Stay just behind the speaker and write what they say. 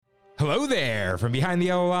Hello there! From behind the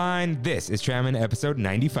yellow line, this is Trammin' episode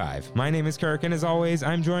 95. My name is Kirk, and as always,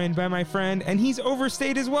 I'm joined by my friend, and he's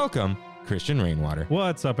overstayed his welcome, Christian Rainwater.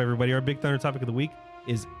 What's up, everybody? Our Big Thunder topic of the week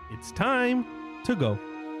is it's time to go.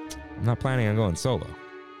 I'm not planning on going solo.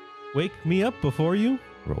 Wake me up before you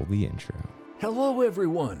Roll the intro. Hello,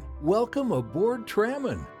 everyone. Welcome aboard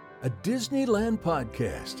Trammin', a Disneyland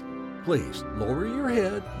podcast. Please lower your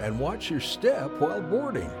head and watch your step while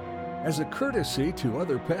boarding. As a courtesy to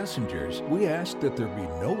other passengers, we ask that there be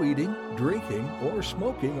no eating, drinking, or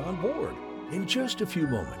smoking on board. In just a few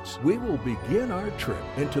moments, we will begin our trip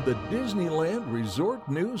into the Disneyland Resort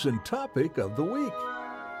news and topic of the week.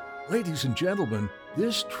 Ladies and gentlemen,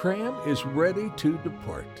 this tram is ready to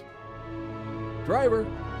depart. Driver,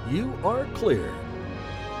 you are clear.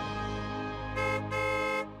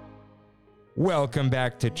 Welcome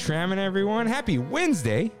back to Trammin', everyone. Happy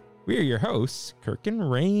Wednesday. We are your hosts, Kirk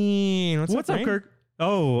and Rain. What's up, Rain? Kirk?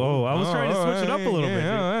 Oh, I was trying to switch it up a little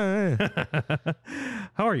bit.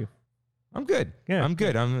 How are you? I'm good. Yeah, I'm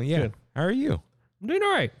good. Good. How are you? I'm doing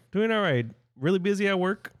all right. Really busy at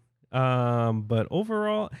work. But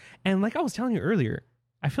overall, and like I was telling you earlier,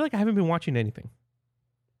 I feel like I haven't been watching anything.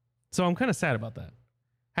 So I'm kind of sad about that.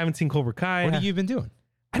 Haven't seen Cobra Kai. What have you been doing?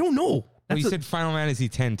 I don't know. Well, you said Final Fantasy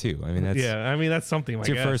X too. I mean, that's something like it's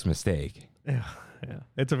your that. first mistake. Yeah.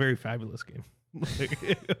 It's a very fabulous game.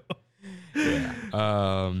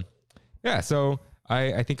 So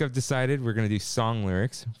I think I've decided we're gonna do song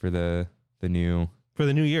lyrics for the new For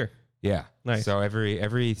the new year. Yeah. Nice. So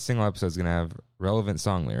every single episode is gonna have relevant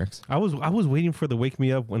song lyrics. I was waiting for the Wake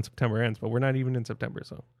Me Up when September ends, but we're not even in September,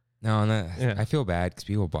 so. No, Yeah. I feel bad because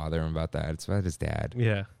people bother him about that. It's about his dad.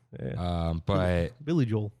 Yeah. But Billy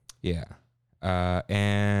Joel. yeah.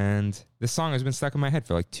 And this song has been stuck in my head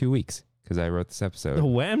for like 2 weeks because I wrote this episode. The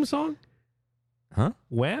Wham song? Huh?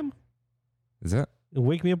 Wham? Is that?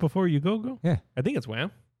 Wake Me Up Before You Go? Yeah. I think it's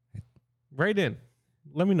Wham. Right in.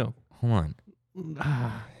 Let me know. Hold on.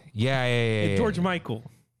 Yeah. George Michael.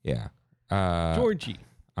 Yeah. Georgie.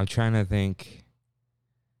 I'm trying to think.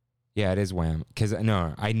 Yeah, it is Wham. Because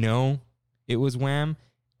no, I know it was Wham.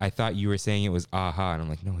 I thought you were saying it was Aha, and I'm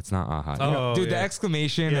like, no, it's not Aha. Oh, dude, yeah. the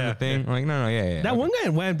exclamation and the thing. Yeah. I'm like, no, yeah. That one guy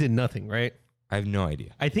in Wham did nothing, right? I have no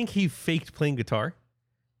idea. I think he faked playing guitar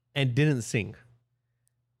and didn't sing.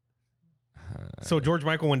 So George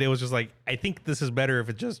Michael one day was just like, I think this is better if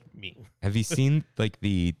it's just me. Have you seen like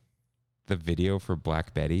the video for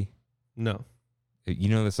Black Betty? No. You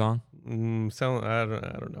know the song? I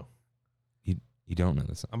don't know. You don't know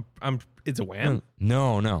the song? It's a Wham.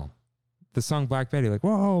 No. The song Black Betty, like,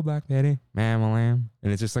 whoa, Black Betty, mama lamb.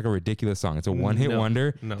 And it's just like a ridiculous song. It's a one-hit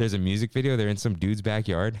wonder. No. There's a music video. They're in some dude's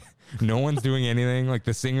backyard. No one's doing anything. Like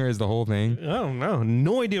the singer is the whole thing. I don't know.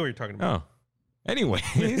 No idea what you're talking about. Oh.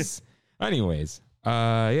 Anyways.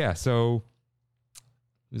 Yeah, so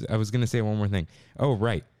I was going to say one more thing. Oh,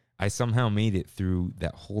 right. I somehow made it through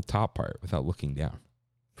that whole top part without looking down.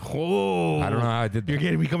 Oh, I don't know how I did that.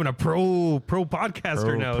 You're becoming a pro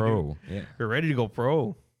podcaster now. Pro. Dude. Yeah. You're ready to go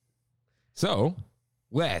pro. So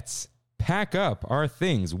let's pack up our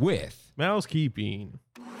things with Mousekeeping.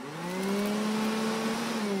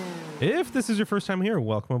 If this is your first time here,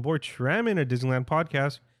 welcome aboard Trammin', a Disneyland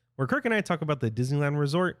podcast, where Kirk and I talk about the Disneyland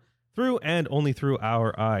Resort through and only through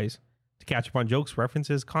our eyes. To catch up on jokes,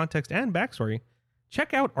 references, context, and backstory,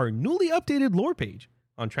 check out our newly updated lore page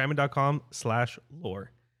on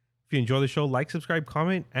trammin.com/lore. If you enjoy the show, like, subscribe,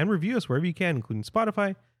 comment, and review us wherever you can, including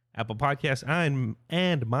Spotify, Apple Podcasts,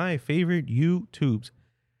 and my favorite YouTubes.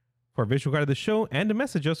 For a visual guide of the show and to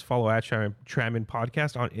message us, follow at Trammin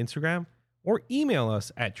Podcast on Instagram or email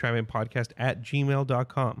us at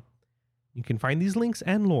tramminpodcast@gmail.com. You can find these links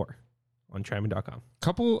and lore on trammin.com.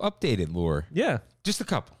 couple updated lore. Yeah. Just a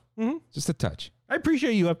couple. Mm-hmm. Just a touch. I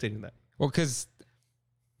appreciate you updating that. Well, because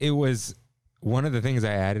it was one of the things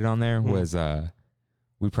I added on there was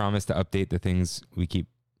we promised to update the things we keep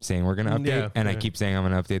saying we're going to update. I keep saying I'm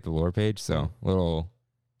going to update the lore page. So little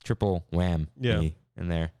triple wham me in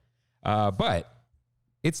there. But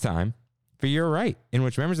it's time for Your Right, in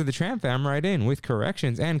which members of the Tram fam write in with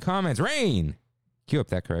corrections and comments. Rain! Cue up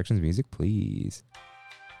that corrections music, please.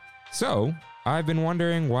 So I've been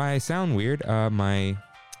wondering why I sound weird. My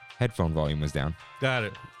headphone volume was down. Got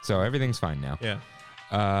it. So everything's fine now. Yeah.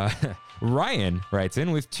 Ryan writes in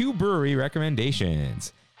with 2 brewery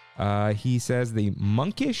recommendations. He says the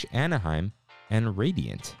Monkish Anaheim and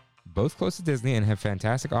Radiant, both close to Disney and have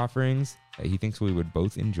fantastic offerings that he thinks we would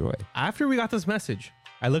both enjoy. After we got this message,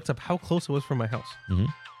 I looked up how close it was from my house.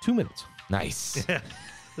 2 minutes. Nice.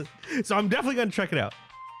 So I'm definitely going to check it out.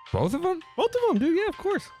 Both of them? Both of them, dude. Yeah, of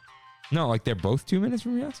course. No, like they're both 2 minutes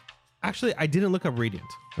from your house? Actually, I didn't look up Radiant,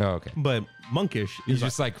 Oh, okay. but Monkish He's is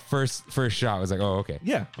just like first shot was like, oh, okay.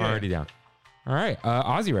 yeah, Already down. All right.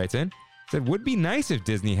 Ozzy writes in, said, would be nice if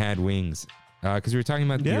Disney had wings. Because we were talking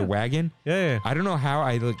about your wagon. Yeah. I don't know how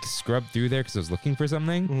I like scrubbed through there because I was looking for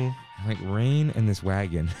something. I'm like, Rain and this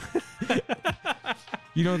wagon.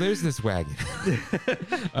 There's this wagon.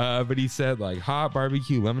 But he said like hot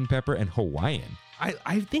barbecue, lemon pepper, and Hawaiian.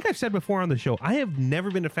 I think I've said before on the show, I have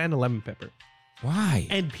never been a fan of lemon pepper. Why?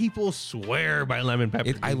 And people swear by lemon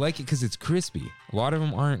pepper. I like it because it's crispy. A lot of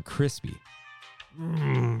them aren't crispy.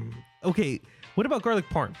 Okay, what about garlic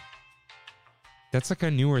parm? That's like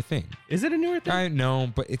a newer thing. Is it a newer thing? I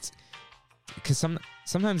know, but it's because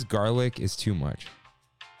sometimes garlic is too much.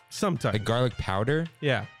 Sometimes. Like garlic powder.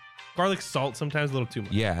 Yeah. Garlic salt, sometimes a little too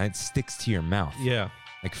much. Yeah, it sticks to your mouth. Yeah.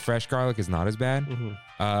 Like fresh garlic is not as bad.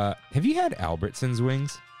 Have you had Albertsons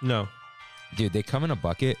wings? No. Dude, they come in a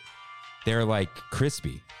bucket. They're like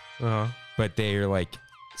crispy, but they're like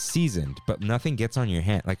seasoned, but nothing gets on your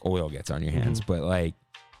hand. Like oil gets on your hands, but like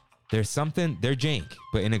they're jank,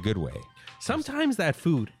 but in a good way. Sometimes that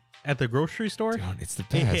food at the grocery store, Dude, it's the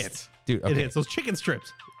best. it hits. Dude, okay. It hits. Those chicken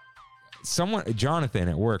strips. Jonathan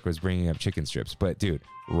at work was bringing up chicken strips, but dude,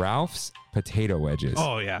 Ralph's potato wedges.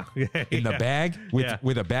 Oh, yeah. In the bag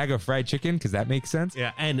with a bag of fried chicken, because that makes sense.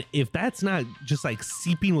 Yeah, and if that's not just like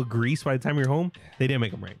seeping with grease by the time you're home, they didn't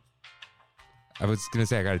make them right. I was gonna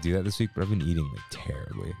say I got to do that this week, but I've been eating like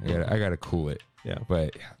terribly. I gotta cool it. Yeah.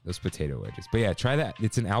 But yeah, those potato wedges. But yeah, try that.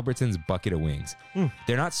 It's an Albertsons bucket of wings.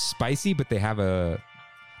 They're not spicy, but they're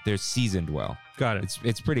seasoned well. Got it.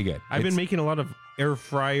 It's pretty good. I've been making a lot of air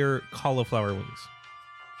fryer cauliflower wings.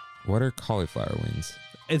 What are cauliflower wings?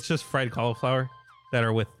 It's just fried cauliflower that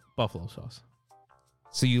are with buffalo sauce.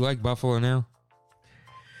 So you like buffalo now?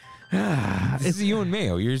 It's you and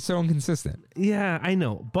mayo. You're so inconsistent. Yeah, I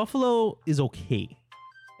know. Buffalo is okay.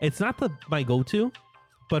 It's not my go-to,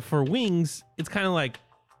 but for wings, it's kind of like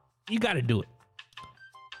you got to do it.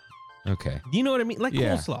 Okay. You know what I mean? Like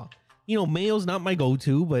coleslaw. Mayo's not my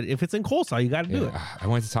go-to, but if it's in coleslaw, you got to do it. I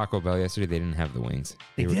went to Taco Bell yesterday. They didn't have the wings.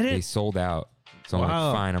 They sold out. So I'm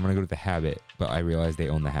like, fine, I'm going to go to the Habit. But I realized they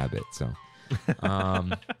own the Habit. So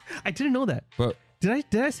I didn't know that. But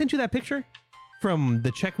did I send you that picture from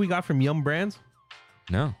the check we got from Yum Brands?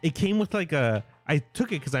 No. It came with like I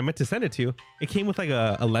took it because I meant to send it to you. It came with like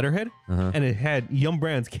a letterhead, and it had Yum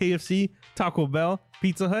Brands, KFC, Taco Bell,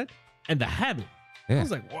 Pizza Hut, and the Habit. Yeah. I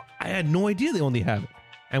was like, well, I had no idea they owned the Habit.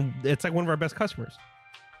 And it's like one of our best customers.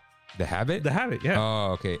 The Habit? The Habit, yeah.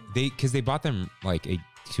 Oh, okay. Because they bought them like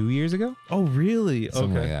 2 years ago? Oh, really?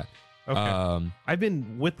 Something like that. Okay. I've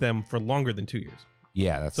been with them for longer than 2 years.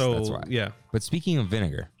 Yeah, that's why. Yeah. But speaking of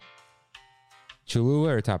vinegar,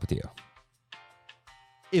 Cholula or Tapatio?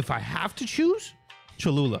 If I have to choose,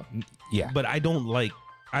 Cholula. Yeah. But I don't like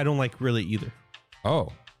really either.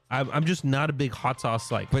 Oh. I'm just not a big hot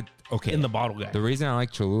sauce in the bottle guy. The reason I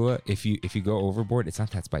like Cholula, if you go overboard, it's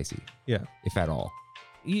not that spicy. Yeah. If at all.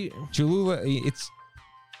 Yeah. Cholula,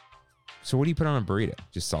 so what do you put on a burrito?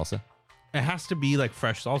 Just salsa? It has to be like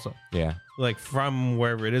fresh salsa. Yeah. Like from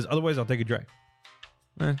wherever it is. Otherwise, I'll take it dry.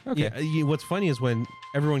 Okay. Yeah. What's funny is when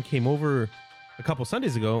everyone came over a couple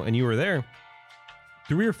Sundays ago and you were there,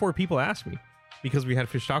 3 or 4 people asked me because we had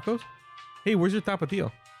fish tacos. Hey, where's your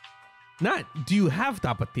tapatio? Not, do you have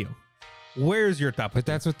tapatio? Where's your tapatio? But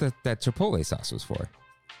that's what that Chipotle sauce was for.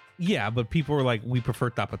 Yeah, but people were like, we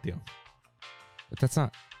prefer tapatio. But that's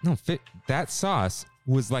not, no, that sauce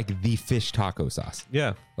was like the fish taco sauce.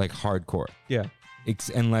 Yeah. Like hardcore. Yeah.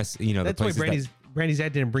 Unless, that's the why Brandy's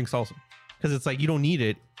dad didn't bring salsa. Because it's like, you don't need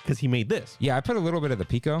it because he made this. Yeah, I put a little bit of the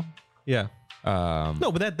pico. Yeah.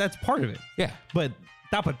 No, but that's part of it. Yeah. But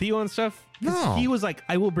tapatio and stuff, no. He was like,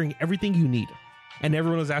 I will bring everything you need. And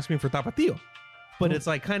everyone was asking me for tapatio. But it's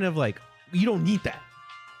like kind of like, you don't need that.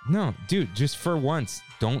 No, dude, just for once,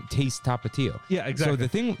 don't taste tapatio. Yeah, exactly. So the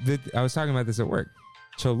thing that I was talking about this at work,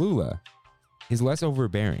 Cholula is less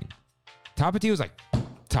overbearing. Tapatio is like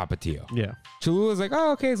tapatio. Yeah. Cholula is like,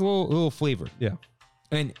 oh, okay, it's a little flavor. Yeah.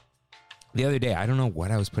 And the other day, I don't know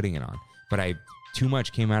what I was putting it on, but too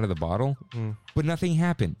much came out of the bottle, but nothing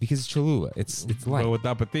happened because it's Cholula. It's light. But with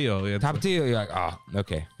tapatio, yeah. Tapatio, you're like,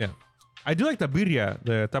 okay. Yeah. I do like the birria,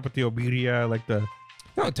 the tapatio birria, like the...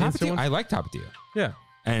 No, tapatio, I like tapatio. Yeah.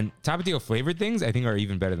 And tapatio flavored things, I think, are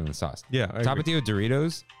even better than the sauce. Yeah. Tapatio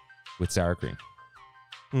Doritos with sour cream.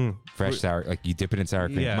 Fresh sour, like you dip it in sour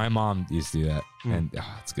cream. Yeah. My mom used to do that, and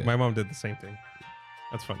it's good. My mom did the same thing.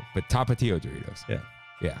 That's funny. But Tapatio Doritos.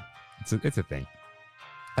 Yeah. It's a thing.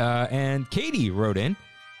 And Katie wrote in.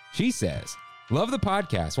 She says, love the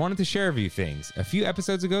podcast. Wanted to share a few things. A few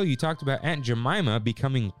episodes ago, you talked about Aunt Jemima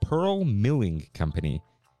becoming Pearl Milling Company.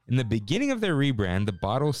 In the beginning of their rebrand, the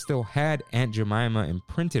bottle still had Aunt Jemima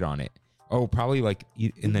imprinted on it. Oh, probably like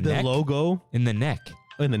in the neck. The logo? In the neck.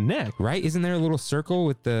 In the neck? Right? Isn't there a little circle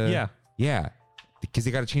with the... Yeah. Yeah. Because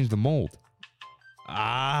they got to change the mold.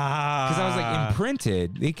 Because I was like,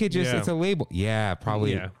 imprinted. They could just... It's a label. Yeah,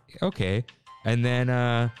 probably. Yeah. Okay. And then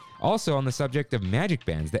also on the subject of Magic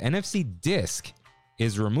Bands, the NFC disc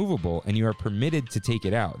is removable and you are permitted to take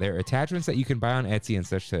it out. There are attachments that you can buy on Etsy and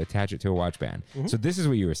such to attach it to a watch band. Mm-hmm. So this is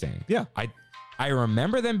what you were saying. Yeah. I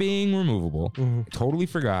remember them being removable. Mm-hmm. Totally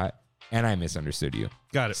forgot. And I misunderstood you.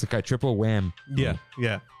 Got it. It's like a triple wham. Yeah.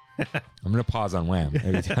 Yeah. I'm going to pause on wham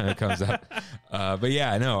every time it comes up. But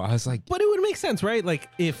yeah, no, I was like. But it would make sense, right? Like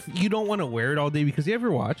if you don't want to wear it all day because you have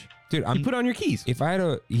your watch, dude, you put on your keys. If I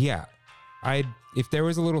had if there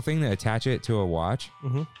was a little thing to attach it to a watch,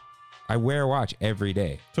 mm-hmm. I wear a watch every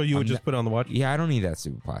day. So you would just put it on the watch? Yeah, I don't need that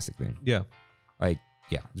stupid plastic thing. Yeah. Like,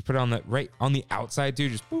 yeah, just put it on on the outside too.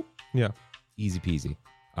 Just boop. Yeah. Easy peasy.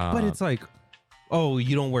 But it's like, oh,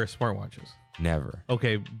 you don't wear smartwatches. Never.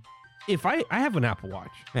 Okay. If I have an Apple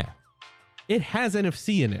Watch. Yeah. It has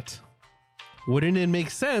NFC in it. Wouldn't it make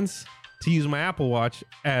sense to use my Apple Watch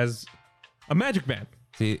as a Magic Band?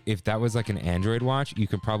 See, if that was like an Android watch, you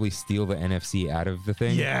could probably steal the NFC out of the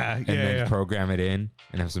thing. Yeah. And then program it in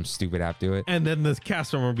and have some stupid app do it. And then the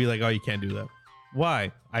customer would be like, oh, you can't do that.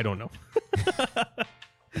 Why? I don't know.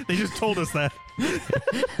 They just told us that.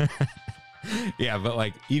 Yeah, but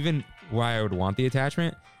like even why I would want the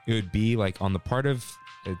attachment, it would be like on the part of,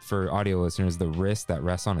 for audio listeners, the wrist that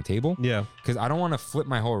rests on a table. Yeah. Because I don't want to flip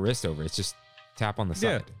my whole wrist over. It's just tap on the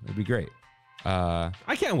side. Yeah. It'd be great. I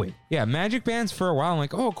can't wait. Yeah, Magic Bands for a while. I'm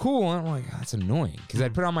like, oh, cool. And I'm like, oh, that's annoying. Because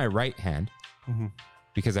I'd put it on my right hand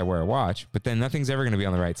because I wear a watch, but then nothing's ever going to be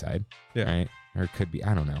on the right side. Yeah. Right? Or it could be.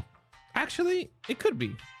 I don't know. Actually, it could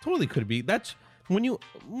be. Totally could be. That's when you...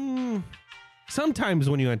 sometimes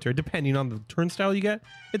when you enter, depending on the turnstile you get,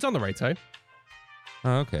 it's on the right side.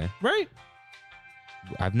 Oh, okay. Right?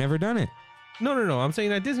 I've never done it. No. I'm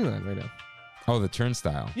saying at Disneyland right now. Oh, the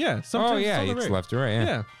turnstile. Yeah. Sometimes it's left or right.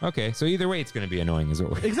 Yeah. Okay. So either way, it's going to be annoying as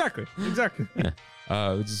well. Exactly. Yeah.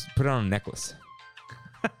 Just put it on a necklace.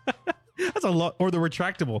 That's a lot. Or the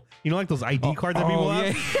retractable. You know, like those ID cards that people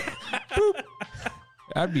have? Boop.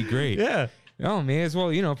 That'd be great. Yeah. Oh, may as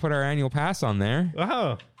well, put our annual pass on there.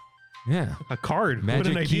 Oh. Yeah. A card.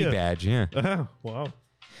 Magic key badge. Yeah. Oh, wow.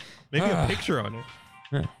 Maybe a picture on it.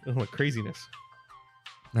 Yeah. Oh, what craziness.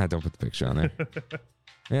 Nah, don't put the picture on there.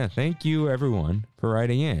 Yeah, thank you everyone for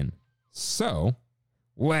writing in. So,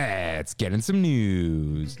 let's get in some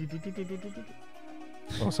news.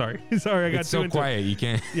 Oh, sorry. Sorry, I got it's so quiet. You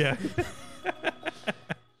can't. Yeah.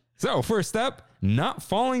 So, first up, not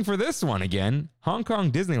falling for this one again. Hong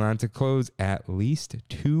Kong Disneyland to close at least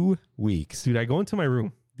 2 weeks. Dude, I go into my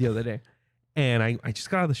room the other day and I just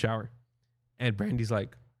got out of the shower and Brandy's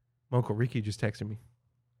like, my Uncle Ricky just texted me.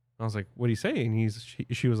 I was like, what do you say? And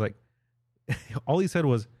she was like, all he said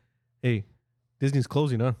was, hey, Disney's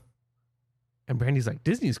closing, huh? And Brandy's like,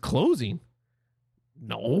 Disney's closing?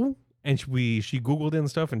 No. And she Googled it and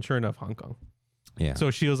stuff, and sure enough, Hong Kong. Yeah.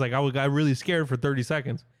 So she was like, I got really scared for 30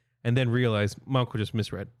 seconds and then realized my uncle just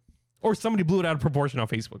misread. Or somebody blew it out of proportion on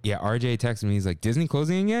Facebook. Yeah, RJ texted me. He's like, Disney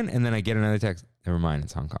closing again? And then I get another text. Never mind,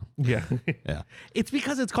 it's Hong Kong. Yeah. Yeah. It's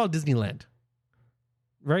because it's called Disneyland.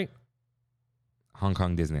 Right? Hong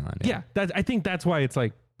Kong Disneyland. Yeah. I think that's why it's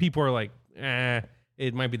like, people are like,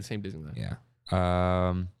 it might be the same Disneyland.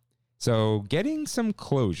 Yeah. So getting some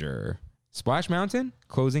closure. Splash Mountain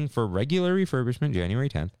closing for regular refurbishment January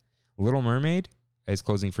 10th. Little Mermaid is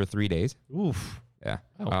closing for 3 days. Oof. Yeah.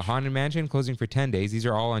 Haunted Mansion closing for 10 days. These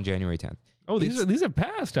are all on January 10th. Oh, these have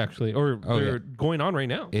passed actually, or they're going on right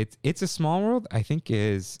now. It's a Small World. I think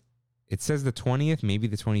it says the 20th, maybe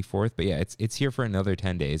the 24th, but yeah, it's here for another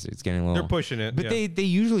 10 days. It's getting a little. They're pushing it, but they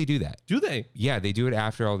usually do that. Do they? Yeah, they do it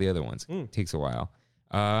after all the other ones. It takes a while.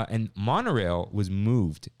 And Monorail was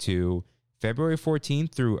moved to February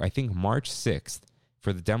 14th through I think March 6th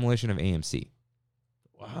for the demolition of AMC.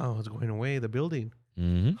 Wow, it's going away, the building.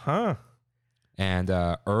 Mm-hmm. Huh. And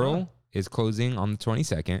Earl is closing on the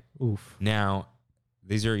 22nd. Oof. Now,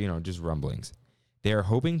 these are, just rumblings. They are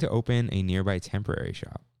hoping to open a nearby temporary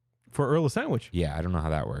shop. For Earl of Sandwich? Yeah, I don't know how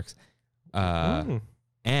that works.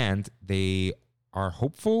 And they are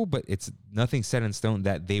hopeful, but it's nothing set in stone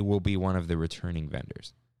that they will be one of the returning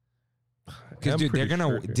vendors. Because they're going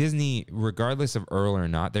to, Disney, regardless of Earl or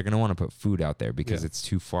not, they're going to want to put food out there because it's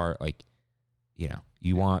too far,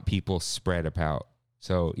 you want people spread about.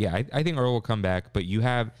 So, yeah, I think Earl will come back, but you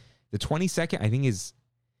have the 22nd, I think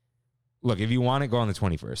look, if you want it, go on the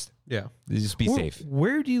 21st. Yeah. Just be safe.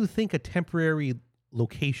 Where do you think a temporary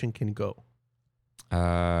location can go?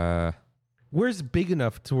 Where's big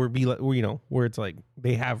enough to where it's like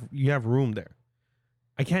you have room there?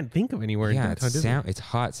 I can't think of anywhere. Yeah, in downtown it's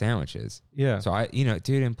hot sandwiches. Yeah. So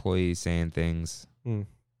dude, employees saying things.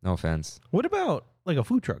 No offense. What about like a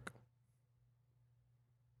food truck?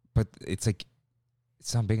 But it's like,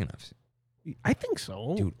 it's not big enough. I think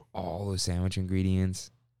so. Dude, all those sandwich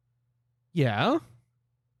ingredients. Yeah.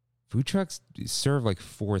 Food trucks serve like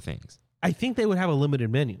 4 things. I think they would have a limited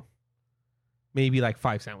menu. Maybe like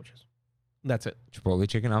 5 sandwiches. That's it. Chipotle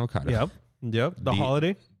chicken avocado. Yep. The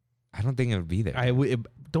holiday. I don't think it would be there.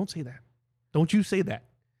 Don't say that. Don't you say that.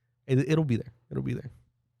 It'll be there. It'll be there.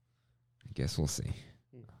 I guess we'll see.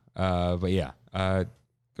 But yeah, go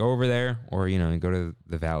over there, or go to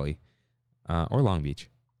the Valley, or Long Beach,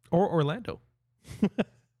 or Orlando.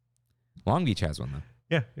 Long Beach has one though.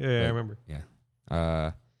 Yeah, I remember.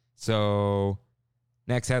 Yeah. So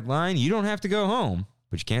next headline: you don't have to go home,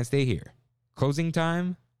 but you can't stay here. Closing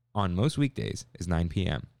time on most weekdays is 9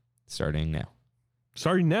 p.m. starting now.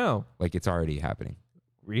 Starting now? Like it's already happening.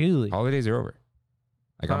 Really? Holidays are over.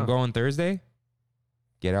 Like I'm going Thursday.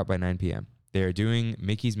 Get out by 9 p.m. They're doing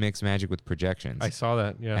Mickey's Mix Magic with projections. I saw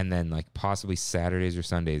that, yeah. And then like possibly Saturdays or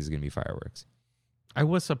Sundays is going to be fireworks. I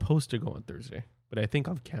was supposed to go on Thursday, but I think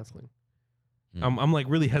I'm canceling. I'm like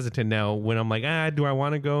really hesitant now when I'm like, do I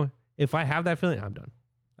want to go? If I have that feeling, I'm done.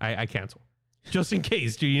 I cancel. Just in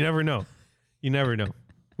case, dude. You never know. You never know.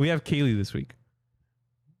 We have Kaylee this week.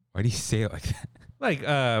 Why do you say it like that? Like,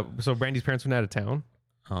 so Brandy's parents went out of town.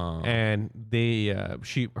 And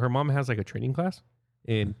her mom has like a training class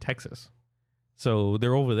in Texas. So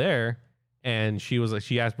they're over there, and she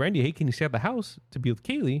asked Brandy, "Hey, can you stay at the house to be with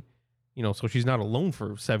Kaylee? So she's not alone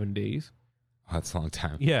for 7 days." Oh, that's a long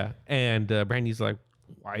time. Yeah, and Brandy's like,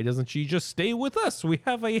 "Why doesn't she just stay with us? We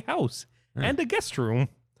have a house and a guest room."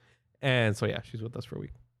 And so yeah, she's with us for a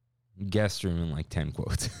week. Guest room in like 10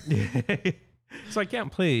 quotes. So I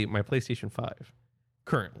can't play my PlayStation 5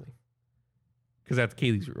 currently because that's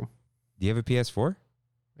Kaylee's room. Do you have a PS4?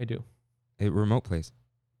 I do. It remote plays.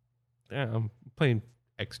 Yeah, I'm playing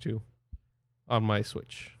X2 on my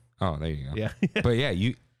Switch. Oh, there you go. Yeah. But yeah,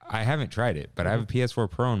 I haven't tried it, but I have a PS4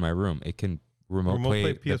 Pro in my room. It can remote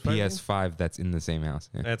play the PS5 that's in the same house.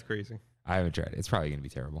 Yeah. That's crazy. I haven't tried it. It's probably going to be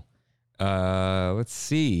terrible. Let's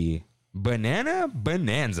see. Banana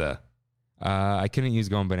Bonanza. I couldn't use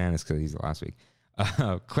going bananas because he's last week.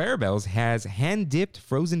 Clarabelle's has hand-dipped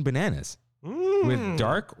frozen bananas with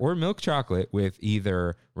dark or milk chocolate with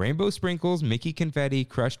either rainbow sprinkles, Mickey confetti,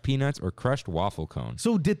 crushed peanuts, or crushed waffle cone.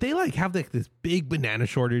 So did they like have like this big banana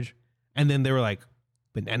shortage, and then they were like,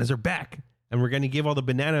 bananas are back, and we're going to give all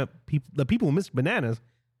the people who missed bananas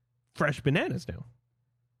fresh bananas now?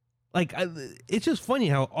 Like, it's just funny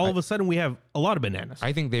how all of a sudden we have a lot of bananas.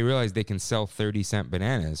 I think they realized they can sell 30-cent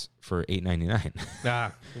bananas for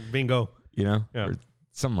 $8.99. Bingo. Yeah. Or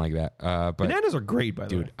something like that. But bananas are great, by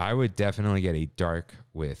the way. Dude, I would definitely get a dark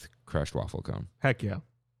with crushed waffle cone. Heck yeah.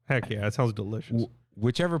 That sounds delicious.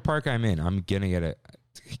 Whichever park I'm in, I'm going to get it.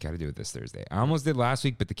 I got to do it this Thursday. I almost did last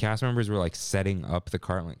week, but the cast members were like setting up the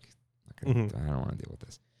cart. Like, I don't want to deal with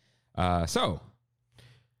this. So,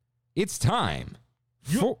 it's time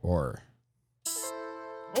for...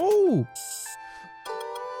 Oh!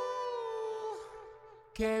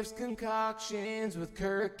 Kev's concoctions with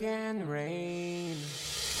Kirk and Rain.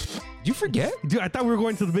 Did you forget? Dude, I thought we were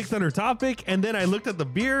going to the Big Thunder topic, and then I looked at the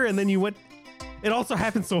beer, and then you went... It also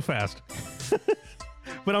happened so fast.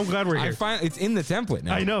 But I'm glad we're here. It's in the template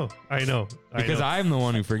now. I know. Because I'm the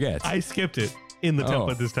one who forgets. I skipped it in the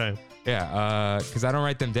template this time. Yeah, because I don't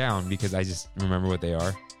write them down because I just remember what they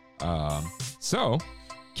are. So,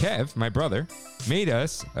 Kev, my brother, made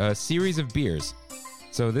us a series of beers.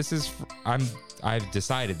 So this is... I've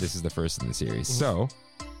decided this is the first in the series. So,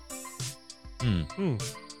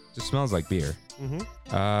 just smells like beer.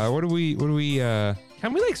 What do we?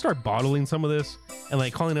 Can we like start bottling some of this and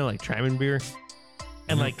like calling it like Tramon beer,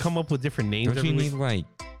 and like come up with different names? Don't you need like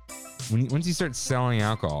once you start selling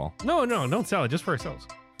alcohol? No, don't sell it just for ourselves.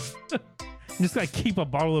 Just like keep a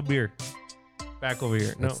bottle of beer back over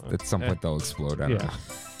here. At some point they'll explode. I don't know.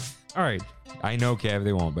 All right. I know, Kev,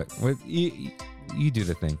 they won't, but you do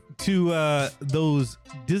the thing. To those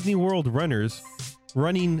Disney World runners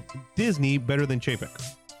running Disney better than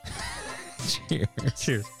Chapek.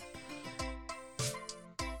 Cheers.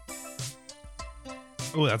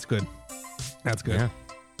 Oh, that's good. Yeah.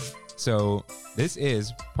 So this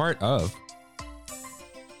is part of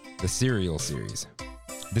the cereal series.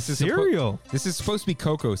 This is cereal. This is supposed to be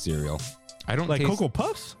cocoa cereal. I don't like Cocoa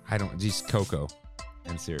Puffs. I don't just cocoa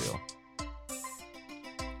and cereal.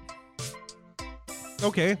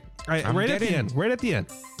 Okay. Right at the end.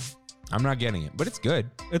 I'm not getting it, but it's good.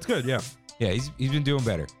 It's good, yeah. Yeah, he's been doing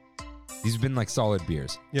better. He's been like solid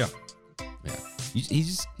beers. Yeah. Yeah.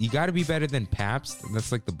 You got to be better than Pabst.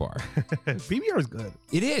 That's like the bar. PBR is good.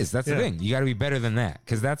 It is. That's the thing. You got to be better than that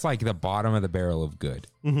because that's like the bottom of the barrel of good.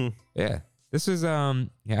 Mm-hmm. Yeah. This is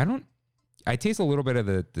I taste a little bit of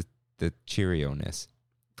the Cheerio-ness.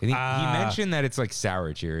 I think he mentioned that it's like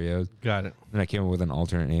sour Cheerios. Got it. And I came up with an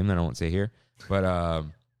alternate name that I won't say here, but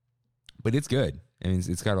it's good. I mean,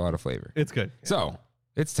 it's got a lot of flavor. It's good. Yeah. So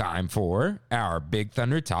it's time for our Big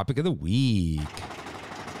Thunder topic of the week.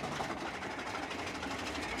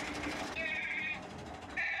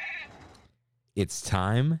 It's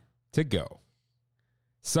time to go.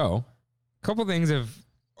 So, a couple things have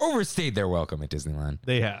overstayed their welcome at Disneyland.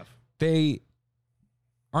 They have. They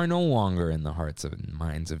are no longer in the hearts and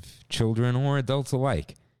minds of children or adults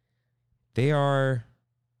alike. They are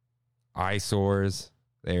eyesores.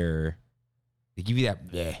 They give you that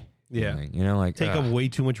bleh feeling, you know, like take up way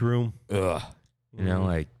too much room. Ugh. You know,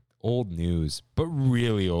 like old news, but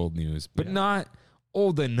really old news, but not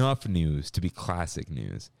old enough news to be classic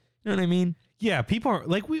news. You know what I mean? Yeah, people are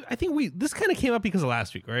like this kind of came up because of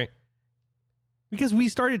last week, right? Because we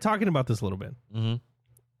started talking about this a little bit. Mm-hmm.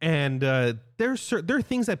 And there are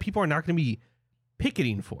things that people are not going to be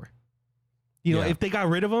picketing for. You know, if they got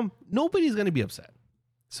rid of them, nobody's going to be upset.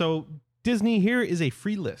 So Disney, here is a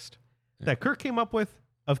free list that Kirk came up with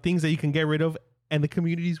of things that you can get rid of, and the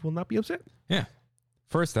communities will not be upset. Yeah.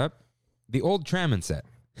 First up, the old Tramon set.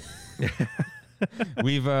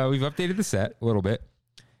 We've updated the set a little bit.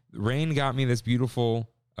 Rain got me this beautiful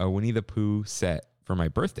Winnie the Pooh set for my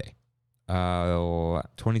birthday,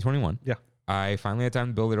 2021. Yeah. I finally had time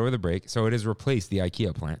to build it over the break, so it has replaced the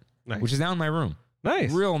IKEA plant, which is now in my room.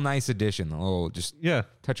 Nice. Real nice addition. A little just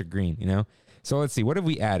touch of green, you know? So let's see. What have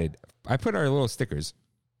we added? I put our little stickers.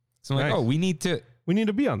 So I'm like, we need to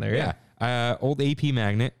be on there. Yeah. Old AP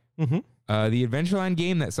magnet. Mm-hmm. The Adventureland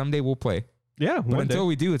game that someday we'll play. Yeah. But until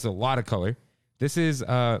we do, it's a lot of color. This is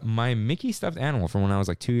my Mickey stuffed animal from when I was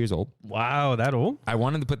like 2 years old. Wow, that old? I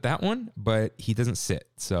wanted to put that one, but he doesn't sit.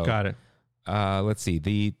 So got it. Let's see.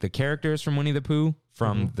 The characters from Winnie the Pooh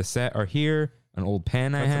from the set are here. An old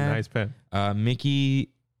pen I had. That's a nice pen. Mickey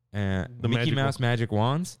Mouse magic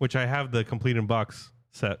wands, which I have the complete in box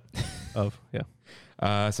set of. Yeah.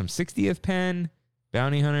 Some 60th pen,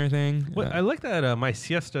 bounty hunter thing. I like that my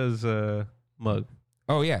siesta's mug.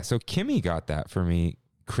 Oh yeah, so Kimmy got that for me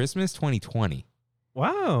Christmas 2020.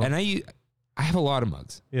 Wow. And I have a lot of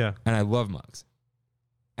mugs. Yeah. And I love mugs.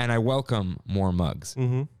 And I welcome more mugs.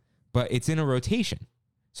 Mm-hmm. But it's in a rotation.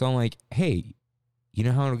 So I'm like, hey, you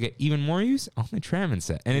know how it'll get even more use? On the Tramon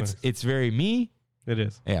set. And it's very me. It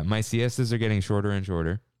is. Yeah, my siestas are getting shorter and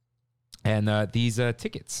shorter. And these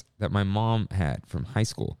tickets that my mom had from high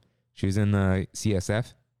school. She was in the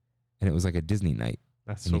CSF, and it was like a Disney night.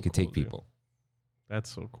 That's and so you could cool, take people. That's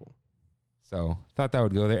so cool. So thought that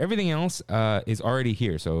would go there. Everything else is already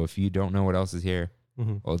here. So if you don't know what else is here,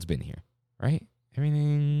 well, it's been here, right?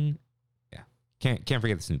 Everything, yeah. Can't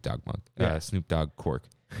forget the Snoop Dogg mug, Snoop Dogg cork.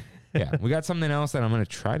 Yeah, we got something else that I'm gonna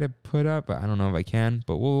try to put up, but I don't know if I can.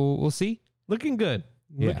 But we'll see. Looking good,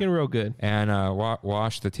 looking real good. And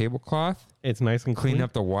wash the tablecloth. It's nice and clean. Clean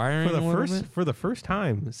up the wiring for the first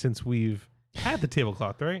time since we've had the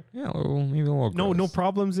tablecloth, right? Yeah, maybe a little. No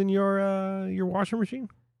problems in your washing machine.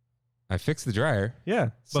 I fixed the dryer. Yeah.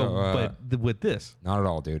 But with this. Not at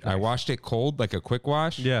all, dude. Nice. I washed it cold, like a quick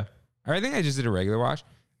wash. Yeah. I think I just did a regular wash.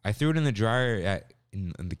 I threw it in the dryer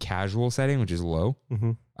in the casual setting, which is low.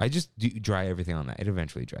 Mm-hmm. I just dry everything on that. It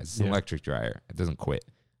eventually dries. It's an electric dryer. It doesn't quit.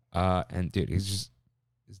 And dude, it's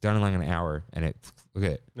done in like an hour, and look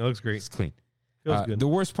at it. It looks great. It's clean. Feels good. The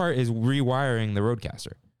worst part is rewiring the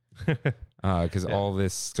Rodecaster. Because all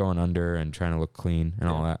this going under and trying to look clean and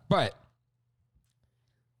all that. But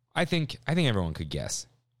I think everyone could guess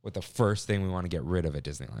what the first thing we want to get rid of at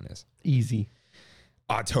Disneyland is. Easy.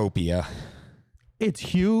 Autopia. It's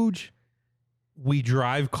huge. We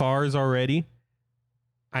drive cars already.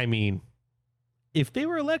 I mean, if they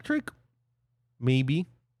were electric, maybe.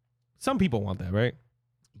 Some people want that, right?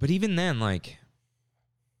 But even then, like,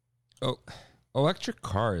 electric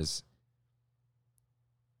cars,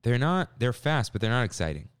 they're fast, but they're not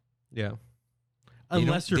exciting. Yeah.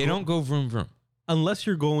 They don't go vroom vroom. Unless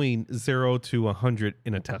you're going 0 to 100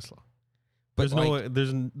 in a Tesla. But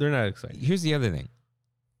they're not exciting. Here's the other thing.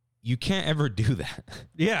 You can't ever do that.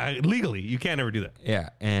 Yeah, legally, you can't ever do that. Yeah,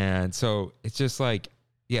 and so it's just like,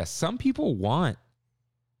 some people want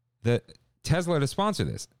the Tesla to sponsor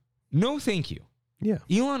this. No, thank you. Yeah.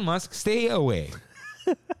 Elon Musk, stay away.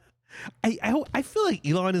 I feel like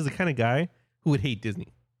Elon is the kind of guy who would hate Disney.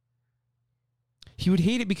 He would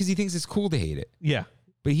hate it because he thinks it's cool to hate it. Yeah.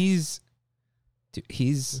 But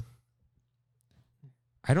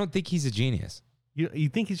I don't think he's a genius. You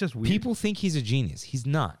think he's just weird? People think he's a genius. He's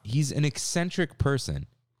not. He's an eccentric person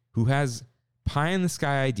who has pie in the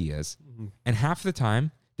sky ideas, and half the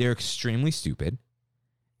time they're extremely stupid,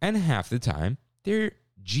 and half the time they're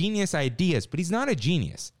genius ideas, but he's not a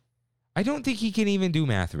genius. I don't think he can even do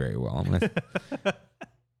math very well. You know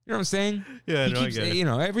what I'm saying? Yeah, he keeps,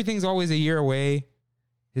 everything's always a year away.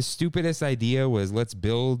 His stupidest idea was let's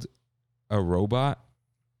build a robot,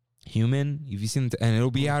 human. Have you seen it? And it'll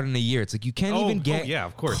be out in a year. It's like you can't even get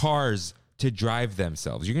of course. cars to drive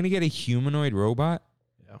themselves. You're gonna get a humanoid robot.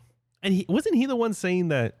 Yeah. And wasn't he the one saying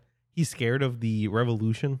that he's scared of the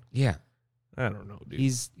revolution? Yeah. I don't know, dude.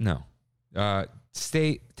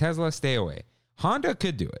 Tesla, stay away. Honda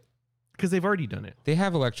could do it because they've already done it. They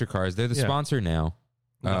have electric cars. They're the sponsor now.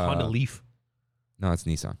 The Honda Leaf. No, it's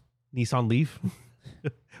Nissan. Nissan Leaf.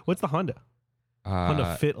 What's the Honda?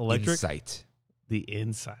 Honda Fit Electric. Insight. The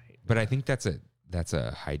Insight. But I think that's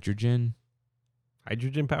a hydrogen.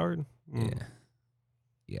 Hydrogen powered. Yeah.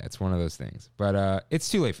 Yeah, it's one of those things. But it's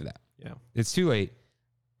too late for that. Yeah. It's too late.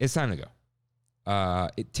 It's time to go.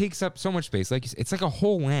 It takes up so much space. Like you said, it's like a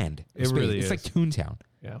whole land. It really is. It's like Toontown.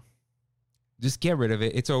 Yeah. Just get rid of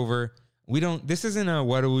it. It's over. This isn't a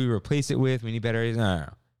what do we replace it with? We need better ideas. No.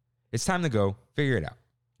 It's time to go. Figure it out.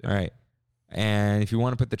 Yeah. All right. And if you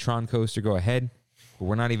want to put the Tron coaster, go ahead. But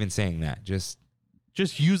we're not even saying that. Just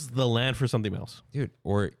use the land for something else. Dude.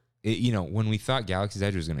 Or, when we thought Galaxy's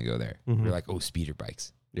Edge was going to go there, we were like, oh, speeder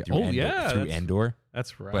bikes. Yeah. Through Endor.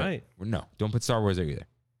 That's right. But no, don't put Star Wars there either.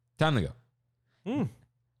 Time to go.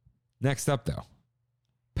 Next up, though,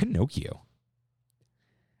 Pinocchio.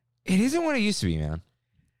 It isn't what it used to be, man.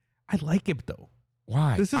 I like it, though.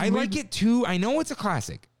 Why? I like it, too. I know it's a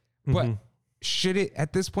classic. But should it,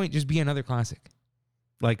 at this point, just be another classic?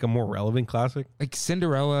 Like a more relevant classic? Like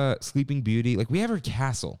Cinderella, Sleeping Beauty. Like, we have her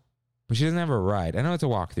castle, but she doesn't have a ride. I know it's a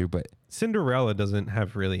walkthrough, but... Cinderella doesn't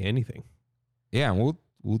have really anything. Yeah, and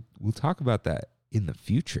we'll talk about that in the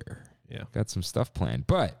future. Yeah. Got some stuff planned.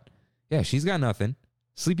 But, yeah, she's got nothing.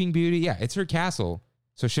 Sleeping Beauty, yeah, it's her castle.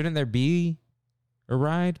 So shouldn't there be a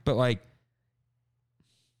ride? But, like,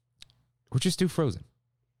 or just do Frozen.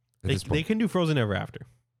 They can do Frozen Ever After.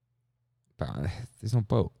 But there's no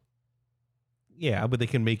boat. Yeah, but they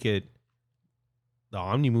can make it the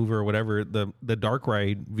Omnimover or whatever, the dark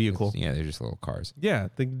ride vehicle. They're just little cars. Yeah,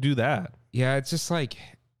 they can do that. Yeah, it's just like...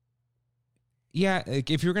 Yeah, like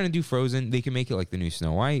if you're going to do Frozen, they can make it like the new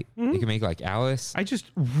Snow White. They can make it like Alice. I just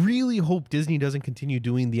really hope Disney doesn't continue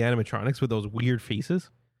doing the animatronics with those weird faces.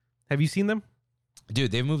 Have you seen them?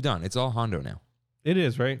 Dude, they've moved on. It's all Hondo now. It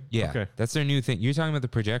is, right? Yeah. Okay. That's their new thing. You're talking about the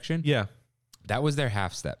projection? Yeah. That was their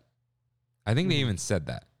half step. I think they even said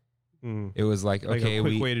that. It was like okay, a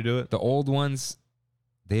quick way to do it. The old ones,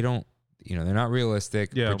 they don't, they're not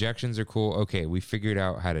realistic. Yeah. Projections are cool. Okay, we figured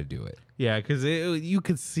out how to do it. Yeah, because you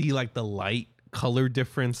could see like the light color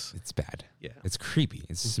difference. It's bad. Yeah. It's creepy.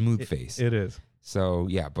 It's a smooth face. It is. So,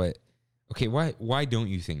 yeah, but okay, why don't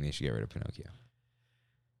you think they should get rid of Pinocchio?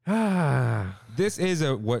 This is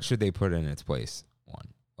a what should they put in its place one.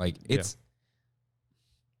 Like it's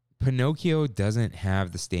Pinocchio doesn't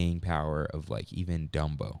have the staying power of like even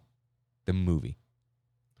Dumbo, the movie.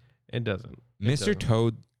 It doesn't. Mr.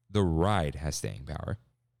 Toad, the ride, has staying power.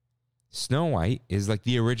 Snow White is like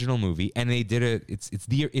the original movie, and they did it.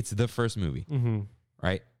 It's the first movie,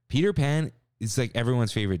 right? Peter Pan is like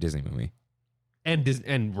everyone's favorite Disney movie,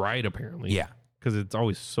 and ride apparently, because it's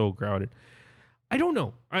always so crowded. I don't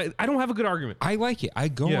know. I don't have a good argument. I like it. I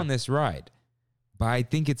go on this ride, but I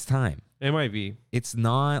think it's time. It might be. It's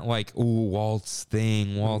not like Walt's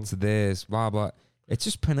thing, Walt's this, blah blah. It's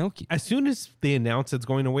just Pinocchio. As soon as they announce it's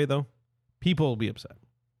going away, though, people will be upset.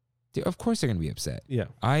 Dude, of course they're gonna be upset. Yeah.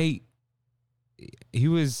 He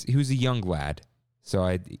was a young lad, so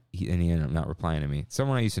he ended up not replying to me.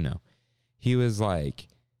 Someone I used to know. He was like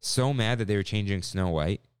so mad that they were changing Snow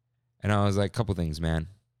White, and I was like, couple things, man.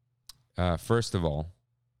 First of all,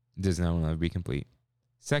 Disneyland will never be complete.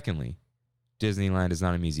 Secondly, Disneyland is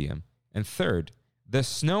not a museum. And third, the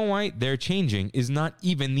Snow White they're changing is not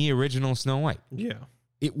even the original Snow White. Yeah.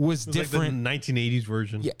 It was different. Like the 1980s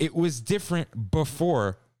version. Yeah, it was different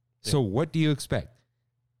before. Yeah. So what do you expect?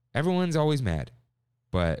 Everyone's always mad.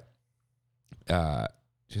 But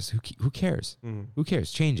just who cares? Who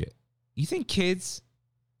cares? Change it. You think kids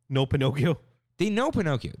know Pinocchio? They know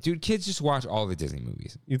Pinocchio. Dude, kids just watch all the Disney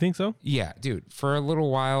movies. You think so? Yeah, dude. For a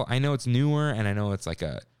little while, I know it's newer and I know it's like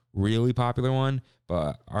a really popular one,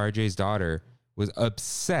 but RJ's daughter was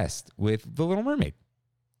obsessed with The Little Mermaid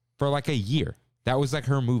for like a year. That was like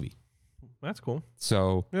her movie. That's cool.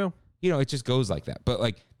 So, it just goes like that. But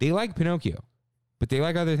like they like Pinocchio, but they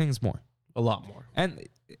like other things more. A lot more. And,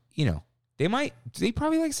 they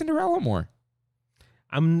probably like Cinderella more.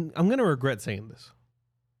 I'm going to regret saying this,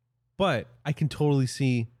 but I can totally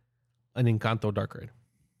see an Encanto dark ride.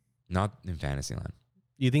 Not in Fantasyland.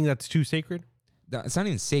 You think that's too sacred? It's not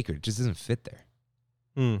even sacred. It just doesn't fit there.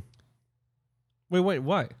 Wait,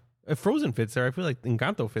 why? If Frozen fits there, I feel like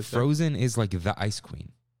Encanto fits there. Frozen is like the Ice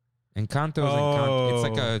Queen. Encanto is Encanto. It's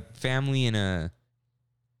like a family in a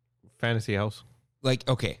fantasy house. Like,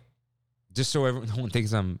 okay, just so no one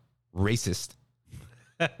thinks I'm racist.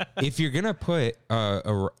 If you're gonna put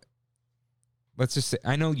let's just say,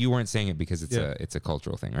 I know you weren't saying it because it's a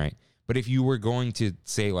cultural thing, right? But if you were going to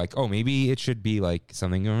say like, oh, maybe it should be like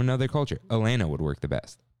something from another culture, Elena would work the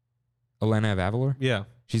best. Elena of Avalor? Yeah.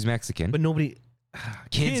 She's Mexican. But nobody...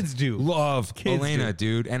 Kids do. Love Elena,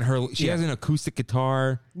 dude. And she has an acoustic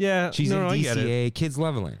guitar. Yeah. She's in DCA. Kids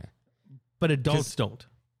love Elena. But adults don't.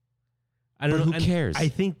 I don't know. Who cares? I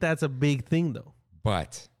think that's a big thing, though.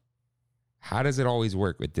 But how does it always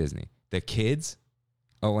work with Disney? The kids,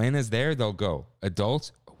 Elena's there, they'll go.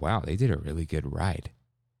 Adults, wow, they did a really good ride.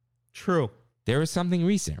 True. There was something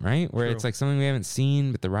recent, right? Where it's like something we haven't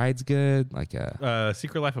seen, but the ride's good. Like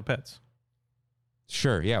Secret Life of Pets.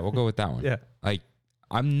 Sure, yeah, we'll go with that one. Yeah. Like,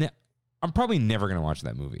 I'm probably never going to watch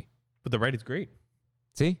that movie. But the ride is great.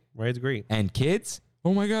 See? Ride's great. And kids,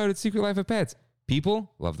 oh my God, it's Secret Life of Pets.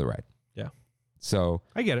 People love the ride. Yeah. So.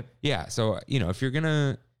 I get it. Yeah, so, if you're going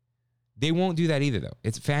to. They won't do that either, though.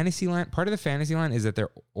 It's Fantasyland. Part of the Fantasyland is that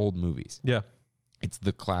they're old movies. Yeah. It's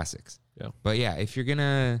the classics. Yeah. But yeah, if you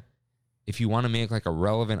want to make like a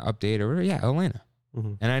relevant update or whatever, yeah, Elena.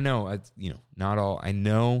 Mm-hmm. And I know, not all. I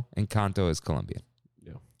know Encanto is Colombian.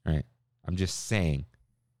 Yeah. Right. I'm just saying,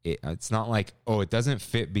 it's not like, oh, it doesn't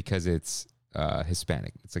fit because it's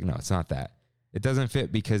Hispanic. It's like, no, it's not that. It doesn't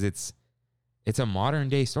fit because it's a modern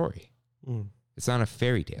day story. Mm. It's not a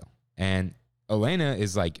fairy tale. And Elena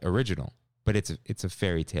is like original, but it's a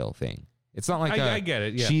fairy tale thing. It's not like I get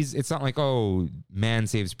it. Yeah. It's not like, oh, man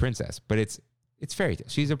saves princess, but it's fairy tale.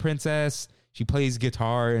 She's a princess. She plays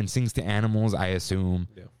guitar and sings to animals, I assume.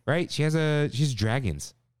 Yeah. Right? She has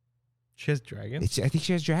dragons. She has dragons? I think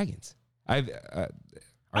she has dragons.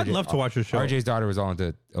 I'd love to watch her show. RJ's daughter was all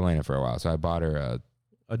into Elena for a while, so I bought her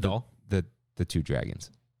a doll. The two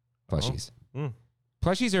dragons plushies. Oh. Mm.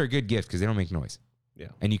 Plushies are a good gift because they don't make noise. Yeah.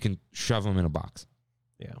 And you can shove them in a box.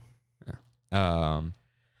 Yeah. Yeah.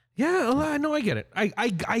 No, I get it.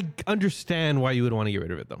 I understand why you would want to get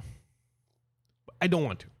rid of it, though. I don't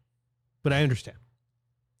want to, but I understand.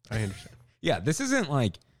 Yeah, this isn't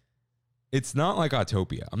like, it's not like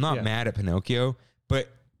Autopia. I'm not mad at Pinocchio, but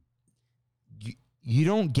you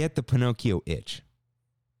don't get the Pinocchio itch.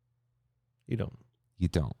 You don't.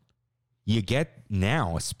 You get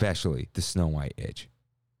now, especially, the Snow White itch.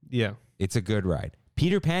 Yeah. It's a good ride.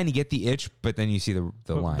 Peter Pan, you get the itch, but then you see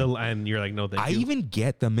the line. And you're like, no, thank you. I even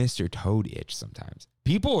get the Mr. Toad itch sometimes.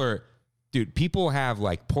 People have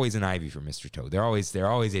like poison ivy for Mr. Toad. They're always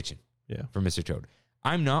itching for Mr. Toad.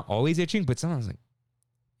 I'm not always itching, but sometimes like,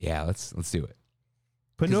 yeah, let's do it.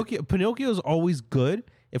 Pinocchio is always good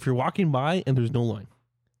if you're walking by and there's no line.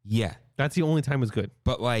 Yeah. That's the only time it's good.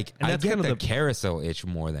 But like, and I that's get kind of the carousel itch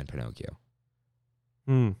more than Pinocchio.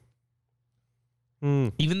 Even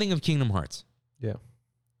think of Kingdom Hearts. Yeah.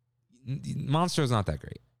 Monstro's not that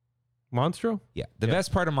great. Monstro? Yeah. The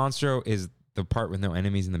best part of Monstro is the part with no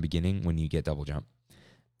enemies in the beginning when you get double jump.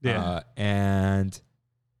 Yeah. And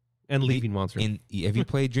leaving Monstro. Have you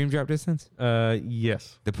played Dream Drop Distance?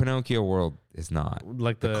 Yes. The Pinocchio world is not.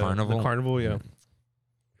 Like the carnival? The carnival, yeah.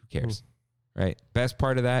 Who cares? Right? Best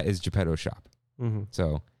part of that is Geppetto's shop. Mm-hmm.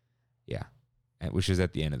 So, yeah. Which is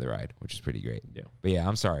at the end of the ride, which is pretty great. Yeah. But yeah,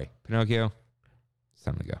 I'm sorry. Pinocchio, it's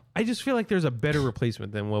time to go. I just feel like there's a better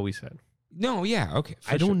replacement than what we said. No, yeah, okay.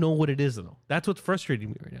 I don't know what it is, though. That's what's frustrating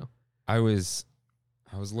me right now. I was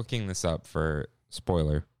looking this up for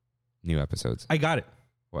spoiler new episodes. I got it.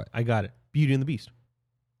 What? I got it. Beauty and the Beast.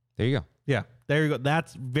 There you go. Yeah, there you go.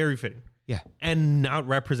 That's very fitting. Yeah. And not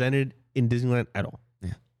represented in Disneyland at all.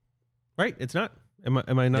 Yeah. Right? It's not. Am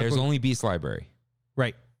I not? There's only Beast Library.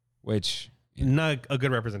 Right. Which. Yeah. Not a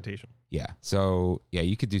good representation. Yeah. So, yeah,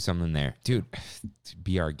 you could do something there. Dude,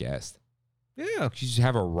 be our guest. Yeah. You should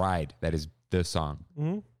have a ride that is the song.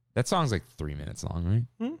 Mm-hmm. That song's like 3 minutes long, right?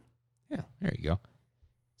 Mm-hmm. Yeah, there you go.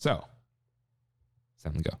 So, it's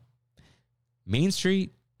time to go. Main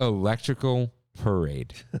Street Electrical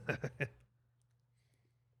Parade.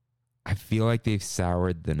 I feel like they've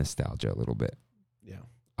soured the nostalgia a little bit. Yeah.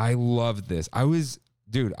 I loved this. I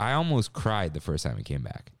almost cried the first time it came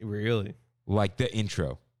back. Really? Like the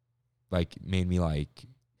intro. like made me like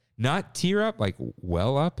not tear up, like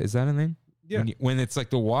well up. Is that a thing? Yeah. When it's like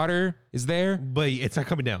the water is there, But it's not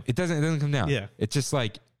coming down. it doesn't come down. Yeah. It's just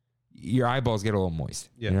like your eyeballs get a little moist.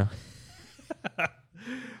 Yeah. You know?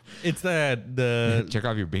 It's the Check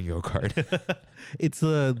off your bingo card. it's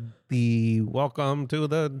the welcome to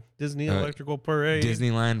the Disney Electrical Parade.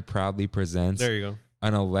 Disneyland proudly presents There you go.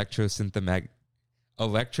 an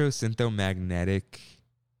electrosynthomagnetic.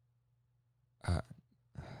 Let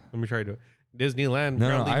me try to do it. Disneyland No,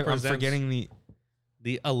 proudly I'm presents forgetting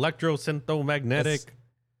the electrosynthomagnetic.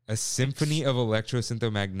 a symphony of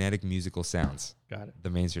electrosynthomagnetic musical sounds. Got it. The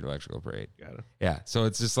Main Street Electrical Parade. Got it. Yeah, so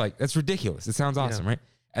it's just like that's ridiculous. It sounds awesome, right?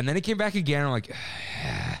 And then it came back again. I'm like,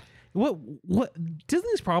 What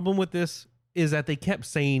Disney's problem with this is that they kept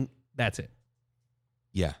saying that's it,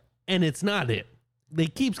 yeah, and it's not it. They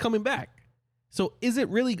keeps coming back. So is it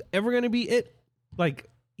really ever going to be it? Like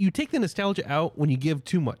you take the nostalgia out when you give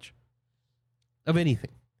too much of anything.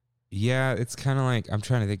 yeah. It's kind of like I'm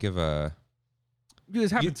trying to think of a. This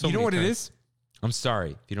happens so You know many what times. it is? I'm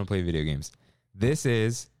sorry if you don't play video games. This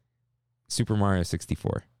is Super Mario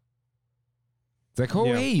 64. It's like, oh,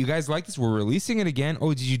 Yeah. hey, you guys like this? We're releasing it again. Oh,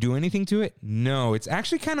 did you do anything to it? No, it's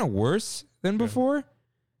actually kind of worse than before.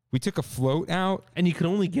 We took a float out. And you can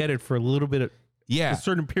only get it for a little bit of Yeah. a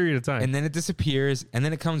certain period of time. And then it disappears, and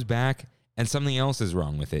then it comes back, and something else is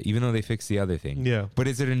wrong with it, even though they fixed the other thing. Yeah. But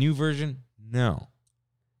is it a new version? No.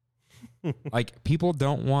 Like, people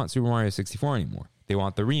don't want Super Mario 64 anymore. They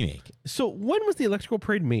want the remake. So when was the Electrical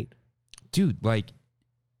Parade made? Dude, like,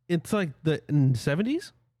 It's like in the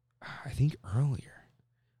 70s? I think earlier.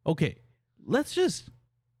 Okay. Let's just,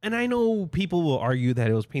 and I know people will argue that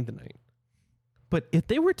it was Paint the Night. But if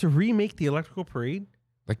they were to remake the Electrical Parade,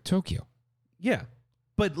 Like Tokyo. yeah.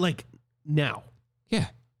 But like now. Yeah.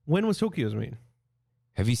 When was Tokyo's made?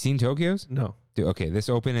 Have you seen Tokyo's? No. Dude, okay, this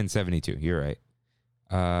opened in 72. You're right.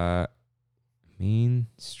 Main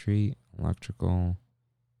Street Electrical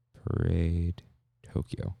Parade,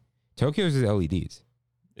 Tokyo. Tokyo's is LEDs.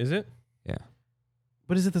 Is it? Yeah.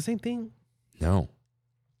 But is it the same thing? No.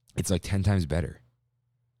 It's like 10 times better.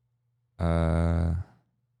 Come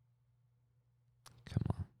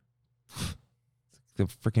on. The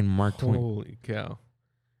freaking Mark 20. Holy cow.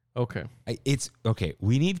 Okay. It's okay.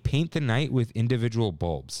 We need Paint the Night with individual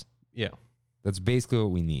bulbs. Yeah. That's basically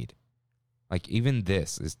what we need. Like even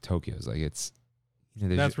this is Tokyo's. Like it's, you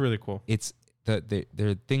know, That's really cool. it's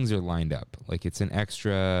their things are lined up. Like it's an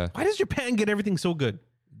extra. Why does Japan get everything so good?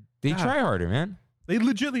 They God. try harder, man. They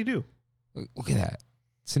legitimately do. Look at that.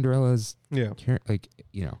 Cinderella's Yeah. like,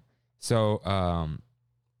 you know. So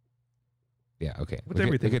yeah, okay. With Look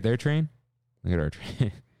everything. Look at their train. Look at our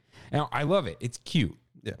train. Now I love it. It's cute.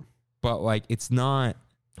 Yeah. But like it's not.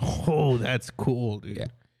 Oh, that's cool, dude. Yeah.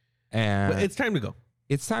 And But it's time to go.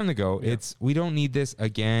 it's time to go. Yeah. We don't need this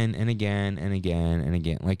again and again and again and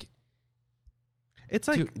again. Like It's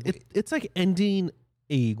like Dude, it's like ending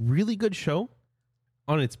a really good show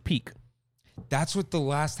on its peak. that's what the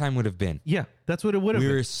last time would have been. Yeah, that's what it would have We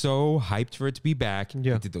been. were so hyped for it to be back.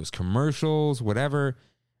 Yeah. We did those commercials, whatever.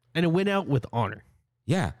 And it went out with honor.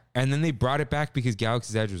 Yeah. And then they brought it back because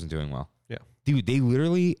Galaxy's Edge wasn't doing well. Yeah. Dude, they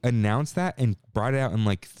literally announced that and brought it out in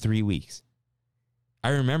like 3 weeks. I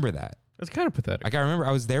remember that. That's kind of pathetic. Like I remember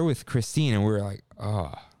I was there with Christine and we were like,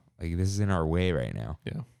 oh, like this is in our way right now.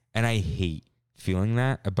 Yeah. And I hate feeling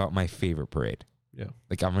that about my favorite parade. Yeah.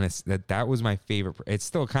 Like I'm gonna that was my favorite. It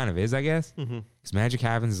still kind of is, I guess. Mm-hmm. Because Magic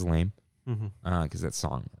Happens is lame. Mm-hmm. Because that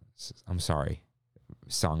song. I'm sorry,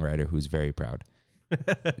 songwriter who's very proud.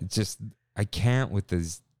 It's just I can't with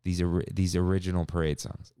these original parade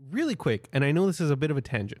songs. Really quick, and I know this is a bit of a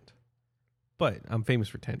tangent, but I'm famous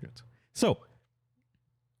for tangents. So,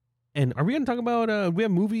 and are we going to talk about? We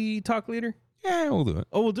have movie talk later. Yeah, we'll do it.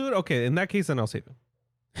 Oh, we'll do it. Okay, in that case, then I'll save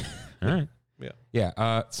it. All right. Yeah.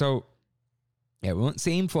 Yeah. So, yeah, we want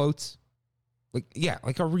same floats. Like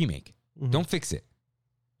a remake. Mhm. Don't fix it.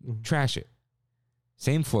 Mhm. Trash it.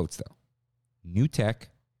 Same floats though. New tech.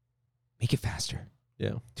 Make it faster.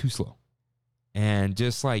 Yeah. Too slow. And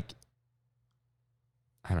just like,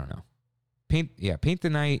 I don't know. Paint the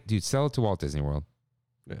night, dude. Sell it to Walt Disney World.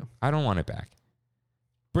 Yeah. I don't want it back.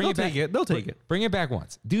 Bring They'll it back. take it. They'll take it. Bring it back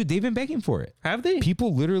once, dude. They've been begging for it. Have they?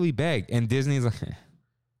 People literally begged, and Disney's like,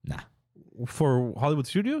 nah. For Hollywood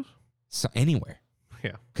Studios? So anywhere,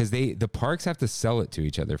 Yeah. because the parks have to sell it to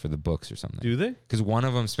each other for the books or something. Do they? Because one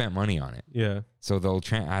of them spent money on it, Yeah. so they'll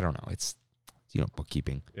I don't know. It's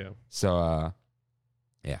bookkeeping. Yeah. So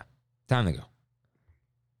yeah, time to go.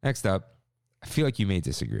 Next up, I feel like you may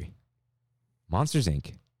disagree. Monsters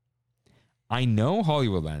Inc. I know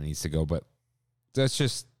Hollywoodland needs to go, but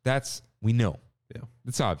we know. Yeah.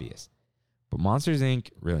 It's obvious. but Monsters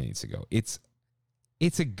Inc. really needs to go. It's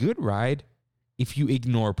a good ride if you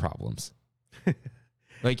ignore problems.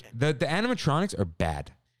 Like the animatronics are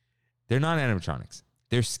bad. They're not animatronics.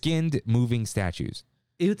 They're skinned moving statues.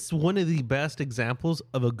 It's one of the best examples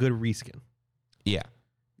of a good reskin. Yeah.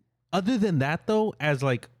 Other than that, though, as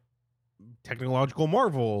like technological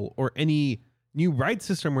marvel or any new ride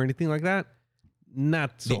system or anything like that,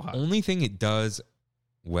 not so hot. The only thing it does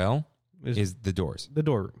well is the doors. The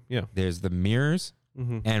door room, yeah. There's the mirrors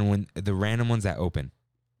and when the random ones that open.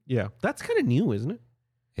 Yeah, that's kind of new, isn't it?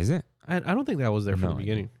 Is it? I don't think that was there from the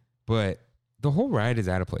beginning. But the whole ride is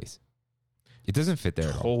out of place. It doesn't fit there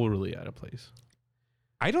at all. Totally out of place.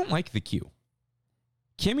 I don't like the queue.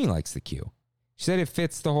 Kimmy likes the queue. She said it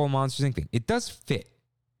fits the whole Monsters Inc. thing. It does fit,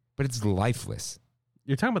 but it's lifeless.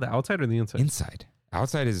 You're talking about the outside or the inside? Inside.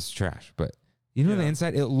 Outside is trash, but you know the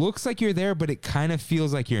inside? It looks like you're there, but it kind of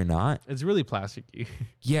feels like you're not. It's really plasticky.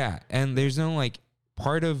 Yeah, and there's no like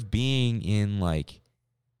part of being in like,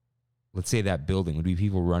 let's say that building would be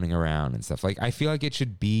people running around and stuff. Like I feel like it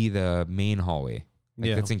should be the main hallway.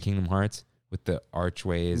 Like that's in Kingdom Hearts with the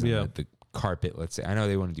archways and the carpet, let's say. I know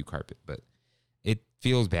they want to do carpet, but it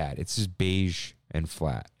feels bad. It's just beige and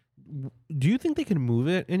flat. Do you think they can move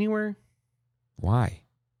it anywhere? Why?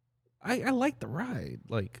 I like the ride.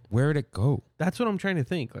 Like, where would it go? That's what I'm trying to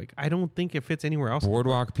think. Like, I don't think it fits anywhere else.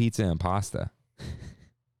 Boardwalk Pizza and Pasta.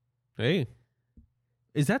 Hey,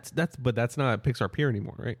 but that's not Pixar Pier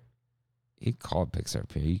anymore, right? You call it Pixar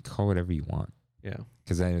Pier. You call whatever you want. Yeah,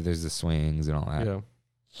 because there's the swings and all that.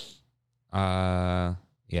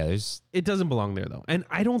 Yeah. It doesn't belong there though, and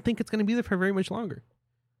I don't think it's going to be there for very much longer.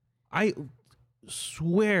 I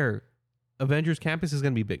swear, Avengers Campus is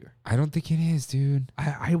going to be bigger. I don't think it is, dude.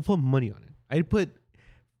 I put money on it. I'd put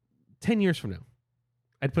 10 years from now,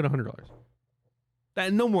 I'd put $100.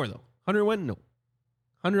 That no more though. 100 no.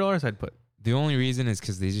 $100 I'd put. The only reason is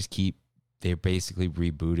because they're basically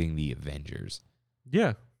rebooting the Avengers.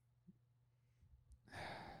 Yeah.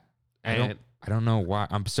 I don't know why.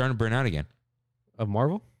 I'm starting to burn out again. Of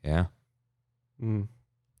Marvel? Yeah.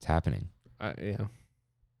 It's happening. Yeah.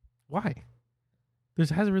 Why? There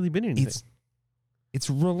hasn't really been anything. It's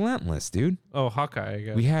relentless, dude. Oh, Hawkeye, I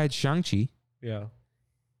guess. We had Shang-Chi. Yeah.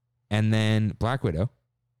 And then Black Widow.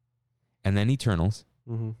 And then Eternals.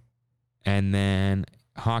 And then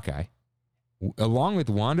Hawkeye. Along with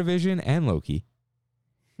WandaVision and Loki.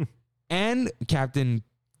 And Captain...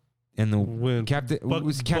 And the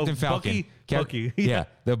Captain Falcon. Bucky. Yeah.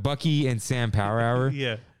 The Bucky and Sam Power Hour.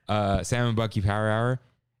 Yeah. Sam and Bucky Power Hour.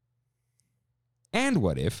 And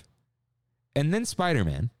What If. And then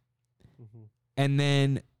Spider-Man. And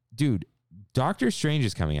then, dude, Doctor Strange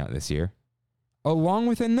is coming out this year. Along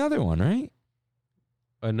with another one, right?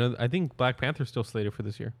 I think Black Panther's still slated for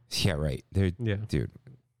this year. Yeah, right. Dude.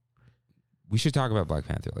 We should talk about Black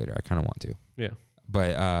Panther later. I kind of want to. Yeah.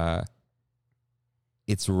 But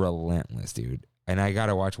it's relentless, dude. And I got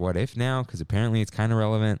to watch What If now because apparently it's kind of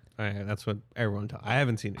relevant. That's what everyone tells. I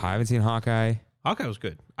haven't seen it. I haven't seen Hawkeye. Hawkeye was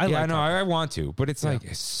good. I want to, but it's like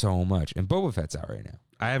it's so much. And Boba Fett's out right now.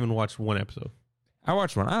 I haven't watched one episode. I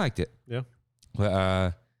watched one. I liked it. Yeah.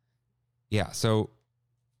 But yeah, so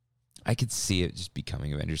I could see it just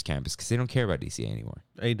becoming Avengers Campus because they don't care about DCA anymore.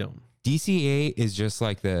 They don't. DCA is just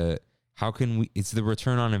like it's the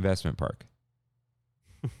return on investment park.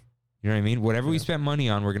 You know what I mean? Whatever we spent money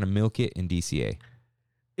on, we're going to milk it in DCA.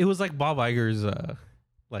 It was like Bob Iger's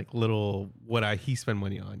he spent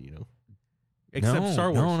money on, you know. Except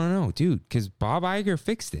Star Wars. No, dude, because Bob Iger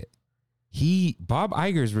fixed it. Bob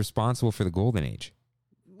Iger is responsible for the golden age.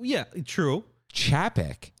 Yeah, true.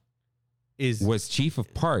 Chapek was chief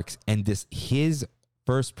of parks, and his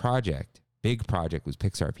first big project was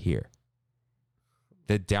Pixar Pier.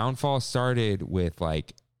 The downfall started with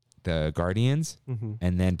like the Guardians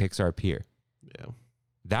and then Pixar Pier. Yeah.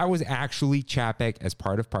 That was actually Chapek as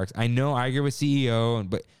part of parks. I know Iger was CEO,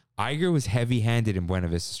 but Iger was heavy-handed in Buena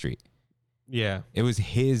Vista Street. Yeah. It was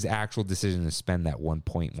his actual decision to spend that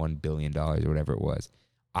 $1.1 billion or whatever it was.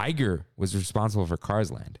 Iger was responsible for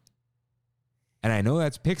Cars Land. And I know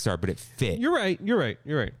that's Pixar, but it fit. You're right.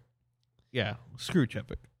 Yeah. Screw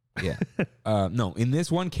Chapek. Yeah. No, in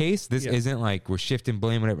this one case, this isn't like we're shifting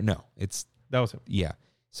blame, whatever. No, that was him. Yeah.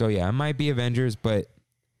 So yeah, it might be Avengers, but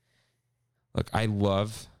look, I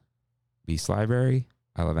love Beast Library.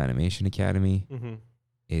 I love Animation Academy.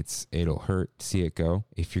 It'll hurt to see it go.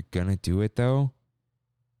 If you're gonna do it though,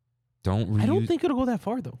 I don't think it'll go that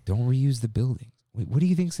far though. Don't reuse the buildings. Wait, what do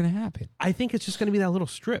you think's gonna happen? I think it's just gonna be that little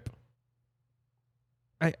strip.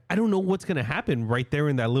 I don't know what's gonna happen right there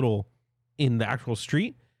in the actual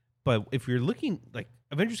street. But if you're looking like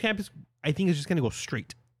Avengers Campus, I think it's just gonna go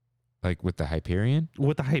straight. Like with the Hyperion?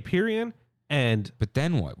 With the Hyperion and... But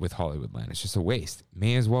then what with Hollywoodland? It's just a waste.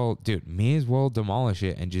 May as well demolish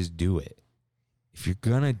it and just do it. If you're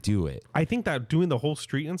going to do it. I think that doing the whole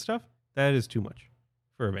street and stuff, that is too much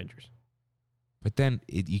for Avengers. But then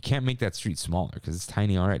you can't make that street smaller because it's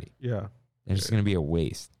tiny already. Yeah. It's just going to be a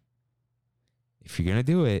waste. If you're going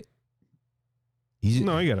to do it.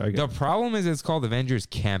 No, I get it. The problem is it's called Avengers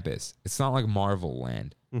Campus. It's not like Marvel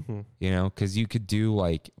Land. Mm-hmm. You know, because you could do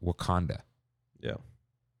like Wakanda. Yeah.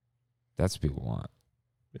 That's what people want.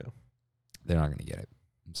 Yeah. They're not going to get it.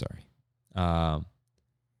 I'm sorry.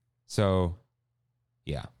 So,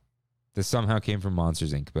 yeah. This somehow came from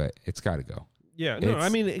Monsters, Inc., but it's got to go. Yeah. No, I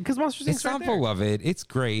mean, because Monsters, Inc. It's not beloved. It's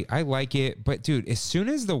great. I like it. But, dude, as soon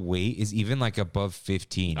as the weight is even like above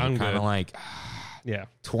 15, you're kind of like, yeah,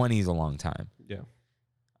 20 is a long time.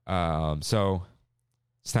 Yeah. So,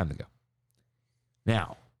 it's time to go.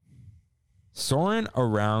 Now, soaring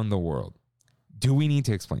around the world. Do we need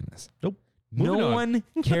to explain this? Nope. No one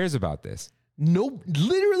cares about this. No,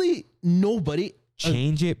 literally nobody.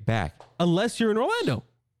 Change it back. Unless you're in Orlando.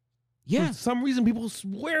 Yeah. For some reason, people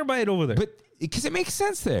swear by it over there. But because it makes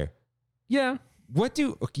sense there. Yeah.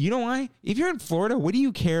 You know why? If you're in Florida, what do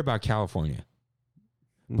you care about California?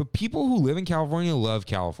 But people who live in California love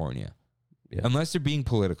California. Yeah. Unless they're being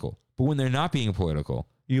political. But when they're not being political.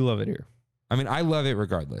 You love it here. I mean, I love it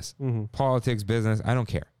regardless. Mm-hmm. Politics, business, I don't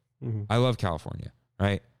care. Mm-hmm. I love California,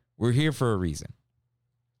 right? We're here for a reason.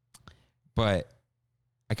 But,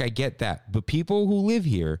 like, I get that. But people who live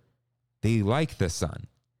here, they like the sun.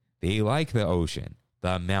 They like the ocean,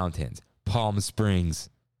 the mountains, Palm Springs.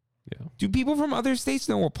 Yeah. Do people from other states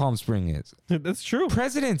know what Palm Springs is? That's true.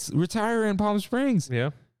 Presidents retire in Palm Springs.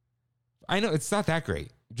 Yeah. I know it's not that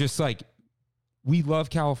great. Just like we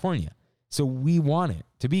love California. So we want it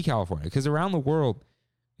to be California. Because around the world,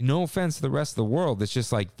 no offense to the rest of the world, it's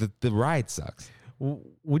just like the ride sucks.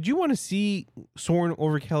 Would you want to see Soaring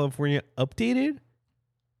over California updated?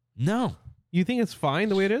 No. You think it's fine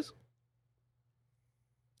the way it is?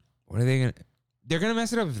 What are they going to... They're going to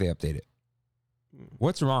mess it up if they update it.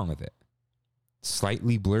 What's wrong with it?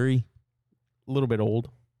 Slightly blurry? A little bit old.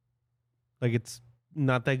 Like it's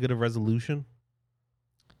not that good of resolution.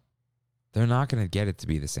 They're not going to get it to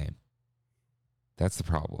be the same. That's the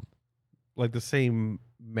problem. Like the same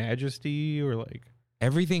majesty or like...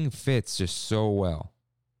 Everything fits just so well.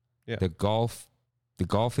 Yeah. The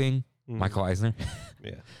golfing, Michael Eisner.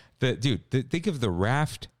 Yeah. Think of the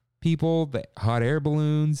raft people, the hot air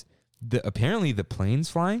balloons, apparently the planes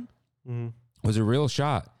flying was a real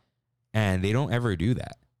shot. And they don't ever do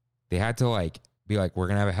that. They had to be like, we're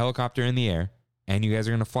going to have a helicopter in the air and you guys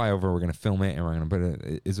are going to fly over. We're going to film it and we're going to put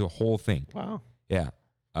it. It's a whole thing. Wow. Yeah.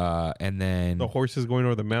 And then the horses going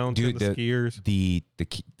over the mountain, the skiers,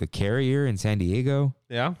 the carrier in San Diego.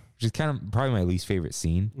 Yeah. Which is kind of probably my least favorite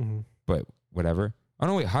scene, but whatever. Oh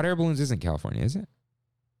no, wait, hot air balloons isn't California, is it?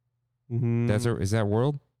 Is that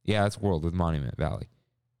World? Yeah, that's World with Monument Valley.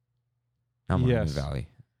 Not Monument Valley.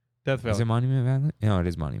 Death Valley. Is it Monument Valley? No, it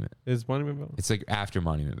is Monument. Is Monument Valley? It's like after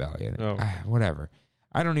Monument Valley. I think. Oh. Whatever.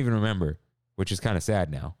 I don't even remember, which is kind of sad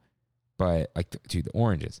now. But dude, the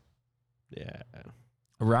oranges. Yeah.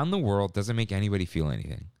 Around the world doesn't make anybody feel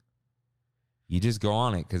anything. You just go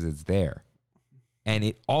on it because it's there. And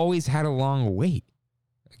it always had a long wait.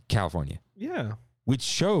 California. Yeah. Which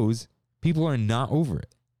shows people are not over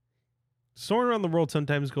it. Soaring around the world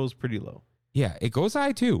sometimes goes pretty low. Yeah, it goes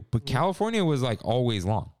high too. But California was like always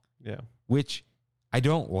long. Yeah. Which I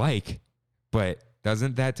don't like. But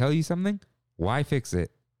doesn't that tell you something? Why fix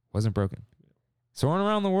it? Wasn't broken. Soaring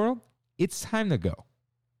around the world, it's time to go.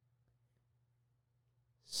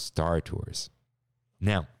 Star Tours.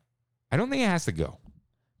 Now, I don't think it has to go,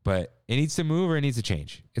 but it needs to move or it needs to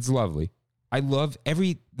change. It's lovely. I love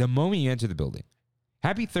the moment you enter the building.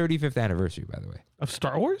 Happy 35th anniversary, by the way. Of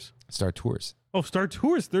Star Wars? Star Tours. Oh, Star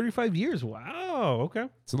Tours, 35 years. Wow. Okay.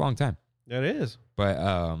 It's a long time. That is. But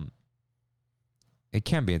it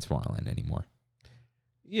can't be in Tomorrowland anymore.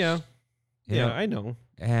 Yeah. Yeah, I know.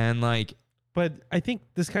 And but I think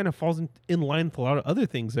this kind of falls in line with a lot of other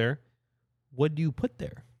things there. What do you put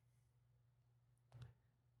there?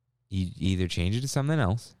 You either change it to something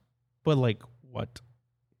else. But what?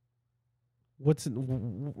 What's I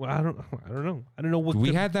don't know. I don't know what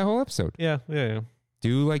we had that whole episode. Yeah.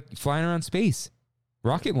 Do flying around space,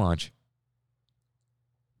 rocket launch.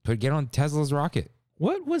 Get on Tesla's rocket.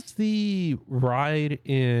 What was the ride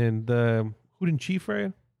in the Hoot Chief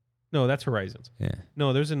ride? No, that's Horizons. Yeah.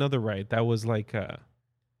 No, there's another ride that was that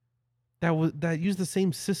used the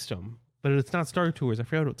same system, but it's not Star Tours. I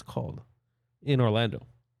forgot what it's called in Orlando.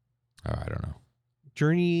 Oh, I don't know.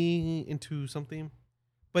 Journey into something.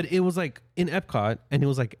 but it was like in Epcot, and it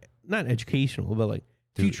was like not educational, but like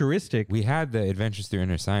futuristic. We had the Adventures Through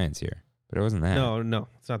Inner Science here, but it wasn't that. No,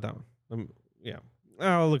 it's not that one. Yeah,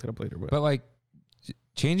 I'll look it up later. But like,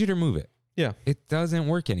 change it or move it. Yeah, it doesn't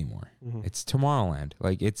work anymore. Mm-hmm. It's Tomorrowland.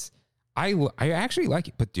 Like I actually like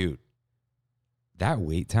it, but dude, that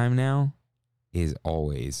wait time now is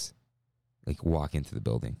always like walk into the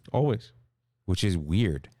building. Always. Which is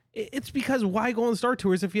weird. It's because why go on Star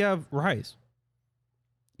Tours if you have Rise?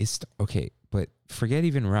 Okay, but forget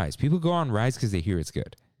even Rise. People go on Rise because they hear it's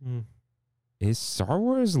good. Mm. Is Star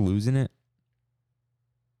Wars losing it?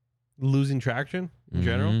 Losing traction in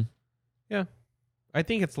general? Yeah. I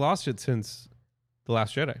think it's lost it since The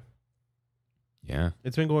Last Jedi. Yeah.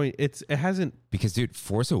 It's been going, it hasn't. Because, dude,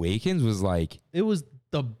 Force Awakens was like. It was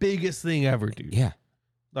the biggest thing ever, dude. Yeah.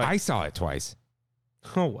 Like, I saw it twice.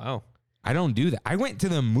 Oh, wow. I don't do that. I went to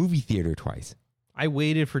the movie theater twice. I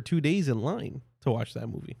waited for 2 days in line to watch that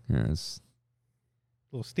movie. Yeah, it's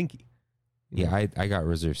a little stinky. Yeah, I got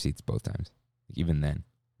reserved seats both times. Even then.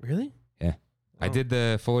 Really? Yeah. Oh. I did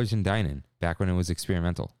the Fullerton Dine-In back when it was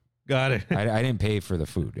experimental. Got it. I didn't pay for the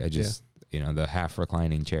food. I just, the half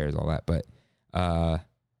reclining chairs, all that. But,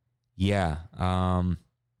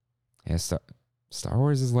 Star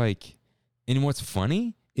Wars is like, and what's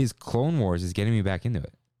funny is Clone Wars is getting me back into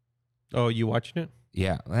it. Oh, you watching it?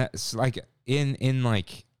 Yeah. That's like in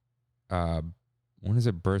like, when is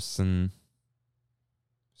it bursts and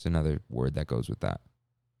there's another word that goes with that.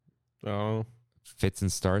 Oh. Fits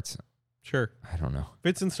and starts. Sure. I don't know.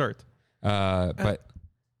 Fits and starts. But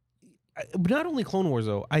not only Clone Wars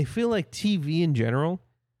though, I feel like TV in general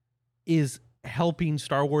is helping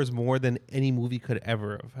Star Wars more than any movie could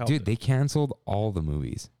ever have helped. Dude, they canceled all the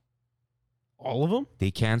movies. All of them?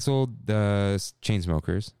 They canceled the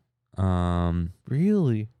Chainsmokers.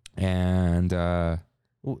 Really? And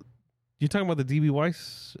you're talking about the DB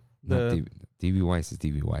Weiss? DB Weiss is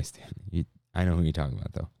DB Weiss, dude. I know who you're talking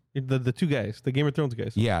about though. The two guys, the Game of Thrones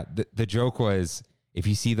guys. Yeah, the joke was if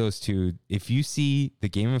you see the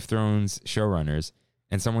Game of Thrones showrunners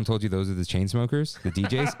and someone told you those are the Chainsmokers, the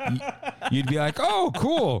DJs, you'd be like, oh,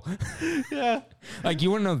 cool. Yeah. Like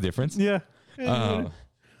you wouldn't know the difference. Yeah.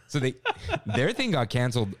 So their thing got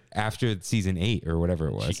canceled after season 8 or whatever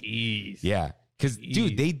it was. Jeez. Yeah. Because,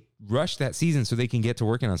 dude, they rushed that season so they can get to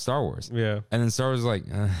working on Star Wars. Yeah. And then Star Wars was like,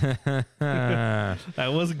 that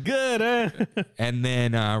was good, eh? And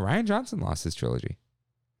then Rian Johnson lost his trilogy.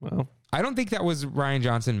 Well, I don't think that was Rian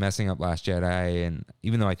Johnson messing up Last Jedi, and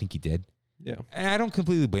even though I think he did. Yeah. And I don't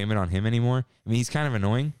completely blame it on him anymore. I mean, he's kind of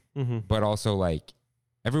annoying, but also like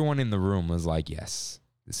everyone in the room was like, yes,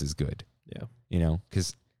 this is good. Yeah.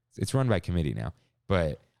 Because it's run by committee now.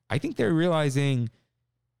 But I think they're realizing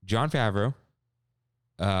Jon Favreau.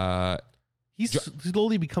 He's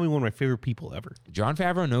slowly becoming one of my favorite people ever. Jon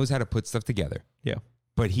Favreau knows how to put stuff together. Yeah.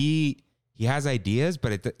 But he has ideas,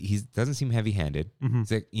 but he doesn't seem heavy-handed.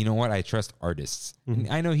 It's like, you know what? I trust artists. And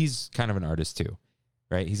I know he's kind of an artist too,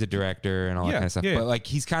 right? He's a director and all that kind of stuff. Yeah. But like,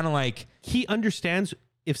 he's kind of like... He understands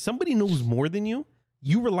if somebody knows more than you,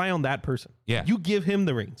 you rely on that person. Yeah. You give him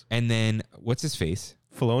the reins. And then, what's his face?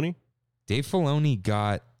 Filoni? Dave Filoni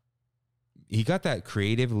got that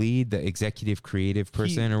creative lead, the executive creative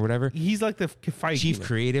person or whatever. He's like the chief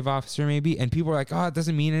creative officer, maybe. And people are like, oh, it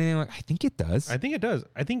doesn't mean anything. Like, I think it does. I think it does.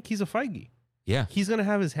 I think he's a Feige. Yeah. He's going to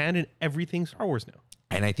have his hand in everything Star Wars now.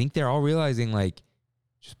 And I think they're all realizing, like,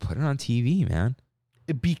 just put it on TV, man.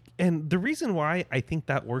 And the reason why I think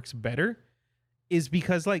that works better is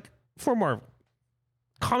because, like, for Marvel,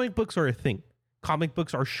 comic books are a thing. Comic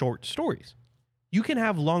books are short stories. You can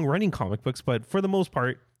have long-running comic books, but for the most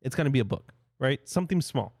part, it's going to be a book, right? Something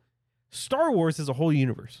small. Star Wars is a whole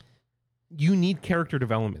universe. You need character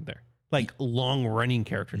development there, like long-running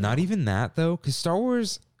character development. Not even that, though, because Star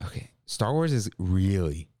Wars is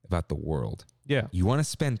really about the world. Yeah. You want to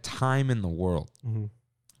spend time in the world.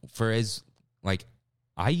 Like,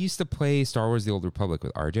 I used to play Star Wars The Old Republic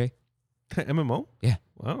with RJ. MMO? Yeah.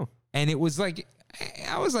 Wow. And it was like,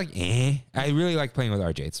 I was like, eh. I really like playing with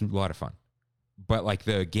RJ. It's a lot of fun. But like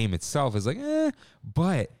the game itself is like, eh.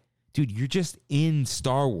 But dude, you're just in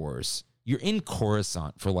Star Wars. You're in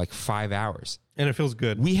Coruscant for like 5 hours. And it feels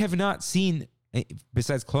good. We have not seen,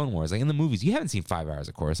 besides Clone Wars, like in the movies, you haven't seen 5 hours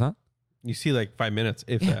of Coruscant. You see like 5 minutes,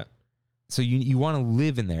 if that. So you want to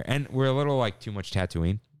live in there. And we're a little like too much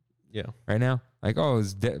Tatooine. Yeah. Right now. Like, oh,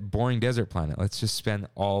 it's boring desert planet. Let's just spend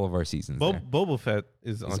all of our seasons there. Boba Fett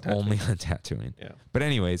is on Tatooine. Only on Tatooine. Yeah. But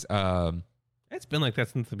anyways, it's been like that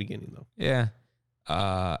since the beginning though. Yeah.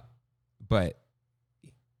 But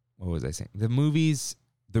what was I saying? The movies,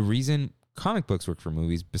 the reason comic books work for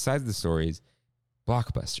movies, besides the stories,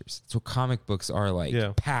 blockbusters. It's what comic books are like.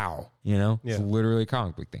 Yeah. Pow, you know? Yeah. It's literally a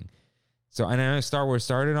comic book thing. So, and I know Star Wars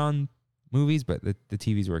started on movies, but the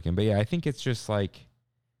TV's working. But yeah, I think it's just like,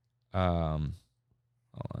 hold on,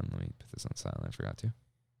 let me put this on silent. I forgot to.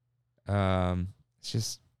 It's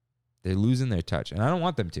just, they're losing their touch, and I don't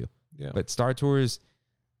want them to. Yeah. But Star Tours,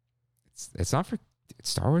 it's not for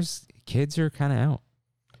Star Wars. Kids are kind of out.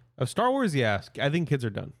 Of Star Wars, yeah. I think kids are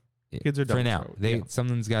done. Kids are done for with now. Star Wars.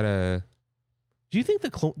 Something's got to. Do you think the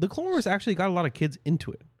Clone Wars actually got a lot of kids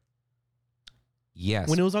into it? Yes.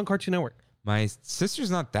 When it was on Cartoon Network. My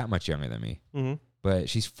sister's not that much younger than me, Mm-hmm. but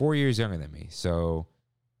she's 4 years younger than me. So,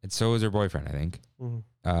 and so is her boyfriend, I think.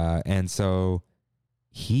 Mm-hmm. And so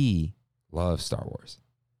he loves Star Wars.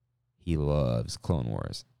 He loves Clone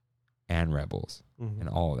Wars and Rebels Mm-hmm. and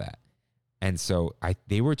all of that. And so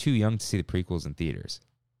they were too young to see the prequels in theaters.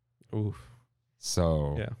 Oof.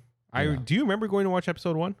 So Yeah. Do you remember going to watch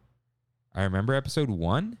episode 1? I remember episode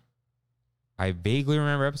 1. I vaguely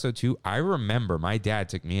remember episode 2. I remember my dad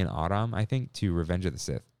took me and Autumn, I think, to Revenge of the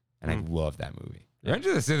Sith. And I love that movie. Revenge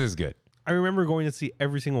of the Sith is good. I remember going to see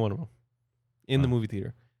every single one of them in the movie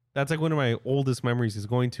theater. That's like one of my oldest memories is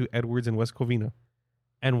going to Edwards in West Covina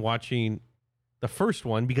and watching the first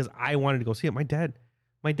one because I wanted to go see it. My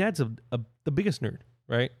dad's the biggest nerd,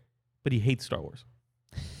 right? But he hates Star Wars.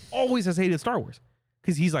 Always has hated Star Wars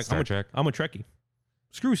because he's like, Star Trek. I'm a Trekkie.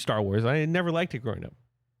 Screw Star Wars. I never liked it growing up.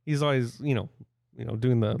 He's always,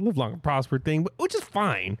 doing the live long and prosper thing, which is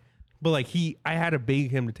fine. But like I had to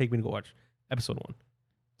beg him to take me to go watch episode 1.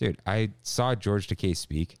 Dude, I saw George Takei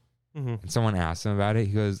speak, Mm-hmm. and someone asked him about it.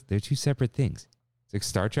 He goes, they're two separate things. It's like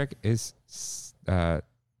Star Trek is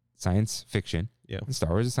science fiction, and Star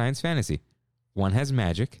Wars is science fantasy. One has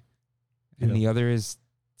magic, and the other is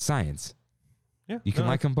science. Yeah, you can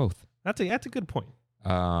like them both. That's a good point.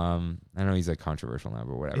 I know he's like controversial now,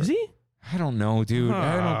 but whatever. Is he? I don't know, dude.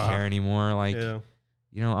 I don't care anymore. Like,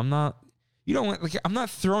 I'm not. You don't want, like, I'm not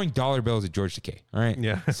throwing dollar bills at George Takei. All right.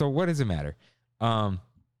 Yeah. So what does it matter? But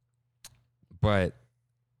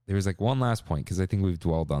there was like one last point because I think we've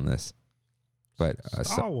dwelled on this. But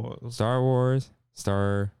Star Wars,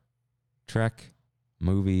 Star Trek,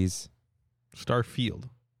 movies, Starfield.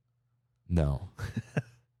 No,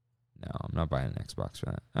 I'm not buying an Xbox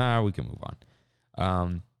for that. We can move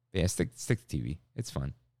on. Yeah, stick to TV. It's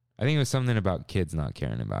fun. I think it was something about kids not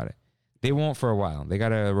caring about it. They won't for a while. They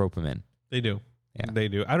gotta rope them in. They do. Yeah, they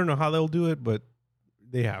do. I don't know how they'll do it, but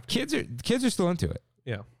they have to. Kids are still into it.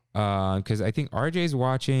 Yeah. Because I think RJ's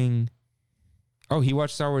watching. Oh, he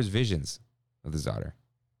watched Star Wars Visions with his daughter.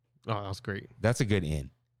 Oh, that was great. That's a good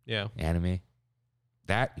in. Yeah. Anime.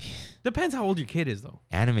 That depends how old your kid is, though.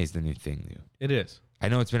 Anime's the new thing, dude. It is. I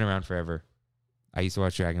know it's been around forever. I used to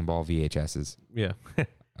watch Dragon Ball VHSs. Yeah.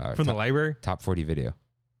 From the library? Top 40 video.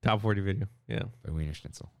 Top 40 video. Yeah. By Wiener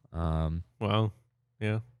Schnitzel. Wow.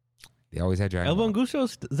 Yeah. They always had Dragon Elbow Ball. and Gusto,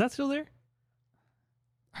 is that still there?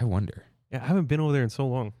 I wonder. Yeah, I haven't been over there in so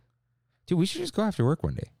long. Dude, we should just go after work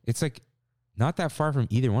one day. It's like not that far from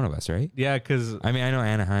either one of us, right? Yeah, because I mean, I know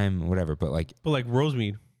Anaheim, whatever, but like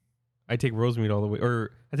Rosemead. I take Rosemead all the way,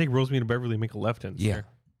 or I take Rosemead to Beverly and make a left hand. Yeah.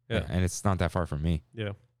 And it's not that far from me.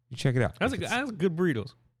 Yeah. You check it out. That's good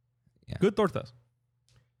burritos. Yeah. Good tortas.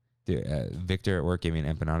 Dude, Victor at work gave me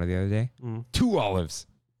an empanada the other day. 2 olives.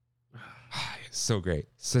 So great.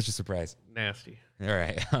 Such a surprise. Nasty. All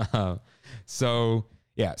right. So,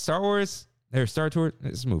 yeah, Star Wars, or Star Tour,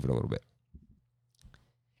 let's move it a little bit.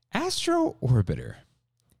 Astro Orbiter.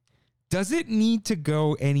 Does it need to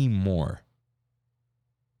go anymore?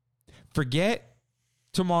 Forget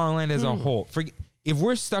Tomorrowland as a whole. If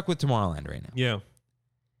we're stuck with Tomorrowland right now. Yeah.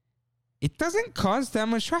 It doesn't cause that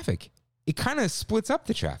much traffic. It kind of splits up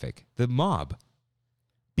the traffic, the mob,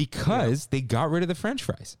 because they got rid of the French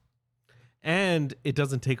fries. And it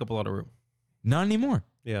doesn't take up a lot of room. Not anymore.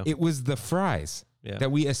 Yeah. It was the fries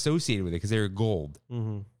that we associated with it because they were gold.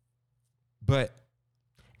 Mm-hmm. But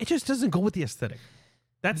it just doesn't go with the aesthetic.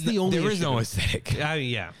 That's the only There is issue. no aesthetic.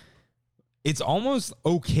 Yeah. It's almost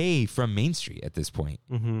okay from Main Street at this point.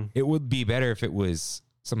 Mm-hmm. It would be better if it was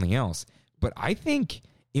something else. But I think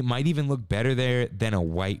it might even look better there than a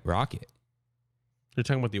white rocket. You're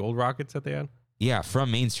talking about the old rockets that they had? Yeah, from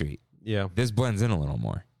Main Street. Yeah. This blends in a little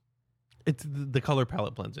more. It's the color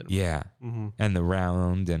palette blends in. Yeah. Mm-hmm. And the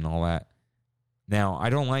round and all that. Now, I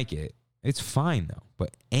don't like it. It's fine, though.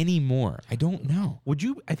 But anymore, I don't know.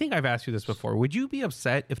 I think I've asked you this before. Would you be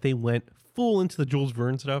upset if they went full into the Jules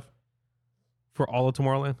Verne stuff for all of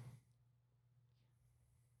Tomorrowland?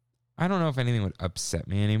 I don't know if anything would upset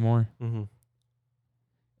me anymore. Mm-hmm.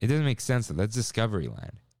 It doesn't make sense, though. That's Discovery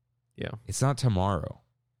Land. Yeah. It's not tomorrow.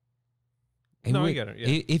 And I get it.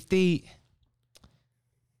 Yeah. If they...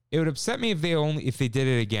 It would upset me if they did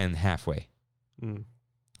it again halfway.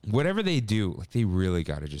 Whatever they do, like they really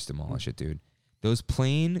got to just demolish it, dude. Those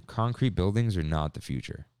plain concrete buildings are not the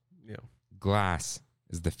future. Yeah. Glass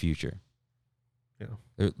is the future.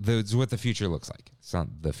 Yeah. That's what the future looks like. It's not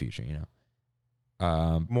the future, you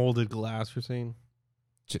know. Molded glass, you're saying?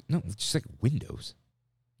 Just like windows.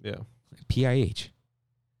 Yeah. Like PIH.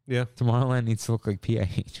 Yeah. Tomorrowland needs to look like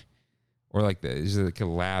PIH. Or like there's like a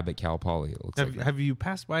lab at Cal Poly. It looks have you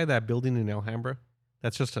passed by that building in Alhambra?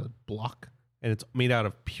 That's just a block, and it's made out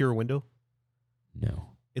of pure window. No.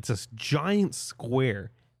 It's a giant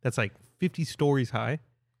square that's like 50 stories high,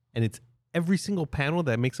 and it's every single panel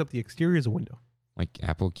that makes up the exterior is a window. Like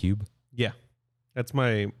Apple Cube? Yeah. That's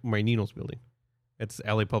my Nino's building. It's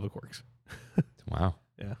LA Public Works. Wow.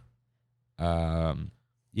 Yeah.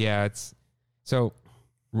 Yeah, it's so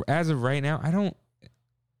as of right now,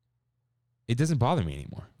 it doesn't bother me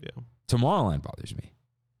anymore. Yeah. Tomorrowland bothers me.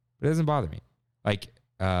 But it doesn't bother me. Like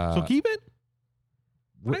so keep it?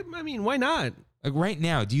 I mean, why not? Like right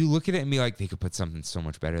now, do you look at it and be like, they could put something so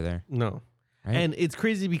much better there? No. Right? And it's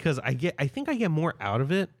crazy because I think I get more out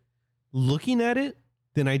of it looking at it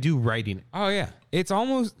than I do writing it. Oh yeah. It's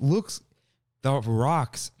almost looks, the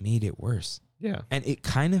rocks made it worse. Yeah. And it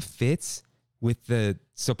kind of fits with the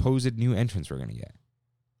supposed new entrance we're going to get.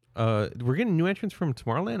 We're getting new entrance from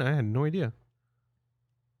Tomorrowland? I had no idea.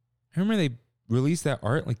 I remember they released that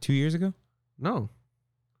art like 2 years ago. No.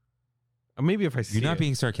 Maybe if I see You're not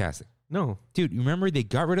being sarcastic. No. Dude, you remember they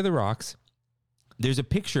got rid of the rocks. There's a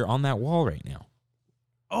picture on that wall right now.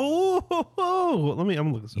 Oh,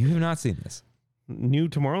 I'm looking. You have not seen this. New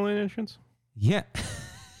Tomorrowland entrance? Yeah.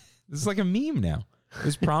 This is like a meme now. It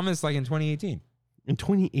was promised like in 2018. In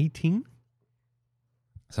 2018?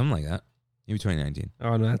 Something like that. Maybe 2019.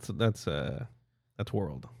 Oh no, that's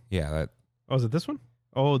World. Yeah, that. Oh, is it this one?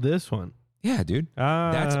 Oh, this one. Yeah, dude.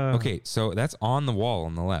 That's okay. So that's on the wall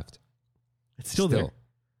on the left. It's still there.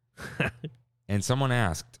 And someone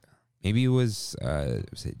asked, maybe it was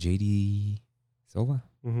it JD Silva?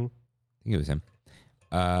 Mm-hmm. I think it was him.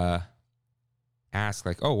 Asked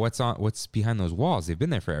like, oh, what's behind those walls? They've been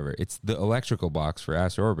there forever. It's the electrical box for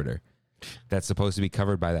Astro Orbiter that's supposed to be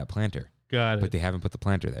covered by that planter. Got it. But they haven't put the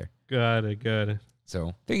planter there. Got it. So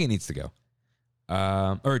I think it needs to go.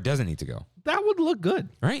 Or it doesn't need to go. That would look good.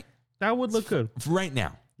 Right? That would look good. Right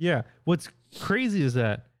now. Yeah. What's crazy is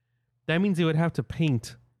that means they would have to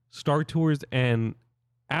paint Star Tours and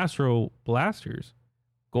Astro Blasters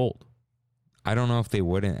gold. I don't know if they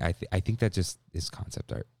wouldn't. I think that just is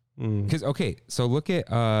concept art. Mm. Because, okay, so look at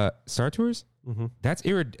Star Tours. Mm-hmm. That's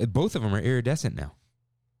both of them are iridescent now.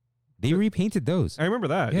 They repainted those. I remember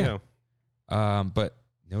that, yeah. But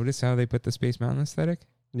notice how they put the Space Mountain aesthetic?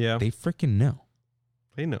 Yeah. They freaking know.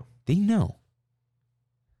 They know. They know.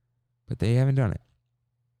 But they haven't done it.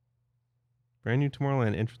 Brand new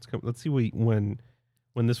Tomorrowland entrance. Let's see when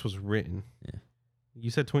this was written. Yeah.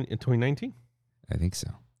 You said 2019? I think so.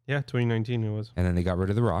 Yeah, 2019 it was. And then they got rid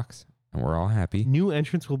of the rocks, and we're all happy. New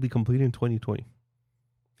entrance will be completed in 2020.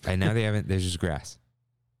 And now they haven't. There's just grass.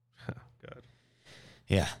 God.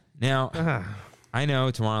 Yeah. Now, I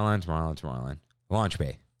know Tomorrowland. Launch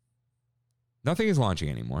Bay. Nothing is launching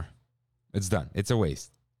anymore. It's done. It's a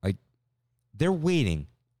waste. Like, they're waiting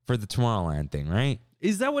for the Tomorrowland thing, right?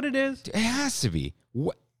 Is that what it is? It has to be.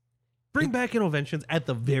 What? Bring back Innoventions at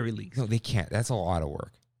the very least. No, they can't. That's a lot of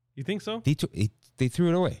work. You think so? They threw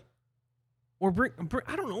it away. Or bring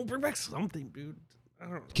I don't know, bring back something, dude. I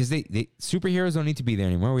don't know. Because they superheroes don't need to be there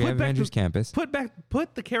anymore. We have Avengers Campus. Put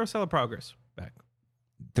the Carousel of Progress back.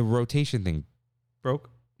 The rotation thing broke.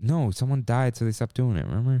 No, someone died, so they stopped doing it.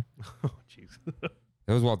 Remember? Oh, jeez.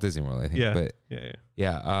 That was Walt Disney World, I think. Yeah. But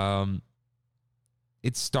yeah.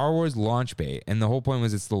 It's Star Wars Launch Bay, and the whole point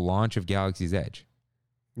was it's the launch of Galaxy's Edge.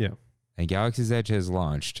 Yeah. And Galaxy's Edge has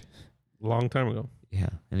launched a long time ago. Yeah,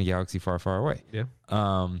 in a galaxy far, far away. Yeah.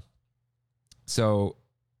 So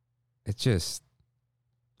it's just,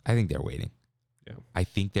 I think they're waiting. Yeah. I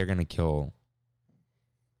think they're gonna kill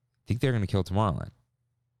Tomorrowland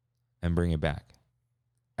and bring it back.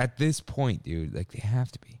 At this point, dude, like they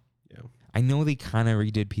have to be. Yeah. I know they kind of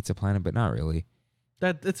redid Pizza Planet, but not really.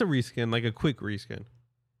 It's a reskin, like a quick reskin.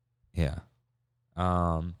 Yeah.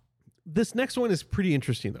 This next one is pretty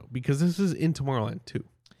interesting though, because this is in Tomorrowland too.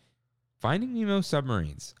 Finding Nemo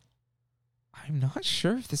submarines. I'm not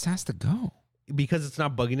sure if this has to go. Because it's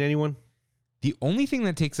not bugging anyone? The only thing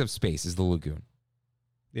that takes up space is the lagoon.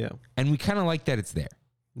 Yeah. And we kind of like that it's there.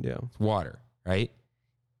 Yeah. It's water, right?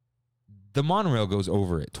 The monorail goes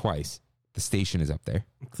over it twice. The station is up there.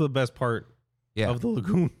 It's the best part of the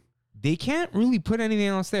lagoon. they can't really put anything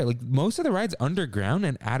else there. Like most of the ride's underground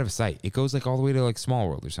and out of sight. It goes like all the way to like Small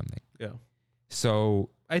World or something. Yeah. So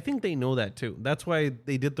I think they know that too. That's why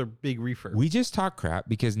they did their big refurb. we just talk crap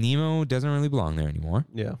because Nemo doesn't really belong there anymore.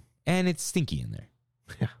 Yeah. And it's stinky in there.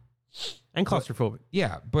 Yeah. And claustrophobic.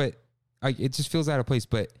 Yeah, but it just feels out of place.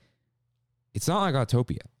 But it's not like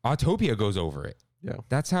Autopia. Autopia goes over it. Yeah.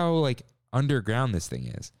 That's how like underground this thing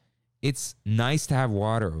is. It's nice to have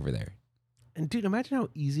water over there. And dude, imagine how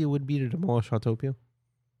easy it would be to demolish Autopia.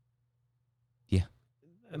 Yeah.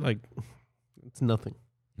 Like, it's nothing.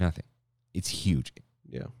 Nothing. It's huge.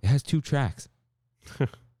 Yeah. It has 2 tracks.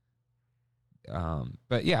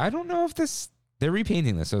 But yeah, I don't know if they're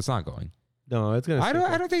repainting this, so it's not going. No, it's gonna. I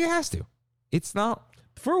don't think it has to. It's not.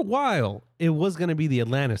 For a while, it was gonna be the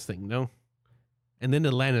Atlantis thing, no? And then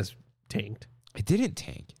Atlantis tanked. It didn't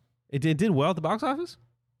tank. It did well at the box office?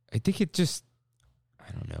 I think it just.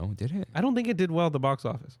 I don't know. Did it? I don't think it did well at the box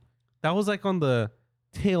office. That was like on the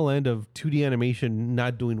tail end of 2D animation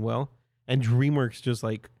not doing well, and DreamWorks just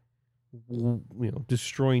like,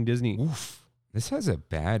 destroying Disney. Oof. This has a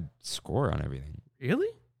bad score on everything. Really?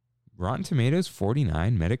 Rotten Tomatoes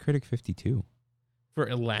 49, Metacritic 52. For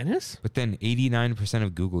Atlantis? But then 89%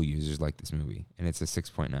 of Google users like this movie, and it's a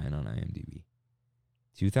 6.9 on IMDb.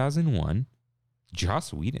 2001,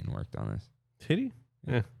 Joss Whedon worked on this. Did he?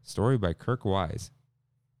 Yeah. Story by Kirk Wise.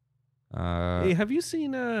 Hey, have you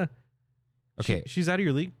seen? Okay. She's out of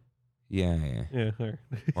your league. Yeah. Yeah. Her.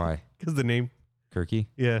 Why? Because the name. Kirky?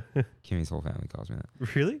 Yeah. Kimmy's whole family calls me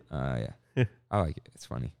that. Really? Yeah. I like it. It's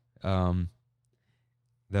funny.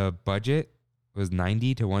 The budget was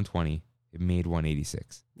 90 to 120. It made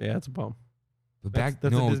 186. Yeah, that's a bomb. But that's a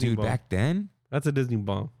Disney bomb. back then, That's a Disney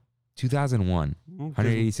bomb. 2001,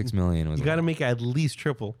 186 million was. You got to make at least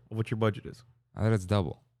triple of what your budget is. I thought it's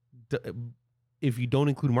double. If you don't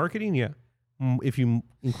include marketing, yeah. If you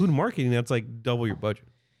include marketing, that's like double your budget.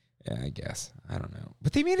 Yeah, I guess. I don't know.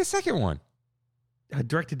 But they made a second one.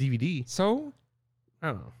 Direct to DVD. So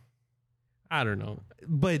I don't know.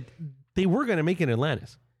 But they were going to make it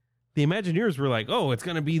Atlantis. The Imagineers were like, oh, it's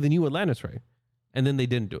going to be the new Atlantis, right? And then they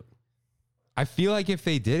didn't do it. I feel like if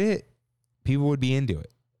they did it, people would be into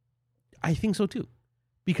it. I think so too.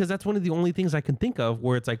 Because that's one of the only things I can think of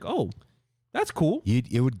where it's like, oh, that's cool.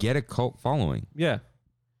 It would get a cult following. Yeah.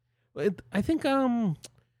 I think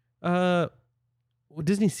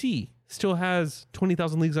Disney Sea still has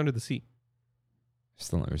 20,000 Leagues Under the Sea.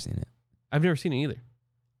 Still never seen it. I've never seen it either.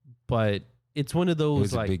 But it's one of those It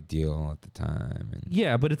was like a big deal at the time. And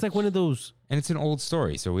yeah, but it's like one of those. And it's an old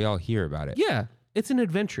story, so we all hear about it. Yeah, it's an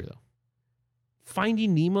adventure though.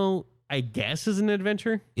 Finding Nemo, I guess, is an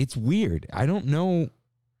adventure. It's weird. I don't know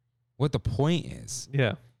what the point is.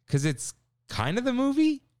 Yeah. Because it's kind of the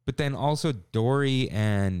movie, but then also Dory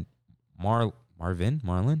and Marlin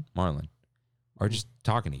are just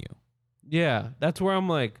talking to you. Yeah, that's where I'm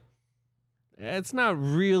like, it's not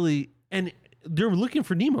really. And they're looking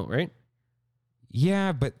for Nemo, right?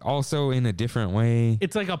 Yeah, but also in a different way.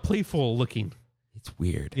 It's like a playful looking. It's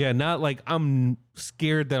weird. Yeah, not like I'm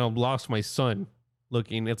scared that I've lost my son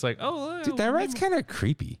looking. It's like, oh. Dude, that ride's kind of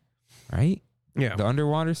creepy, right? Yeah. The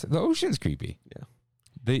underwater, the ocean's creepy. Yeah.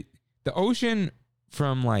 The ocean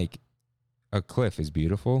from like a cliff is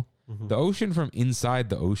beautiful. Mm-hmm. The ocean from inside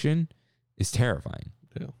the ocean is terrifying.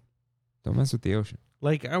 Yeah. Don't mess with the ocean.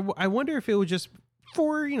 Like, I wonder if it was just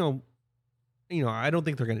for, I don't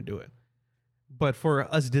think they're going to do it. But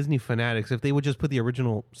for us Disney fanatics, if they would just put the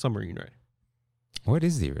original submarine ride. What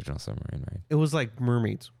is the original submarine ride? It was like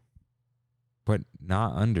mermaids. But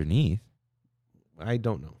not underneath. I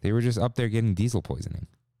don't know. They were just up there getting diesel poisoning.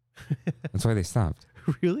 That's why they stopped.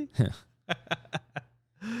 Really? Yeah.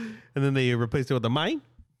 And then they replaced it with a mine?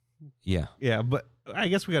 Yeah. Yeah, but I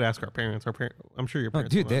guess we got to ask our parents. I'm sure your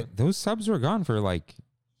parents. Dude, those subs were gone for like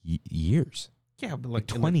years. Yeah, but like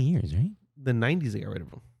 20 years, right? The 90s, they got rid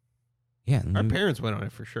of them. Yeah. Our parents went on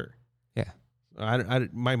it for sure. Yeah.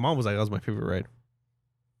 My mom was like, that was my favorite ride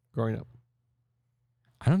growing up.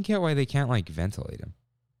 I don't get why they can't like ventilate them.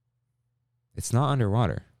 It's not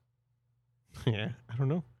underwater. Yeah, I don't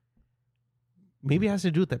know. Maybe it has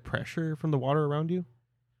to do with the pressure from the water around you.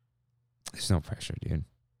 There's no pressure, dude.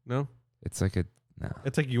 No? It's like no.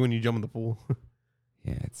 It's like you when you jump in the pool.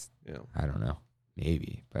 Yeah, I don't know.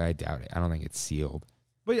 Maybe, but I doubt it. I don't think it's sealed.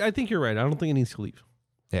 But I think you're right. I don't think it needs to leave.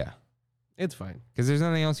 Yeah. It's fine. Because there's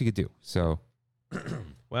nothing else you could do. So.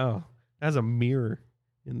 Wow. It has a mirror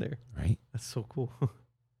in there. Right? That's so cool.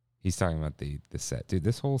 He's talking about the set. Dude,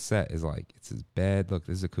 this whole set is like, it's his bed. Look,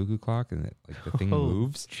 this is a cuckoo clock, and like the thing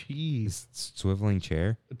moves. Jeez. This swiveling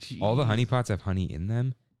chair. Jeez. All the honey pots have honey in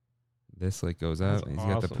them. This like goes up. And he's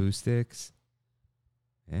got the poo sticks.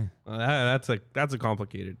 Yeah. That's a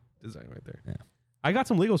complicated design right there. Yeah. I got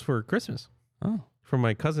some Legos for Christmas Oh, from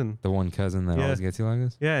my cousin. the one cousin that Yeah. always gets you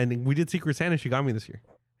Legos. Yeah, and we did Secret Santa. She got me this year.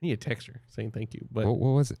 I need a text her saying thank you. But What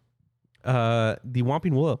was it? the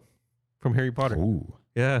Whomping Willow from Harry Potter. Ooh,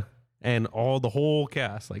 Yeah, and the whole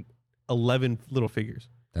cast, like 11 little figures.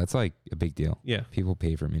 that's like a big deal. Yeah, People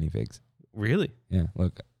pay for minifigs. really? Yeah,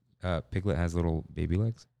 look, Piglet has little baby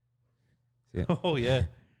legs. Yeah. Oh yeah,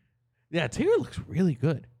 yeah. Tigger looks really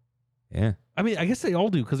good. Yeah, I mean, I guess they all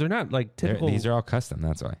do because they're not like typical. these are all custom.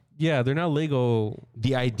 That's why. Yeah, they're not Lego.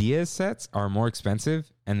 The idea sets are more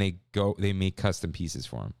expensive, and they make custom pieces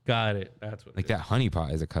for them. Got it. That's what. Like that honey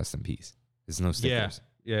pot is a custom piece. There's no stickers,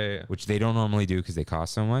 Yeah. which they don't normally do because they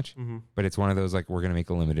cost so much. Mm-hmm. But it's one of those like we're gonna make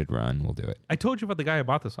a limited run. We'll do it. I told you about the guy I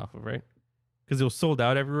bought this off of, right? Because it was sold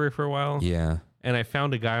out everywhere for a while. Yeah. And I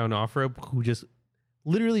found a guy on OfferUp who just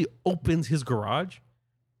literally opens his garage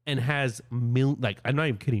and has I'm not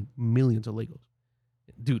even kidding, millions of Legos,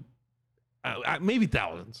 dude. Maybe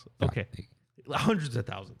thousands. Okay, hundreds of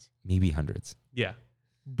thousands. Maybe hundreds. Yeah,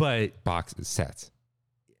 but Boxes, sets.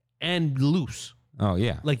 and loose. Oh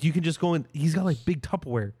yeah. Like you can just go in. He's got like big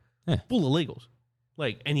Tupperware full of Legos.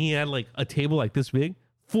 Like, and he had like a table like this big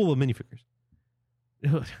full of minifigures.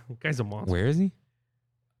 Guy's a monster. Where is he?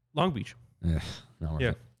 Long Beach. Ugh, not worth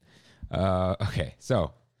Yeah. it. Okay,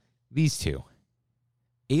 so these two,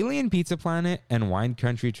 Alien Pizza Planet and Wine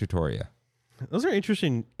Country Trattoria. Those are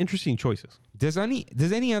interesting choices. Does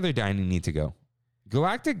any other dining need to go?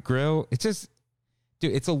 Galactic Grill, it's just,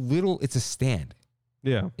 dude, it's a stand.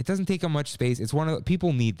 Yeah. It doesn't take up much space. It's one of the,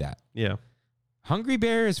 people need that. Yeah. Hungry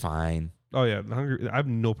Bear is fine. Oh yeah. I have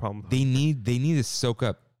no problem. They need to soak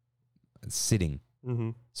up sitting.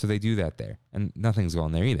 Mm-hmm. So they do that there, and nothing's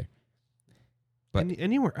going there either. But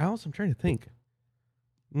Anywhere else, I'm trying to think.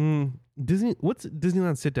 What's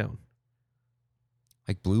Disneyland sit down?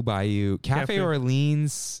 like Blue Bayou, Cafe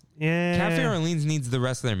Orleans. Yeah. Cafe Orleans needs the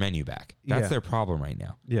rest of their menu back. That's Yeah. their problem right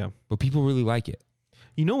now. Yeah. But people really like it.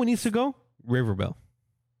 You know what needs to go? River Bell.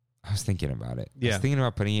 I was thinking about it. I Yeah. was thinking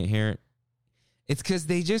about putting it here. It's because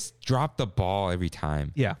they just drop the ball every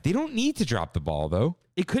time. Yeah. They don't need to drop the ball, though.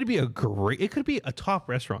 It could be a top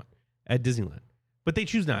restaurant at Disneyland, but they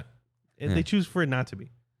choose not. Yeah. They choose for it not to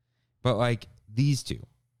be. But like these two,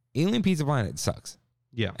 Alien Pizza Planet sucks.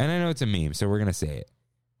 Yeah. And I know it's a meme, so we're going to say it.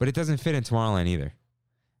 But it doesn't fit in Tomorrowland either.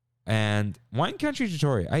 And Wine Country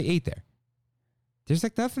Trattoria, I ate there. There's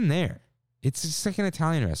like nothing there. It's just like an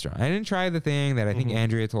Italian restaurant. I didn't try the thing that I think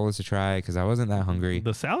Andrea told us to try because I wasn't that hungry.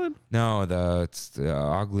 The salad? No, it's the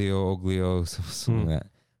Oglio, something like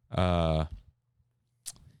that.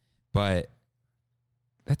 But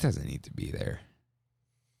that doesn't need to be there.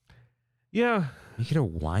 Yeah. Make it a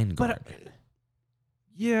wine garden.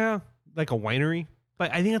 Yeah. Like a winery.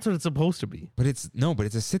 But I think that's what it's supposed to be. But it's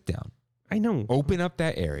a sit down. I know. Open up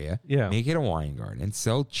that area. Yeah. Make it a wine garden and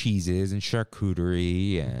sell cheeses and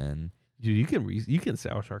charcuterie and Dude, you can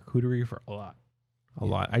sell charcuterie for a lot. A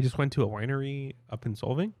lot. I just went to a winery up in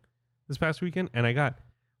Solving this past weekend, and I got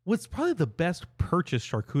what's probably the best purchase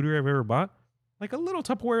charcuterie I've ever bought. Like a little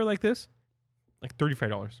Tupperware like this, like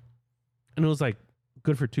 $35. And it was like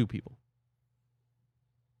good for two people.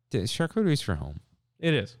 charcuterie's for home.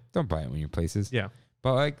 It is. Don't buy it when your places. Yeah.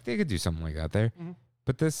 But like they could do something like that there. Mhm.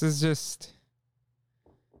 But this is just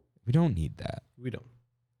we don't need that. We don't.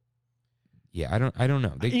 Yeah, I don't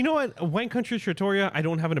know. You know what? Wine Country Trattoria, I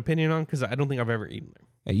don't have an opinion on because I don't think I've ever eaten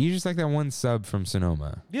there. You just like that one sub from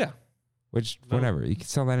Sonoma. Yeah. Which, No. whatever. You can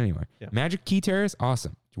sell that anywhere. Yeah. Magic Key Terrace,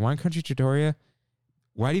 awesome. Wine Country Trattoria,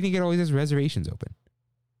 why do you think it always has reservations open?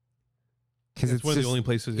 Because It's one of the only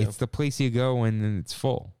places. Yeah. It's the place you go when it's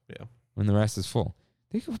full. Yeah. When the rest is full.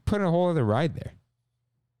 They could put a whole other ride there.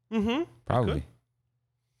 Mm-hmm. Probably.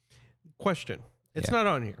 Question. It's Yeah. not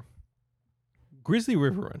on here. Grizzly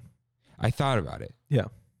River Run. I thought about it. Yeah.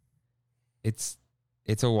 It's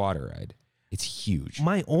a water ride. It's huge.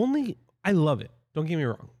 I love it. Don't get me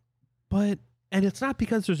wrong. And it's not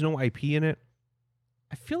because there's no IP in it.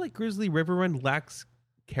 I feel like Grizzly River Run lacks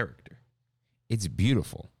character. It's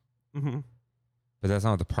beautiful. Mm-hmm. But that's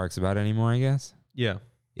not what the park's about anymore, I guess. Yeah.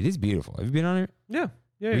 It is beautiful. Have you been on it Yeah.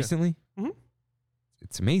 Yeah. recently? Mhm.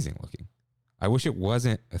 It's amazing looking. I wish it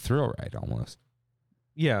wasn't a thrill ride almost.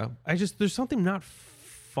 Yeah. There's something not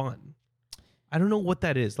fun. I don't know what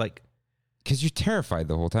that is. Like, Because you're terrified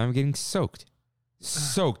the whole time of getting soaked.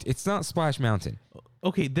 Soaked. It's not Splash Mountain.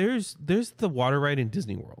 okay, there's the water ride in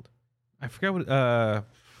Disney World. I forget what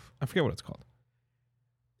it's called.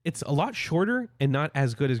 It's a lot shorter and not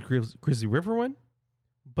as good as Grizzly River Run,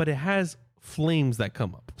 but it has flames that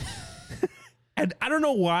come up. And I don't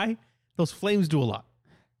know why those flames do a lot.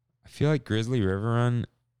 I feel like Grizzly River Run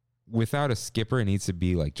without a skipper, it needs to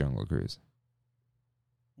be like Jungle Cruise.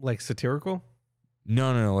 Like satirical?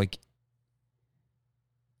 No. Like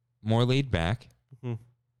more laid back. Mm-hmm.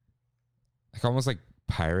 Like almost like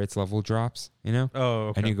Pirates level drops, you know? Oh,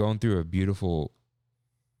 okay. And you're going through a beautiful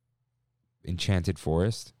enchanted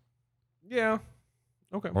forest. Yeah.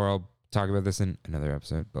 Okay. Or I'll talk about this in another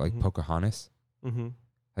episode, but like Pocahontas. Mm-hmm.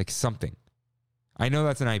 Like something. I know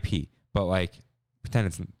that's an IP, but like pretend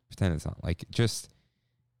it's not. Like just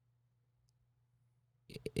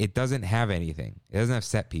it doesn't have anything. It doesn't have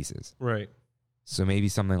set pieces. Right. So maybe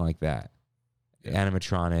something like that. Yeah.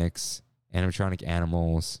 Animatronic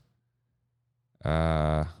animals.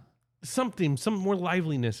 Some more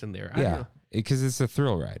liveliness in there. I don't know. Because it's a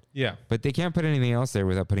thrill ride. Yeah. But they can't put anything else there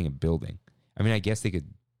without putting a building. I mean, I guess they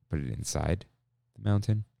could put it inside the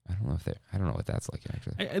mountain. I don't know what that's like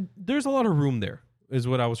actually. There's a lot of room there, is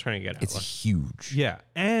what I was trying to get at. It's huge. Yeah.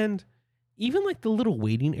 And even like the little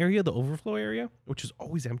waiting area, the overflow area, which is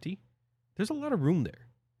always empty, there's a lot of room there.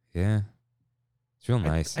 Yeah. It's real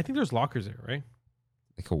nice. I think there's lockers there, right?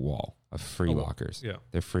 Like a wall of free lockers. Yeah.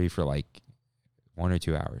 They're free for like 1 or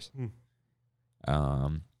 2 hours.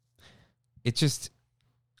 It just,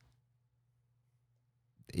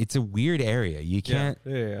 it's a weird area. You can't.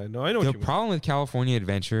 Yeah. No, I know. The problem with California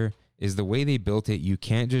Adventure is the way they built it. You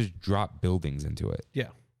can't just drop buildings into it. Yeah.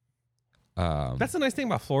 That's the nice thing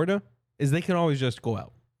about Florida is they can always just go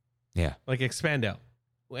out. Yeah. Like expand out,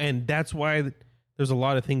 and that's why there's a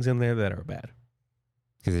lot of things in there that are bad.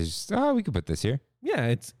 Because it's just, we could put this here.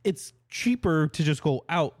 Yeah, it's cheaper to just go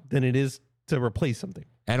out than it is to replace something.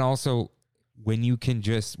 And also, when you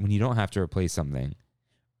don't have to replace something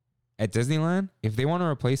at Disneyland, if they want to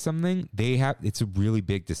replace something, it's a really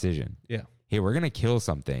big decision. Yeah. Hey, we're going to kill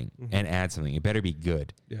something and add something. It better be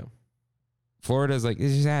good. Yeah. Florida's like,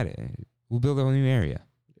 let's just add it. We'll build a whole new area.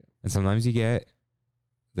 Yeah. And sometimes you get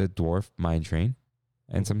the dwarf mine train,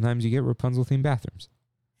 and sometimes you get Rapunzel themed bathrooms,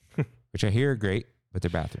 which I hear are great, but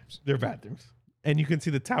they're bathrooms. They're bathrooms. And you can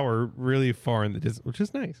see the tower really far in the distance, which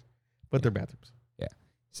is nice, but they're bathrooms. Yeah.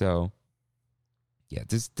 So, yeah.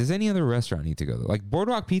 Does any other restaurant need to go there? Like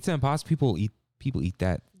Boardwalk Pizza and Pasta, people eat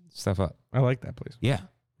that stuff up. I like that place. Yeah.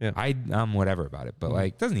 Yeah. I'm whatever about it, but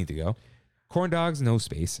like doesn't need to go. Corn dogs, no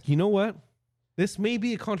space. You know what? This may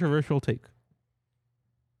be a controversial take.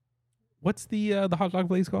 What's the hot dog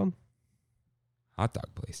place called? Hot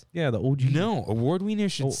dog place. Yeah, the OG. No, award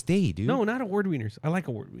wieners should stay, dude. No, not award wieners. I like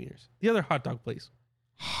award wieners. The other hot dog place.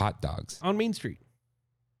 Hot dogs. On Main Street.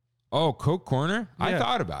 Oh, Coke Corner? Yeah. I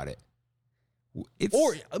thought about it.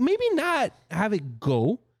 Or maybe not have it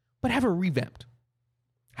go, but have it revamped.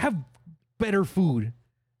 Have better food.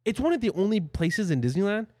 It's one of the only places in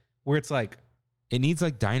Disneyland where it's like... It needs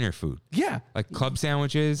like diner food. Yeah. Like club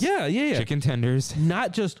sandwiches. Yeah. Chicken tenders.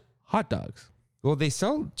 Not just hot dogs. Well, they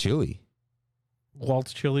sell chili.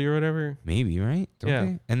 Walt's chili or whatever. Maybe, right? Don't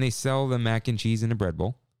they? And they sell the mac and cheese in a bread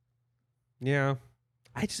bowl. Yeah.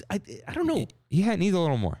 I don't know. Yeah, it needs a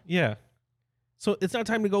little more. Yeah. So it's not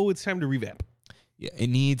time to go. It's time to revamp. Yeah, it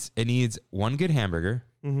needs one good hamburger,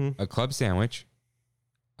 a club sandwich.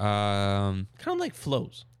 Kind of like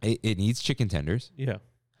Flo's. It needs chicken tenders. Yeah.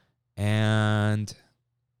 And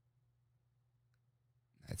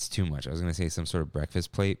that's too much. I was going to say some sort of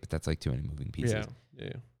breakfast plate, but that's like too many moving pieces.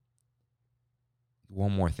 Yeah.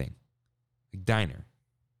 One more thing. Like diner.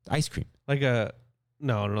 Ice cream. Like a...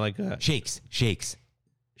 No, like a... Shakes. Shakes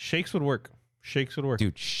would work.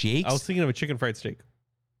 Dude, shakes? I was thinking of a chicken fried steak.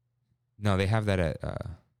 No, they have that at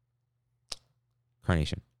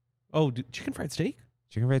Carnation. Oh, chicken fried steak?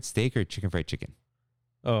 Chicken fried steak or chicken fried chicken?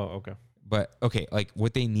 Oh, okay. But, okay, like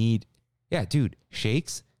what they need... Yeah, dude,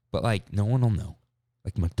 shakes, but like no one will know.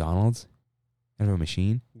 Like McDonald's, out of a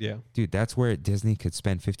machine. Yeah. Dude, that's where Disney could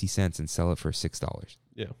spend 50 cents and sell it for $6.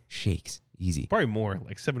 Yeah. Shakes. Easy. Probably more,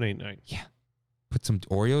 like $7, $8, $9. Yeah. Put some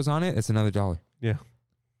Oreos on it, it's another $1. Yeah.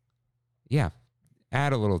 Yeah.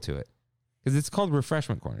 Add a little to it. Because it's called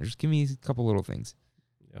Refreshment Corner. Just give me a couple little things.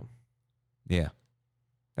 Yeah. Yeah.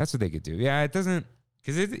 That's what they could do. Yeah, it doesn't...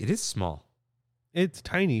 Because it is small. It's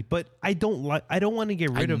tiny, but I don't want to get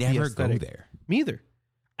rid of the aesthetic. I never go there. Me either.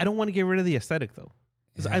 I don't want to get rid of the aesthetic, though.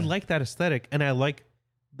 Because I like that aesthetic, and I like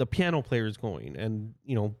the piano players going, and,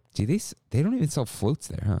 you know... See, they don't even sell floats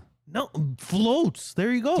there, huh? No, floats.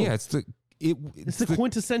 There you go. Yeah, it's the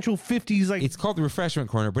quintessential 50s, like... It's called the Refreshment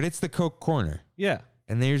Corner, but it's the Coke Corner. Yeah.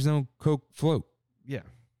 And there's no Coke float. Yeah.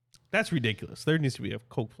 That's ridiculous. There needs to be a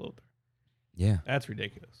Coke float there. Yeah. That's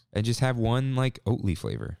ridiculous. And just have one, like, Oatly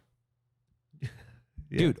flavor.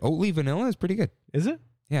 Yeah. Dude, Oatly vanilla is pretty good. Is it?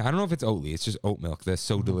 Yeah, I don't know if it's Oatly. It's just oat milk, the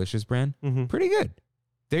So Delicious brand. Mm-hmm. Pretty good.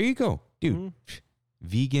 There you go. Dude,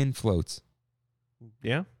 vegan floats.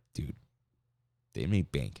 Yeah. dude, they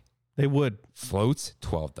make bank. They would. Floats,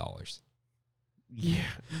 $12. Yeah.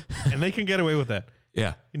 And they can get away with that.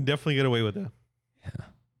 Yeah. Can definitely get away with that. Yeah.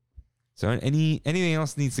 So anything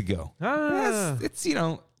else needs to go. It's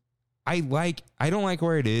I don't like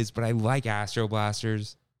where it is, but I like Astro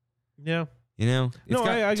Blasters. Yeah. I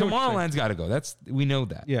Tomorrowland's got to go. We know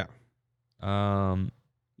that. Yeah.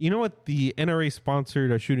 You know what? The NRA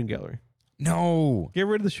sponsored a shooting gallery. No. Get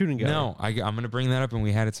rid of the shooting gallery. No, I'm going to bring that up, and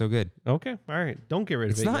we had it so good. Okay. All right. Don't get rid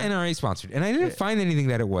of it. It's not NRA sponsored, and I didn't find anything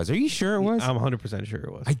that it was. Are you sure it was? I'm 100% sure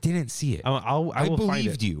it was. I didn't see it. I will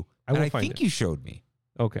believed you. I think you showed me.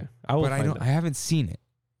 Okay. I haven't seen it.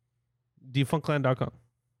 Defunctland.com.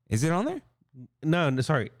 Is it on there? No,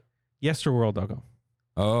 sorry. Yesterworld.com.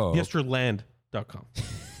 Oh. Yesterland.com.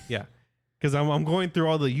 Yeah. Because I'm going through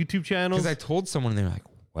all the YouTube channels. Because I told someone, and they're like,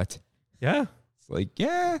 what? Yeah. It's like,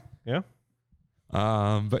 yeah. Yeah.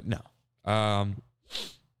 But no. Yeah,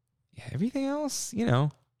 everything else,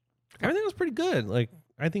 Everything was pretty good. Like,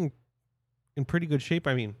 I think in pretty good shape.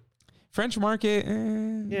 I mean, French Market.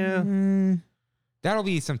 Yeah. That'll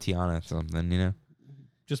be some Tiana something,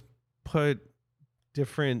 Just put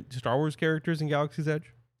different Star Wars characters in Galaxy's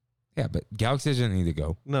Edge. Yeah, but Galaxy's Edge doesn't need to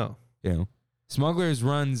go. No. Smuggler's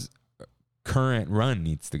Run's current run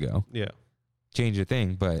needs to go. Yeah. Change the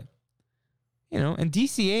thing, but and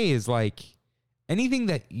DCA is like anything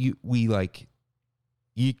that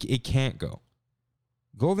it can't go.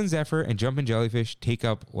 Golden Zephyr and Jumpin' Jellyfish take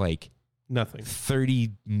up like nothing.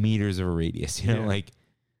 30 meters of a radius,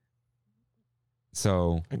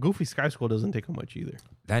 so. And Goofy Sky School doesn't take up much either.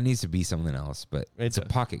 That needs to be something else, but it's a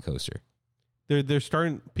pocket coaster.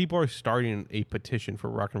 People are starting a petition for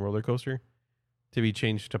Rock and Roller Coaster to be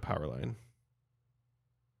changed to Powerline.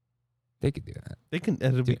 They could do that. They can.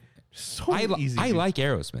 It'll be so easy. I like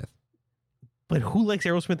Aerosmith. But who likes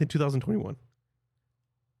Aerosmith in 2021?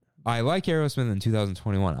 I like Aerosmith in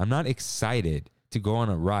 2021. I'm not excited to go on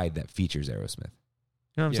a ride that features Aerosmith.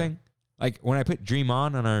 You know what I'm saying? Like when I put Dream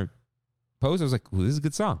On our post, I was like, ooh, this is a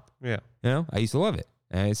good song. Yeah. I used to love it.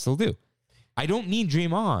 And I still do. I don't need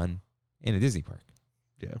Dream On in a Disney park.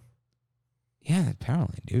 Yeah. Yeah,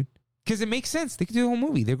 Powerline, dude. Because it makes sense. They could do the whole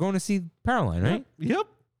movie. They're going to see Powerline, right? Yep.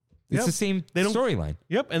 It's the same storyline.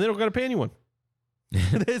 Yep, and they don't got to pay anyone.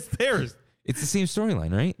 It's theirs. It's the same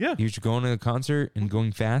storyline, right? Yeah. You're just going to a concert and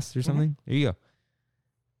going fast or something. There you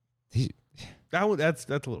go. That's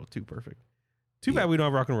a little too perfect. Too bad we don't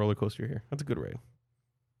have Rock and Roller Coaster here. That's a good ride.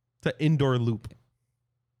 It's an indoor loop.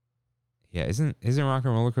 Yeah, isn't Rock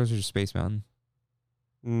and Roller Coaster just Space Mountain?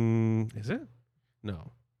 Is it?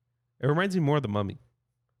 No. It reminds me more of the Mummy.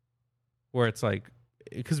 Where it's like,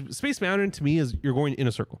 because Space Mountain to me is you're going in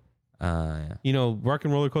a circle. Yeah. Rock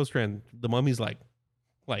and Roller Coaster and the Mummy's like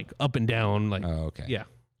up and down. Like, oh, okay. Yeah.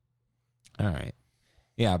 All right.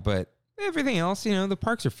 Yeah, but everything else, the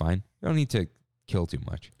parks are fine. You don't need to kill too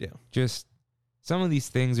much. Yeah. Just some of these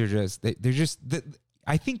things are just, they're just,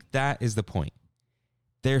 I think that is the point.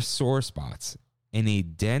 They're sore spots in a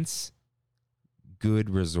dense, good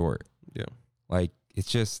resort. Yeah. Like, it's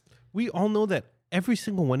just. We all know that every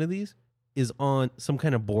single one of these is on some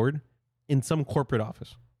kind of board in some corporate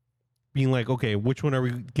office. Being like, okay, which one are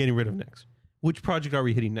we getting rid of next? Which project are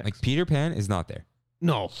we hitting next? Like Peter Pan is not there.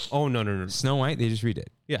 No. Oh, no. Snow White, they just redid.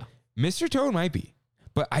 Yeah. Mr. Toad might be.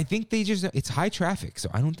 But I think it's high traffic, so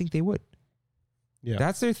I don't think they would. Yeah.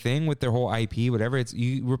 That's their thing with their whole IP, whatever. It's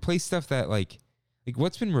you replace stuff that like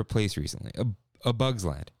what's been replaced recently? A Bug's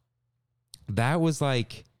Land. That was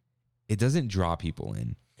like, it doesn't draw people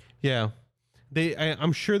in. Yeah.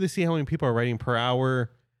 I'm sure they see how many people are writing per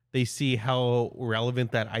hour. They see how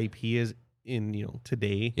relevant that IP is in,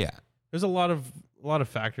 today. Yeah. There's a lot of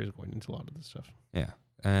factors going into a lot of this stuff. Yeah.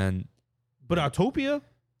 But Autopia,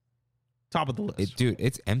 top of the list.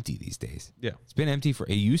 It's empty these days. Yeah. It's been empty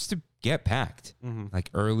it used to get packed like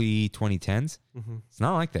early 2010s. Mm-hmm. It's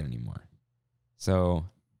not like that anymore. So,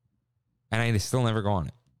 and I still never go on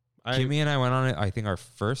it. Kimmy and I went on it, I think our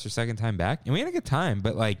first or second time back, and we had a good time,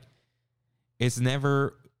 but like, it's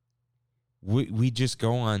never, we just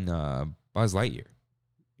go on Buzz Lightyear.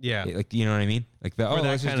 Yeah. Like, you know what I mean? Like,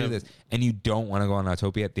 let's just do this. And you don't want to go on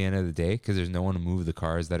Autopia at the end of the day because there's no one to move the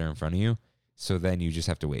cars that are in front of you. So then you just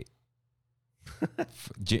have to wait.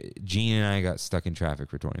 Gene and I got stuck in traffic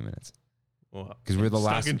for 20 minutes. Because we're the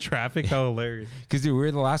last. Stuck in traffic? How hilarious. Because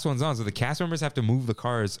we're the last ones on. So the cast members have to move the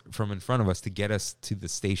cars from in front of us to get us to the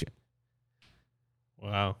station.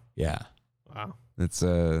 Wow. Yeah. Wow. That's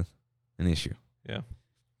an issue. Yeah.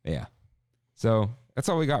 Yeah. So that's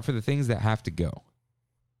all we got for the things that have to go.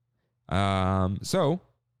 So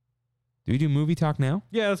do we do movie talk now?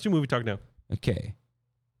 Yeah, let's do movie talk now. Okay.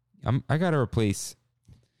 I got to replace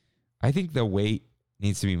I think the weight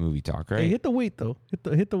needs to be movie talk, right? Hey, hit the weight though.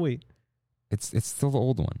 Hit the weight. It's still the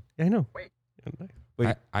old one. Yeah, I know. Wait.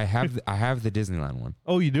 I have the Disneyland one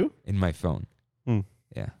Oh, you do? in my phone.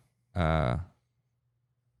 Yeah.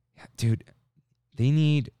 Dude, they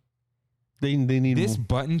need this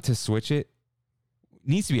button to switch it.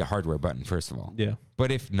 Needs to be a hardware button, first of all. Yeah.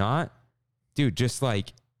 But if not, dude, just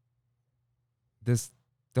like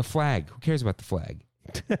the flag. Who cares about the flag?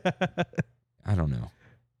 I don't know.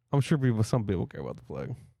 I'm sure some people care about the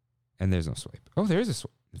flag. And there's no swipe. Oh, there is a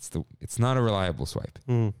swipe. It's not a reliable swipe.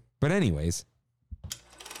 But anyways,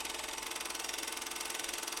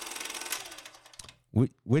 what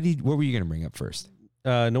were you gonna bring up first?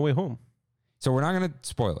 No Way Home. So we're not gonna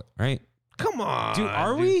spoil it, right? Come on, dude.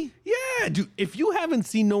 Are we? Yeah, dude. If you haven't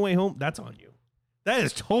seen No Way Home, that's on you. That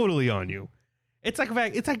is totally on you. It's like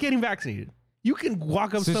getting vaccinated. You can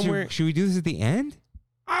walk up somewhere. Should we do this at the end?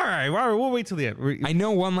 All right. We'll wait till the end. I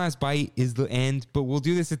know One Last Bite is the end, but we'll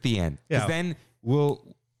do this at the end. Because then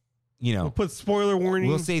we'll put spoiler warning.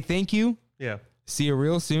 We'll say thank you. Yeah. See you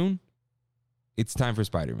real soon. It's time for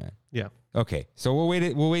Spider-Man. Yeah. Okay. So we'll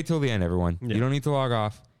wait till the end, everyone. Yeah. You don't need to log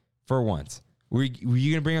off for once. Were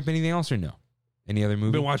you going to bring up anything else or no? Any other movie?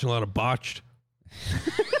 I've been watching a lot of Botched.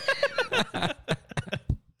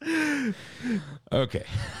 Okay.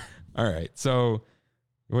 All right. So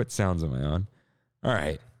what sounds am I on? All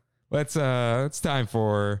right. It's time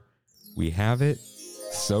for We Have It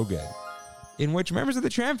So Good, in which members of the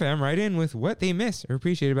Tram Fam write in with what they miss or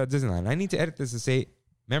appreciate about Disneyland. I need to edit this to say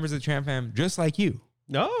members of the Tram Fam just like you.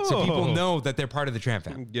 No. So people know that they're part of the Tram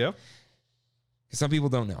Fam. Yeah. Some people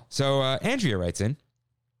don't know. So Andrea writes in.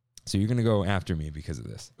 So you're going to go after me because of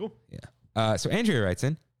this. Cool. Yeah. So Andrea writes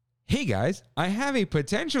in, hey guys, I have a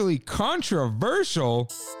potentially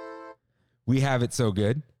controversial We Have It So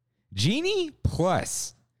Good Genie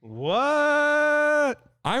Plus. What?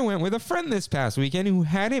 I went with a friend this past weekend who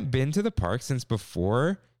hadn't been to the park since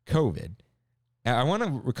before COVID. I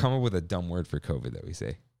want to come up with a dumb word for COVID that we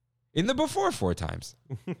say. In the before 4 times.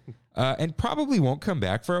 And probably won't come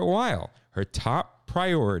back for a while. Her top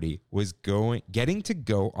priority was getting to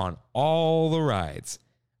go on all the rides.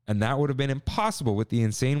 And that would have been impossible with the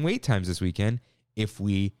insane wait times this weekend if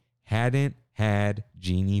we hadn't had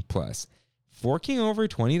Genie Plus. Forking over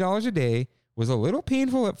 $20 a day was a little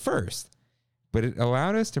painful at first, but it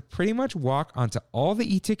allowed us to pretty much walk onto all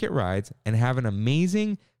the e-ticket rides and have an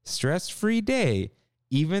amazing, stress-free day,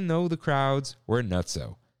 even though the crowds were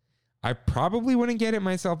nutso. I probably wouldn't get it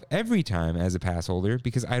myself every time as a pass holder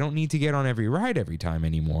because I don't need to get on every ride every time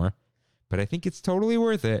anymore, but I think it's totally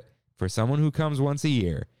worth it for someone who comes once a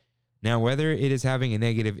year. Now, whether it is having a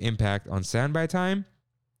negative impact on standby time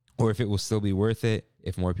or if it will still be worth it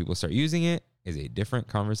if more people start using it is a different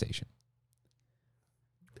conversation.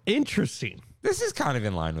 Interesting. This is kind of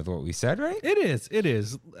in line with what we said, right? It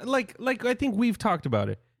is. Like I think we've talked about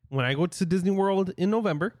it. When I go to Disney World in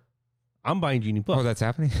November, I'm buying Genie Plus. Oh, that's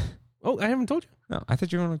happening? Oh, I haven't told you. No, I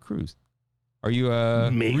thought you were on a cruise. Are you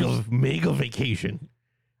mega vacation?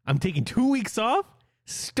 I'm taking 2 weeks off,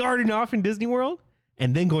 starting off in Disney World,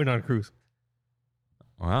 and then going on a cruise.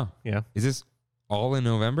 Wow. Yeah. Is this all in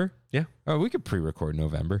November? Yeah. Oh, we could pre-record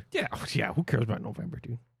November. Yeah. Yeah. Who cares about November,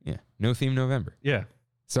 dude? Yeah. No theme November. Yeah.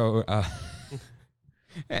 So,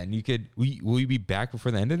 and you could, will you be back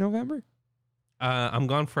before the end of November? I'm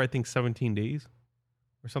gone for, I think, 17 days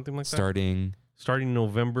or something like that. Starting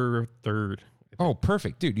November 3rd. Oh,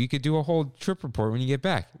 perfect. Dude, you could do a whole trip report when you get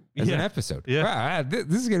back as an episode. Yeah. Wow,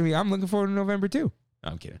 this is going to be, I'm looking forward to November too.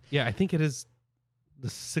 No, I'm kidding. Yeah, I think it is the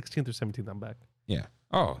 16th or 17th I'm back. Yeah.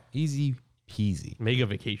 Oh, easy peasy. Mega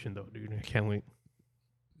vacation though, dude. I can't wait.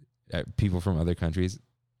 People from other countries,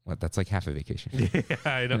 what? That's like half a vacation. Yeah,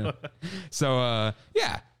 I know. So,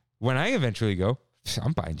 yeah, when I eventually go,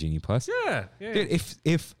 I'm buying Genie Plus. Yeah. Dude,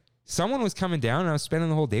 if someone was coming down and I was spending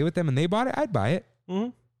the whole day with them and they bought it, I'd buy it. Mm-hmm.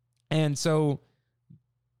 And so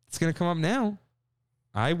it's going to come up now.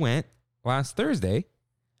 I went last Thursday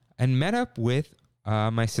and met up with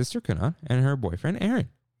my sister Kana and her boyfriend Aaron.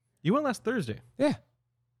 You went last Thursday? Yeah.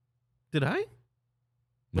 Did I?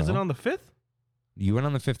 Was it on the 5th? You went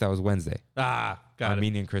on the 5th. That was Wednesday. Got it.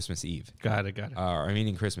 Meaning Christmas Eve. Got it. I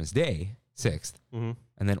mean Christmas Day, 6th. Mm-hmm.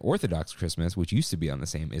 And then Orthodox Christmas, which used to be on the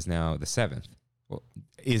same, is now the 7th. Well,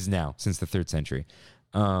 is now since the 3rd century.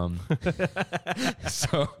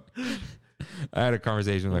 So I had a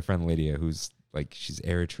conversation with my friend Lydia, who's like, she's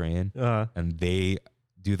Eritrean, and they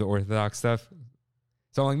do the Orthodox stuff.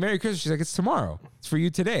 So I'm like, Merry Christmas. She's like, it's tomorrow. It's for you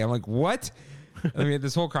today. I'm like, what? I mean,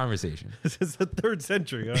 this whole conversation. This is the 3rd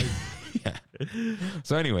century. Yeah.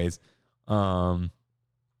 So anyways,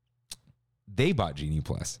 they bought Genie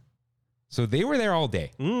Plus. So they were there all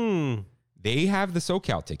day. They have the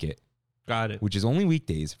SoCal ticket. Got it. Which is only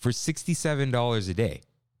weekdays for $67 a day.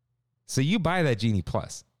 So you buy that Genie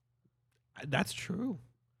Plus. That's true.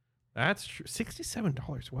 That's true.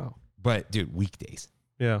 $67. Wow. But dude, weekdays.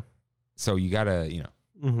 Yeah. So you gotta,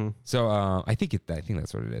 So I think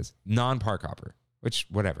that's what it is. Non-park hopper, which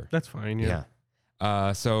whatever. That's fine.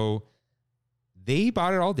 Yeah. So they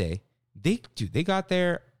bought it all day. They got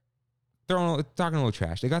there talking a little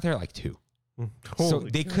trash. They got there at like 2. So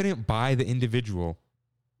they couldn't buy the individual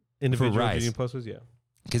Genie Pluses, yeah.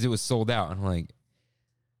 Because it was sold out. I'm like,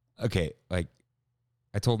 okay, like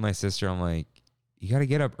I told my sister, I'm like, you got to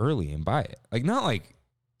get up early and buy it. Like, not like,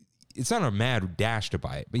 it's not a mad dash to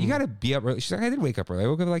buy it, but you got to be up early. She's like, I did wake up early. I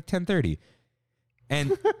woke up at like 10:30.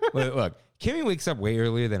 And look, Kimmy wakes up way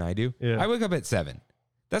earlier than I do. Yeah. I wake up at 7.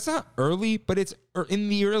 That's not early, but it's in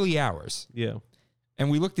the early hours. Yeah.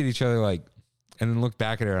 And we looked at each other like, and then looked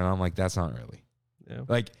back at her and I'm like, that's not early. Yeah.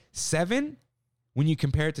 Like 7, when you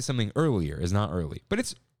compare it to something earlier, is not early, but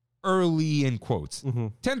it's early in quotes.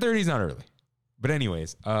 10:30 is not early. But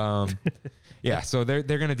anyways, yeah, so they're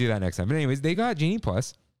going to do that next time. But anyways, they got Genie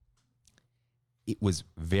Plus. It was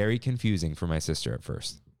very confusing for my sister at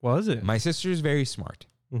first. Was it? My sister's very smart,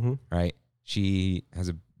 right? She has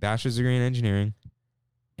a bachelor's degree in engineering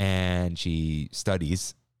and she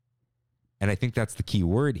studies. And I think that's the key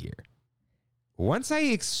word here. Once I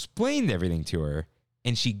explained everything to her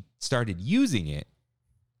and she started using it,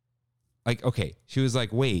 like, okay, she was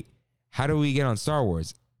like, wait, how do we get on Star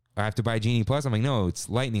Wars? I have to buy Genie Plus? I'm like, no, it's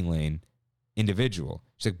Lightning Lane individual.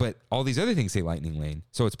 She's like, but all these other things say Lightning Lane.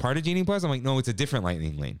 So it's part of Genie Plus? I'm like, no, it's a different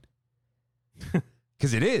Lightning Lane.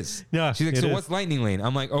 Because it is. Yeah. She's like, so what's Lightning Lane?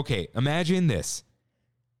 I'm like, okay, imagine this.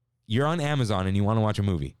 You're on Amazon and you want to watch a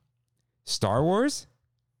movie. Star Wars,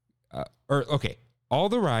 all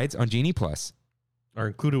the rides on Genie Plus are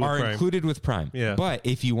included with Prime. Yeah. But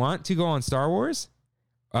if you want to go on Star Wars,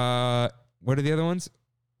 what are the other ones?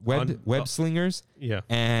 Web Slingers,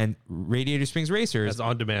 and Radiator Springs Racers. That's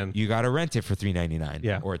on demand. You got to rent it for $3.99,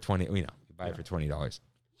 yeah, or $20. You buy it for $20.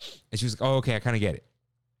 And she was like, "Oh, okay, I kind of get it."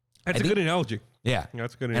 That's a good analogy. Yeah,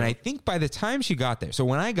 that's a good. And I think by the time she got there, so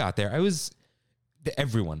when I got there, I was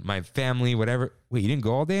everyone, my family, whatever. Wait, you didn't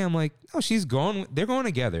go all day? I'm like, no, she's going. They're going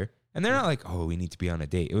together, and they're not like, oh, we need to be on a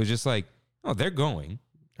date. It was just like, oh, they're going,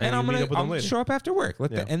 and I'm gonna show up after work.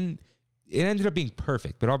 And it ended up being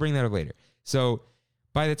perfect. But I'll bring that up later. So.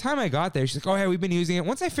 By the time I got there, she's like, oh, yeah, we've been using it.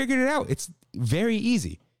 Once I figured it out, it's very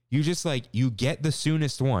easy. You just you get the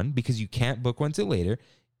soonest one because you can't book one till later.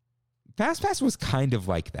 FastPass was kind of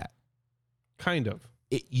like that. Kind of.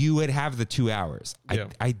 You would have the 2 hours. Yeah.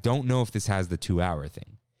 I don't know if this has the 2 hour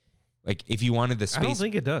thing. Like, if you wanted the space. I don't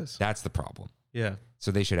think it does. That's the problem. Yeah.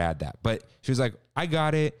 So they should add that. But she was like, I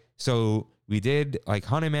got it. So we did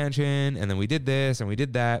Haunted Mansion, and then we did this, and we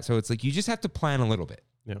did that. So it's like, you just have to plan a little bit.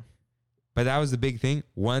 Yeah. But that was the big thing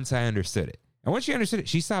once I understood it. And once she understood it,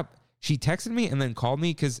 she stopped. She texted me and then called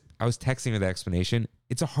me because I was texting her the explanation.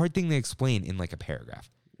 It's a hard thing to explain in a paragraph.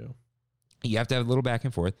 Yeah. You have to have a little back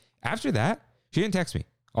and forth. After that, she didn't text me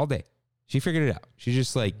all day. She figured it out. She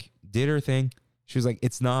just did her thing. She was like,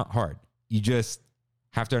 it's not hard. You just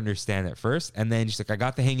have to understand it first. And then she's like, I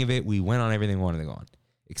got the hang of it. We went on everything we wanted to go on.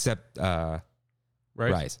 Except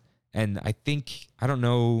Rise. And I think, I don't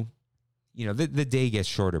know, the day gets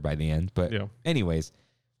shorter by the end. But anyways,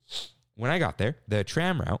 when I got there, the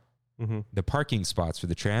tram route, the parking spots for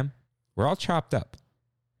the tram were all chopped up.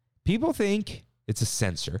 People think it's a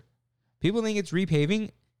sensor. People think it's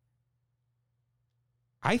repaving.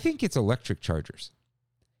 I think it's electric chargers.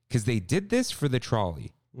 Because they did this for the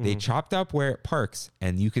trolley. They chopped up where it parks,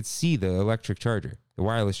 and you could see the electric charger, the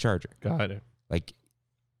wireless charger. Got it.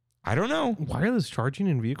 I don't know. Wireless charging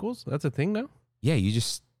in vehicles? That's a thing now? Yeah,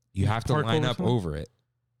 you have to line up over it.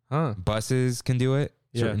 Huh. Buses can do it.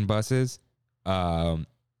 Certain buses.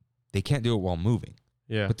 They can't do it while moving.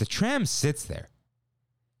 Yeah. But the tram sits there.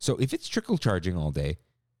 So if it's trickle charging all day,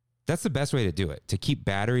 that's the best way to do it. To keep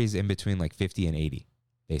batteries in between 50 and 80,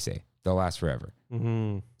 they say. They'll last forever.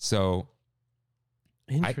 Mm-hmm. So.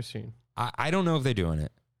 Interesting. I don't know if they're doing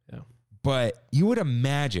it. Yeah. But you would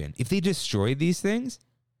imagine if they destroyed these things,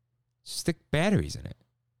 stick batteries in it.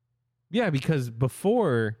 Yeah, because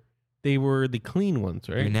before they were the clean ones,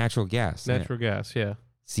 right? Natural gas. Natural gas, yeah.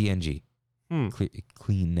 CNG.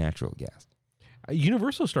 Clean natural gas.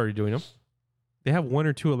 Universal started doing them. They have 1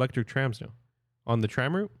 or 2 electric trams now on the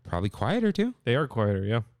tram route. Probably quieter too. They are quieter,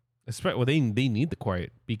 yeah. Well, they need the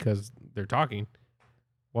quiet because they're talking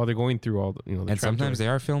while they're going through all the. The and sometimes they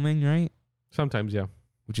are filming, right? Sometimes, yeah.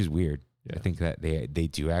 Which is weird. I think that they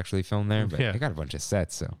do actually film there, but they got a bunch of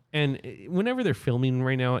sets. So, and whenever they're filming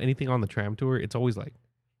right now, anything on the tram tour, it's always like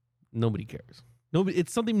nobody cares.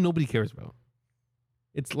 It's something nobody cares about.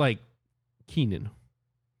 It's like Kenan.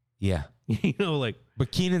 Yeah. Like.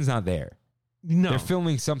 But Kenan's not there. No. They're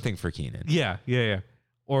filming something for Kenan. Yeah.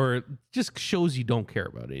 Or just shows you don't care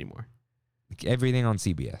about anymore. Like everything on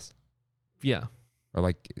CBS. Yeah. Or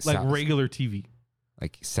like regular TV.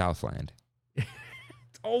 Like Southland.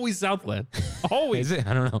 It's always Southland. Always. Is it?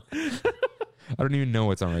 I don't know. I don't even know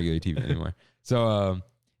what's on regular TV anymore. So,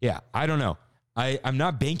 I don't know. I'm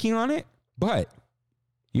not banking on it, but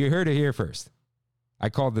you heard it here first. I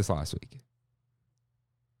called this last week.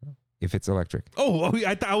 If it's electric. Oh,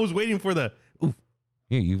 I was waiting for the oof.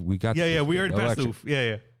 Yeah, we got. Yeah, we already passed the oof.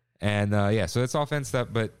 Yeah. And so that's all fenced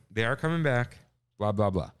up, but they are coming back. Blah blah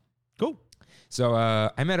blah. Cool. So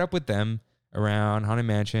I met up with them around Haunted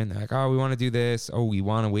Mansion. They're like, oh, we want to do this. Oh, we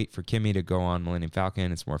want to wait for Kimmy to go on Millennium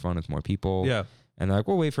Falcon. It's more fun with more people. Yeah. And they're like,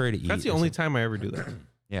 we'll wait for her to eat. That's the only time I ever do that.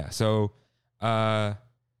 Yeah. So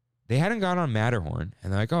they hadn't gone on Matterhorn,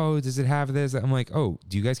 and they're like, oh, does it have this? I'm like, oh,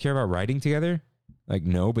 do you guys care about riding together? Like,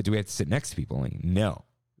 no, but do we have to sit next to people? I'm like, no,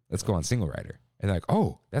 let's go on single rider. And they're like,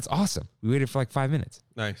 oh, that's awesome. We waited for like 5 minutes.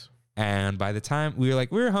 Nice. And by the time we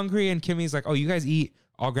were hungry, and Kimmy's like, oh, you guys eat.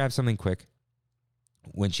 I'll grab something quick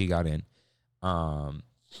when she got in.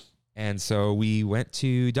 And so we went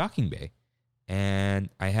to Docking Bay, and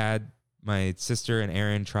I had my sister and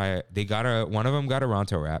Aaron try. One of them got a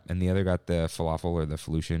Ronto wrap, and the other got the falafel or the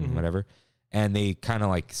Felucian, whatever. And they kind of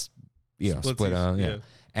like, split them. Yeah.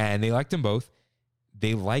 And they liked them both.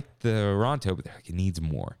 They liked the Ronto, but they're like, it needs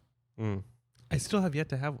more. I still have yet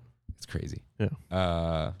to have one. It's crazy.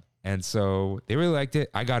 Yeah. And so they really liked it.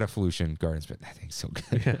 I got a Felucian Garden Split. That thing's so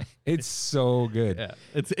good. Yeah. It's so good. Yeah.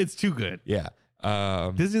 It's too good. Yeah.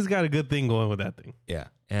 Disney's got a good thing going with that thing. Yeah.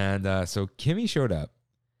 And so Kimmy showed up,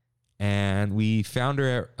 and we found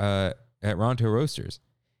her at Ronto Roasters,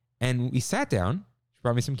 and we sat down. She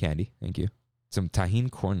brought me some candy. Thank you. Some Tajín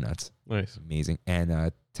corn nuts. Nice. Amazing.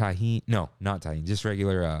 And Tajín, no, not Tajín, just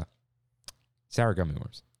regular sour gummy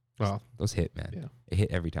worms. Wow. Those hit, man. Yeah. It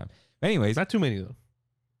hit every time. But anyways. Not too many, though.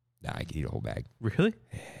 Nah, I could eat a whole bag. Really?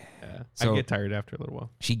 Yeah. So I get tired after a little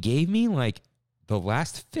while. She gave me like the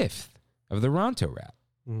last fifth of the Ronto wrap.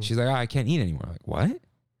 She's like, oh, I can't eat anymore. I'm like, what?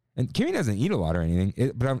 And Kimmy doesn't eat a lot or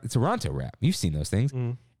anything, but it's a Ronto wrap. You've seen those things.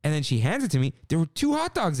 And then she hands it to me. There were 2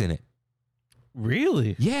 hot dogs in it.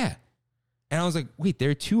 Really? Yeah. And I was like, wait,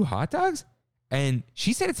 there are 2 hot dogs? And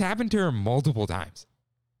she said it's happened to her multiple times.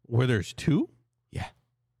 Where there's 2? Yeah.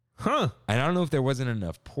 Huh. And I don't know if there wasn't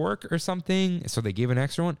enough pork or something, so they gave an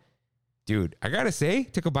extra one. Dude, I got to say,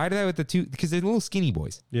 took a bite of that with the 2, because they're little skinny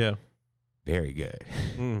boys. Yeah. Very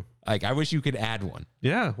good. Like, I wish you could add one.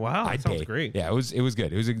 Yeah. Wow. That sounds great. Yeah, it was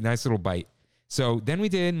good. It was a nice little bite. So then we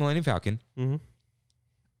did Millennium Falcon.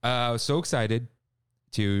 I was so excited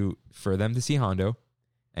for them to see Hondo,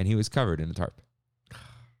 and he was covered in a tarp.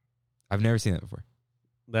 I've never seen that before.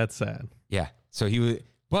 That's sad. Yeah. So he was,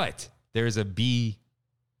 but there's a B,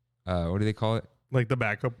 what do they call it? Like the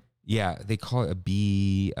backup? Yeah, they call it a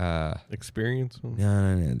B. Experience?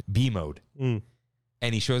 No. B mode. And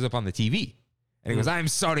he shows up on the TV. And he goes, I'm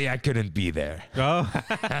sorry I couldn't be there. Oh,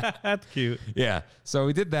 that's cute. Yeah. So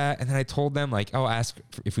we did that. And then I told them, like, oh, ask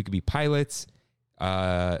if we could be pilots.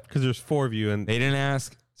 Because there's 4 of you. And they didn't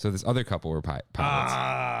ask. So this other couple were pilots.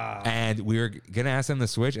 And we were going to ask them to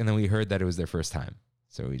switch. And then we heard that it was their first time.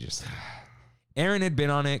 So we just... Aaron had been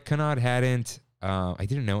on it. Kanad hadn't. I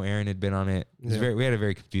didn't know Aaron had been on it. We had a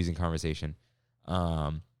very confusing conversation.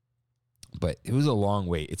 But it was a long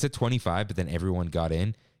wait. It's a 25, but then everyone got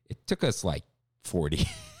in. It took us like 40.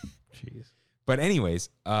 Jeez. But anyways,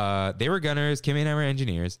 they were gunners. Kim and I were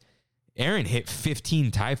engineers. Aaron hit 15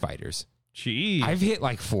 TIE fighters. Jeez. I've hit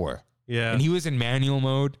like 4. Yeah. And he was in manual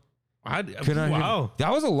mode. Wow.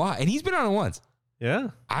 That was a lot. And he's been on it once.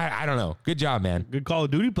 Yeah. I don't know. Good job, man. Good Call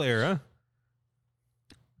of Duty player, huh?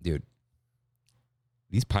 Dude.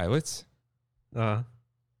 These pilots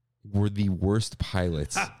were the worst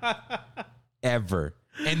pilots ever.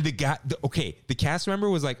 And the cast member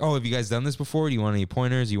was like, oh, have you guys done this before? Do you want any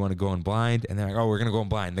pointers? Do you want to go in blind? And they're like, oh, we're going to go in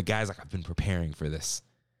blind. The guy's like, I've been preparing for this.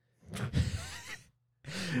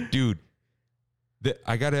 Dude,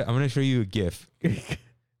 I'm going to show you a GIF.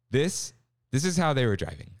 This is how they were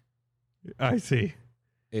driving. I see.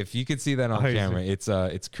 If you could see that on camera,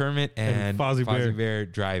 it's Kermit and Fozzie Bear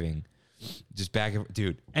driving. Just back and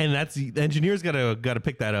dude. And that's the engineers gotta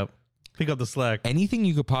pick that up. Pick up the slack. Anything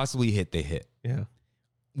you could possibly hit, they hit. Yeah.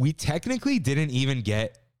 We technically didn't even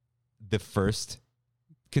get the first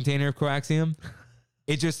container of coaxium.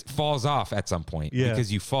 It just falls off at some point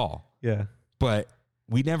because you fall. Yeah. But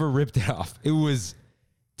we never ripped it off. It was,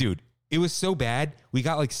 dude, it was so bad. We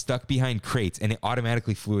got like stuck behind crates and it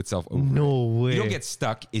automatically flew itself over. No way. You don't get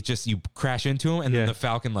stuck. It just, you crash into them and then the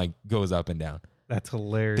Falcon like goes up and down. That's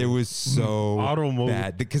hilarious. There was so Auto mode.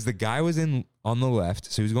 bad because the guy was on the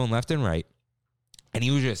left. So he was going left and right. And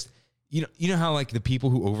he was just, you know how like the people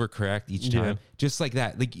who overcorrect each time, just like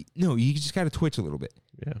that. Like, no, you just got to twitch a little bit.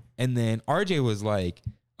 Yeah. And then RJ was like,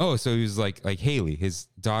 oh, so he was like Haley, his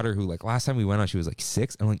daughter, who like last time we went on, she was like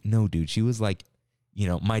 6. I'm like, no, dude, she was like, you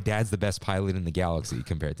know, my dad's the best pilot in the galaxy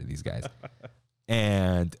compared to these guys.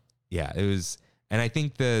 And yeah, it was, and I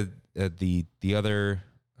think the other,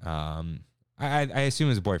 I assume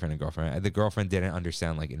his boyfriend and girlfriend. The girlfriend didn't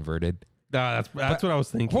understand like inverted. That's what I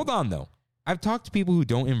was thinking. Hold on though. I've talked to people who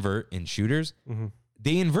don't invert in shooters. Mm-hmm.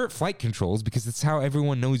 They invert flight controls because it's how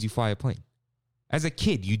everyone knows you fly a plane. As a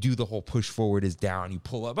kid, you do the whole push forward is down. You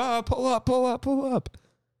pull up, pull up, pull up, pull up.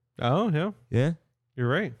 Oh, yeah. Yeah. You're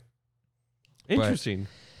right. Interesting.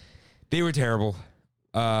 But they were terrible.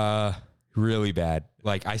 Really bad.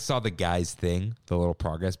 Like I saw the guy's thing, the little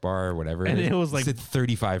progress bar or whatever. And it was like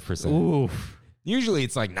 35%. Oof. Usually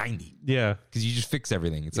it's like 90. Yeah. Because you just fix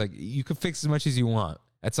everything. It's like you can fix as much as you want.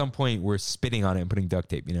 At some point, we're spitting on it and putting duct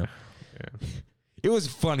tape, you know? Yeah. It was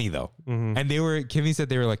funny, though. Mm-hmm. And Kimmy said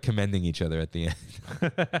they were like commending each other at the end.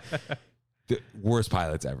 The worst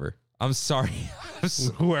pilots ever. I'm sorry.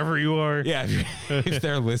 Whoever you are. Yeah, if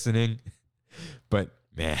they're listening. But,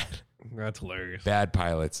 man. That's hilarious. Bad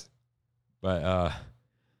pilots. But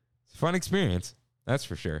it's a fun experience. That's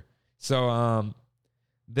for sure. So,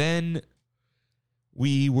 then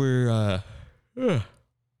we were...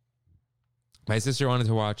 my sister wanted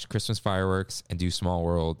to watch Christmas fireworks and do Small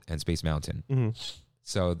World and Space Mountain. Mm-hmm.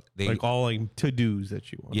 So they like all like to-dos that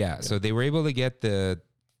you want. Yeah, so they were able to get the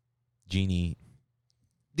Genie.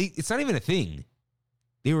 It's not even a thing.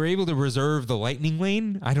 They were able to reserve the lightning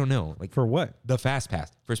lane. I don't know. Like for what? The Fast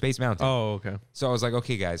Pass for Space Mountain. Oh, okay. So I was like,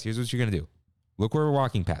 okay, guys, here's what you're going to do. Look where we're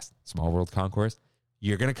walking past. Small World Concourse.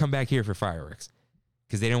 You're going to come back here for fireworks.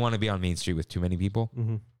 Because they didn't want to be on Main Street with too many people.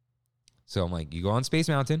 Mm-hmm. So I'm like, you go on Space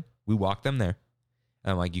Mountain. We walk them there.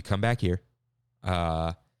 And I'm like, you come back here.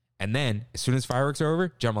 And then as soon as fireworks are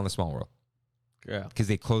over, jump on the Small World. Yeah. Because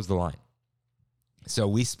they closed the line. So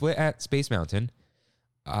we split at Space Mountain.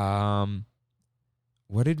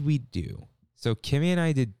 What did we do? So Kimmy and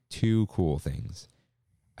I did 2 cool things.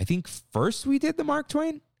 I think first we did the Mark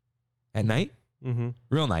Twain at night. Mm-hmm.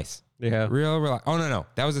 Real nice. Yeah. Real. Oh, no.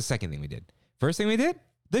 That was the second thing we did. First thing we did,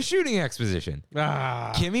 the shooting exposition.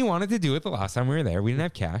 Kimmy wanted to do it the last time we were there. We didn't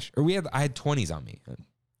have cash. Or I had 20s on me.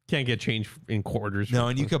 Can't get change in quarters. No,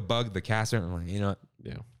 and you could bug the caster. I'm like, you know what?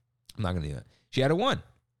 Yeah. I'm not going to do that. She had a 1.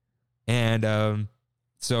 And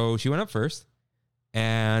so she went up first.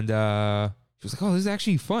 And she was like, oh, this is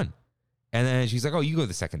actually fun. And then she's like, oh, you go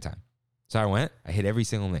the second time. So I went. I hit every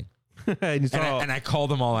single thing. and I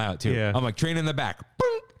called them all out, too. Yeah. I'm like, train in the back.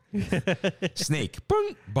 Boom. Snake.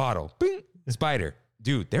 Boom. Bottle. Boom. Spider.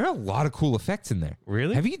 Dude, there are a lot of cool effects in there.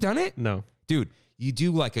 Really? Have you done it? No. Dude, you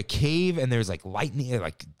do like a cave and there's like lightning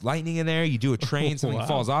in there. You do a train, something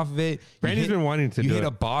falls off of it. Brandy's been wanting to do it. You hit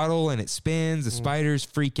a bottle and it spins. The spiders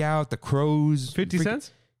freak out. The crows. 50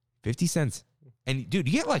 cents? 50 cents. And dude,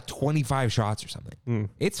 you get like 25 shots or something.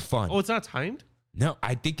 It's fun. Oh, it's not timed? No,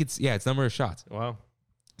 I think it's number of shots. Wow.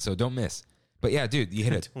 So don't miss. But yeah, dude, you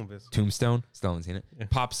hit a tombstone. Still haven't seen it. Yeah.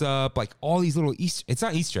 Pops up like all these little Easter. It's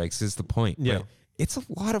not Easter eggs. Is the point. Yeah. But it's a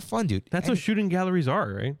lot of fun, dude. That's what shooting galleries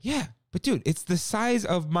are, right? Yeah. But dude, it's the size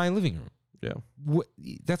of my living room. Yeah.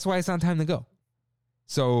 That's why it's not time to go.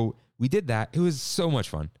 So we did that. It was so much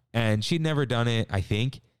fun. And she'd never done it, I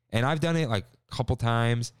think. And I've done it like a couple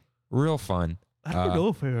times. Real fun. I don't know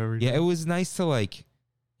if I've ever done. Yeah, it was nice to like,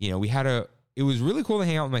 it was really cool to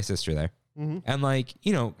hang out with my sister there. Mm-hmm. And like,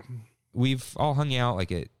 we've all hung out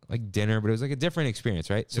like at like dinner, but it was like a different experience,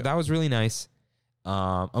 right? So that was really nice.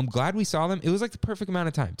 I'm glad we saw them. It was like the perfect amount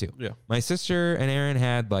of time too. Yeah. My sister and Aaron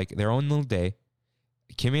had like their own little day.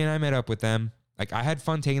 Kimmy and I met up with them. Like I had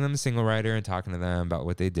fun taking them to Single Rider and talking to them about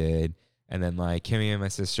what they did. And then like Kimmy and my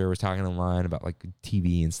sister were talking online about like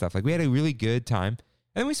TV and stuff. Like we had a really good time.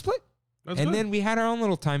 And then we split. Then we had our own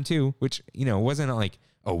little time too, which, wasn't like,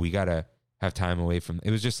 oh, we got to have time away from.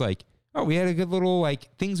 It was just like, oh, we had a good little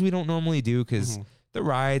like things we don't normally do because the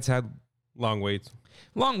rides had long waits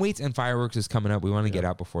and fireworks is coming up. We want to get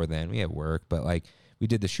out before then. We had work, but like we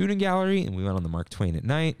did the shooting gallery and we went on the Mark Twain at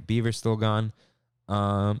night. Beaver's still gone.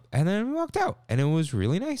 And then we walked out and it was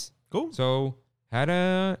really nice. Cool. So had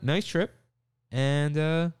a nice trip and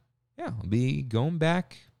I'll be going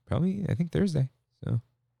back probably, I think Thursday. So,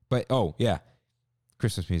 but oh yeah,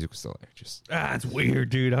 Christmas music was still there. Just it's weird,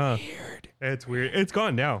 dude, huh? weird. It's weird. It's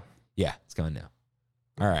gone now. Yeah, it's gone now.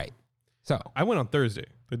 All right. So I went on Thursday,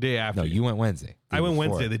 the day after. no, you went Wednesday. I went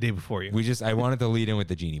Wednesday, the day before you. I wanted to lead in with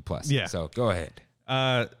the Genie Plus. Yeah. So go ahead.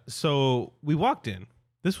 So we walked in.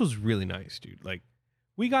 This was really nice, dude. Like,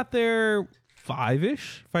 we got there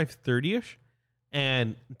 5-ish, 5:30-ish,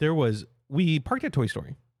 and we parked at Toy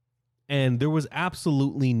Story, and there was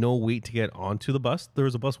absolutely no wait to get onto the bus. There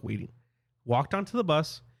was a bus waiting. Walked onto the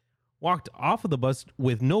bus, walked off of the bus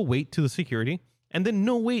with no wait to the security, and then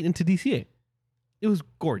no wait into DCA. It was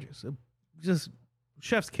gorgeous. Just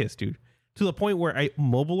chef's kiss, dude. To the point where I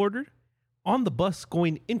mobile ordered on the bus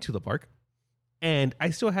going into the park, and I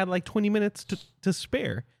still had like 20 minutes to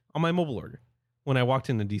spare on my mobile order when I walked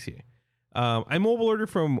into DCA. I mobile ordered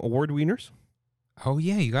from Award Wieners. Oh,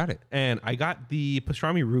 yeah, you got it. And I got the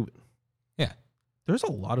pastrami Reuben. Yeah. There's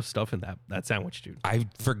a lot of stuff in that sandwich, dude. I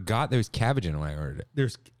forgot there was cabbage in it when I ordered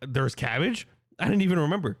it. There's cabbage? I didn't even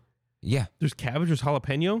remember. Yeah. There's cabbage, there's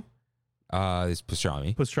jalapeno. There's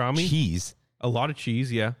pastrami. Cheese. A lot of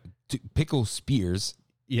cheese, yeah. Pickle spears.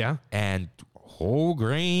 Yeah. And whole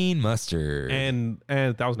grain mustard. And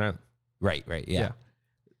Thousand Island. Right, yeah.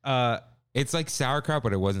 It's like sauerkraut,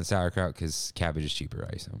 but it wasn't sauerkraut because cabbage is cheaper,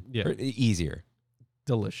 I assume. Yeah. Or easier.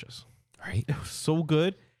 Delicious. Right? It was so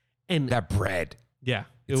good. And that bread. Yeah.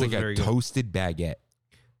 It's like a toasted baguette.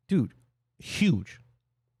 Dude, huge.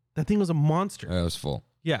 That thing was a monster. It was full.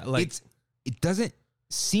 Yeah, like it doesn't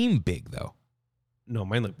seem big though. No,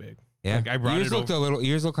 mine looked big. Yeah, like I brought yours looked a little.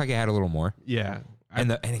 Yours looked like it had a little more. Yeah,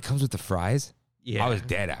 and it comes with the fries. Yeah, I was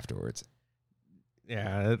dead afterwards.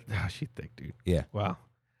 Yeah, she's thick, dude. Yeah, wow.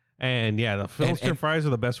 And yeah, the Philster fries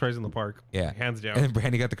are the best fries in the park. Yeah, hands down. And then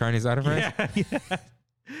Brandy got the carne asada fries. Yeah.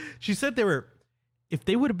 She said if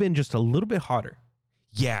they would have been just a little bit hotter.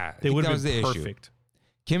 Yeah, they would have been perfect.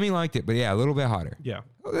 Kimmy liked it, but yeah, a little bit hotter. Yeah,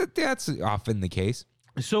 well, that's often the case.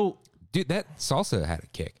 So, dude, that salsa had a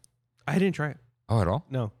kick. I didn't try it. Oh, at all?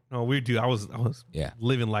 No, we do. I was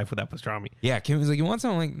living life with that pastrami. Yeah, Kimmy was like, "You want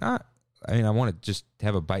something?" I'm like, not. I mean, I want to just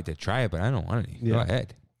have a bite to try it, but I don't want any. Yeah. Go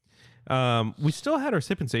ahead. We still had our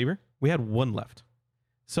sip and savor. We had one left.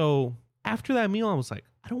 So after that meal, I was like,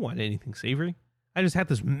 I don't want anything savory. I just had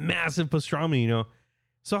this massive pastrami,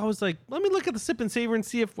 So I was like, let me look at the sip and savor and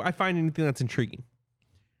see if I find anything that's intriguing.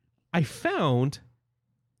 I found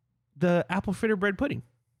the apple fritter bread pudding.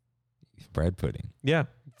 Bread pudding. Yeah.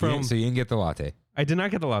 So you didn't get the latte? I did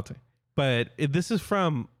not get the latte. But this is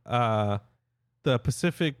from the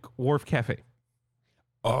Pacific Wharf Cafe.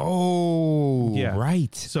 Oh, yeah.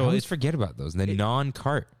 Right. So I always forget about those. The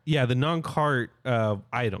non-cart. Yeah, the non-cart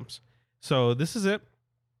items. So this is it.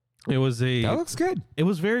 It was that looks good. It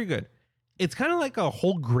was very good. It's kind of like a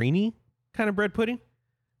whole grainy kind of bread pudding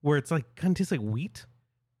where it's like kind of tastes like wheat.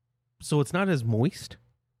 So it's not as moist,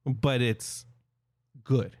 but it's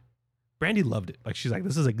good. Brandy loved it. Like she's like,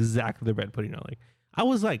 this is exactly the bread pudding I like. I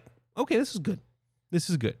was like, okay, this is good. This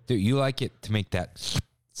is good. Dude, you like it to make that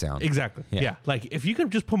sound. Exactly. Yeah. Like if you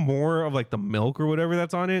can just put more of like the milk or whatever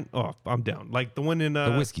that's on it, oh, I'm down. Like the one in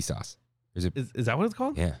the whiskey sauce. Is that what it's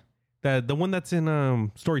called? Yeah. The one that's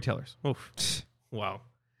in Storytellers. Oh, wow.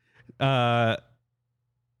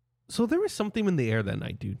 So there was something in the air that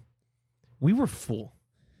night, dude. We were full.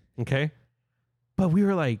 Okay. But we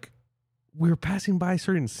were passing by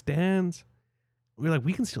certain stands. We were like,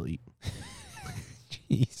 we can still eat.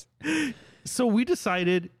 Jeez. So we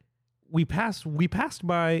decided we passed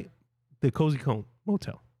by the Cozy Cone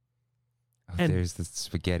Motel. Oh, and there's the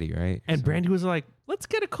spaghetti, right? And Brandy was like, let's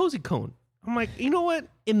get a Cozy Cone. I'm like, you know what?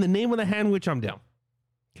 In the name of the sandwich, I'm down.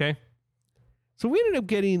 Okay. So we ended up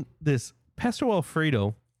getting this pesto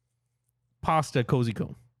Alfredo pasta Cozy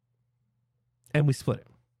Cone. And we split it.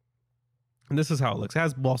 And this is how it looks. It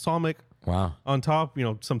has balsamic on top,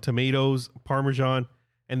 some tomatoes, Parmesan,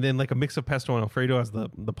 and then like a mix of pesto and Alfredo as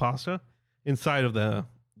the pasta inside of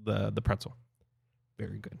the pretzel.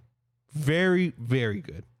 Very good. Very, very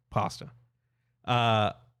good pasta.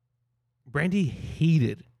 Brandy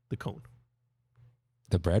hated the cone.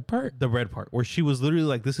 The bread part? The bread part, where she was literally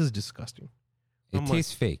like, this is disgusting. It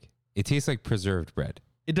tastes fake. It tastes like preserved bread.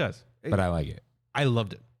 It does. But I like it. I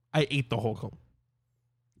loved it. I ate the whole cone.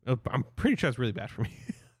 I'm pretty sure it's really bad for me.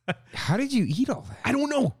 How did you eat all that? I don't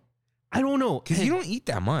know. Because you don't eat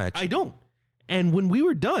that much. I don't. And when we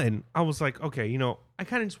were done, I was like, okay, I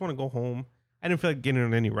kind of just want to go home. I didn't feel like getting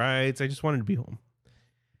on any rides. I just wanted to be home.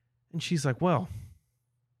 And she's like, well,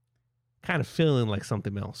 kind of feeling like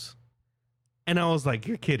something else. And I was like,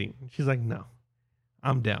 you're kidding. She's like, no,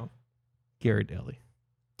 I'm down. Ghirardelli.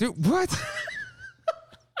 Dude, what?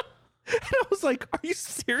 And I was like, are you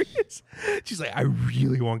serious? She's like, I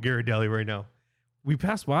really want Ghirardelli right now. we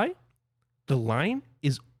passed by. The line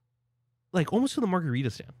is like almost to the margarita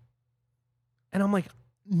stand. And I'm like,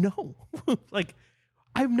 no. Like,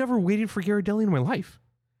 I've never waited for Ghirardelli in my life.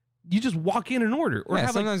 You just walk in and order. Or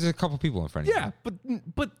have sometimes there's a couple people in front of you. Yeah,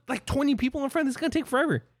 but like 20 people in front, it's going to take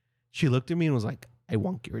forever. She looked at me and was like, I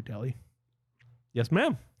want Ghirardelli. Yes,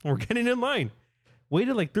 ma'am. We're getting in line.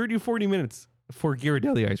 Waited like 30 or 40 minutes for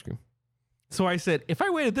Ghirardelli ice cream. So I said, if I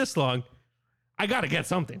waited this long, I got to get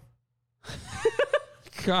something.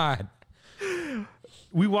 God.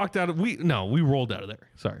 We walked out of, we rolled out of there.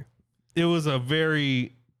 Sorry. It was a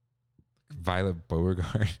very... Violet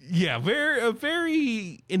Beauregard. Yeah, a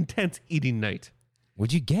very intense eating night.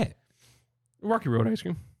 What'd you get? Rocky Road ice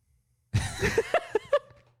cream.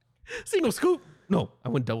 Single scoop. No, I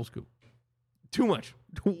went double scoop. Too much.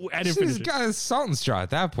 I didn't finish it. Got a salt and straw at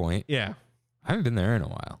that point. Yeah. I haven't been there in a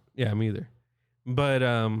while. Yeah, me either. But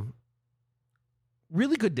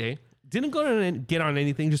really good day. Didn't go and get on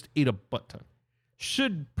anything. Just ate a butt ton.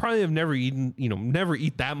 Should probably have never eaten. Never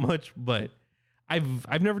eat that much. But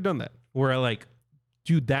I've never done that where I like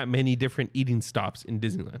do that many different eating stops in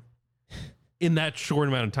Disneyland in that short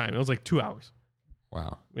amount of time. It was like 2 hours.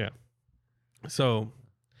 Wow. Yeah. So,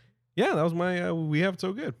 yeah, that was my We Have It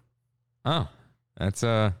So Good. Oh, that's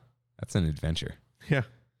an adventure. Yeah.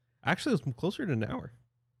 Actually, it was closer to an hour.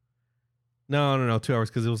 No, 2 hours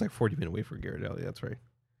because it was like 40-minute wait for Ghirardelli. That's right.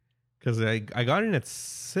 Because I got in at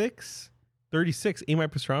 6:36. Ate my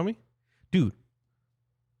pastrami. Dude,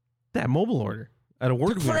 that mobile order at a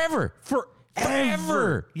work took forever.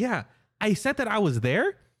 Yeah. I said that I was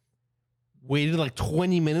there. Waited like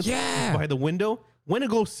 20 minutes by the window. Went to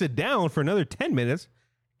go sit down for another 10 minutes.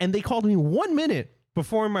 And they called me 1 minute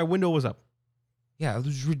before my window was up. Yeah, it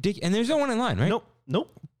was ridiculous. And there's no one in line, right?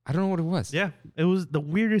 Nope. I don't know what it was. Yeah, it was the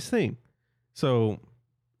weirdest thing. So,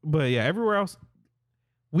 but yeah, everywhere else,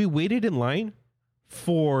 we waited in line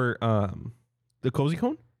for the Cozy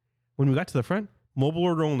Cone. When we got to the front, mobile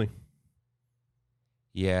order only.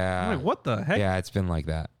 Yeah. I'm like, what the heck? Yeah, it's been like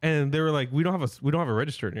that. And they were like, we don't have a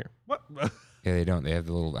register in here. What? Yeah, they don't. They have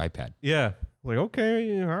the little iPad. Yeah. Like,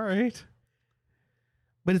 okay, all right.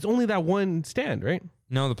 But it's only that one stand, right?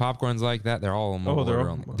 No, the popcorn's like that. They're all mobile order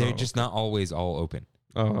only. They're just not always all open.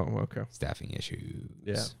 Oh, okay. Staffing issues.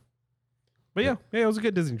 Yeah. But yeah, it was a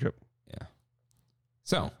good Disney trip. Yeah.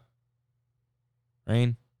 So,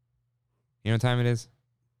 Rain, you know what time it is?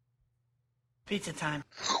 Pizza time.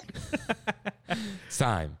 It's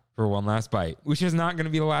time for one last bite, which is not going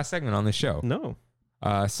to be the last segment on the show. No.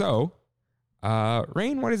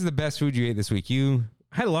 Rain, what is the best food you ate this week? You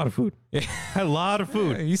had a lot of food. Had a lot of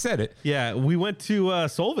food. You said it. Yeah, we went to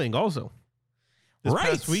Solvang also this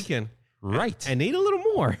past weekend. Right. And ate a little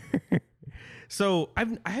more. So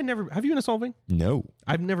I had never. Have you been to Solvang? No,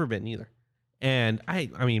 I've never been either. And I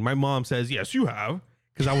mean, my mom says yes, you have,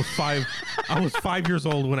 because I was 5. I was 5 years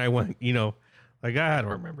old when I went. Like I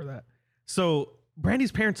don't remember that. So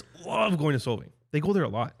Brandy's parents love going to Solvang. They go there a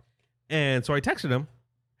lot. And so I texted them,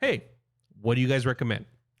 "Hey, what do you guys recommend?"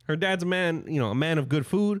 Her dad's a man of good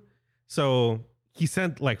food. So he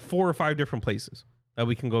sent like 4 or 5 different places that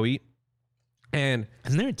we can go eat. And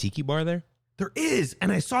isn't there a tiki bar there? There is.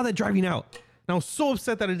 And I saw that driving out. And I was so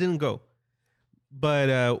upset that I didn't go.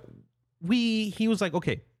 But he was like,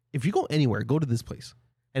 okay, if you go anywhere, go to this place.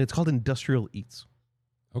 And it's called Industrial Eats.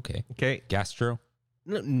 Okay. Gastro?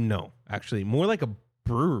 No, actually. More like a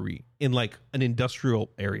brewery in like an industrial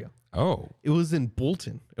area. Oh. It was in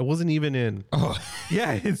Bolton. It wasn't even in... Oh.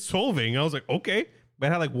 Yeah, it's Solvang. I was like, okay. But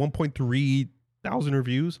it had like 1.3 thousand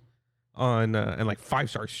reviews on and like 5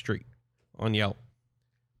 stars straight on Yelp.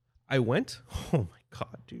 I went. Oh my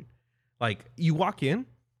God, dude. Like you walk in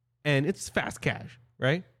and it's fast cash,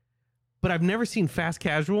 right? But I've never seen fast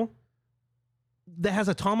casual that has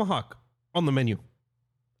a tomahawk on the menu.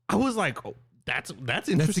 I was like, oh, that's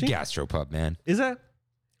interesting. That's a gastropub, man. Is that?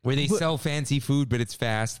 Where they sell fancy food, but it's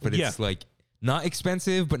fast, but it's like not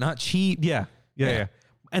expensive, but not cheap. Yeah.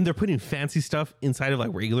 And they're putting fancy stuff inside of like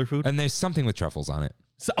regular food. And there's something with truffles on it.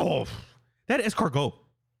 So, that escargot.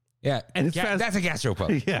 Yeah. And it's fast. That's a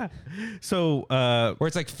gastropub. Yeah. So, where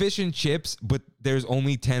it's like fish and chips, but there's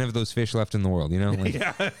only 10 of those fish left in the world, Like,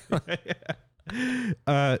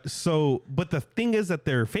 yeah. So, but the thing is that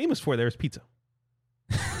they're famous for there is pizza.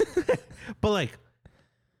 But like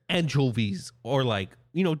anchovies or like,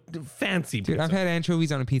 fancy Dude, pizza. I've had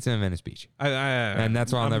anchovies on a pizza in Venice Beach. And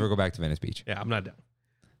that's why I'll never go back to Venice Beach. Yeah, I'm not down.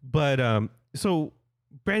 But so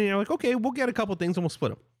Brandon and I are like, okay, we'll get a couple things and we'll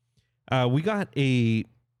split them. We got a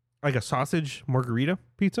sausage margarita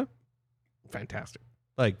pizza. Fantastic.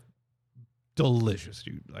 Like delicious,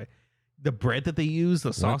 dude. Like the bread that they use,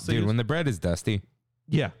 the sausage. Dude, when the bread is dusty.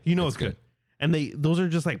 Yeah, it's good. And those are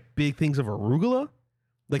just like big things of arugula,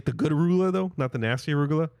 like the good arugula though, not the nasty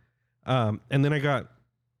arugula. And then I got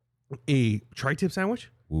a tri-tip sandwich.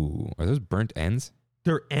 Ooh, are those burnt ends?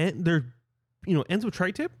 They're ends with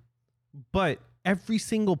tri-tip, but every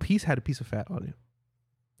single piece had a piece of fat on it.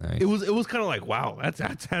 Nice. It was kind of like, wow,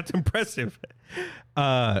 that's impressive.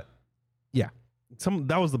 That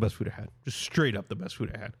was the best food I had. Just straight up the best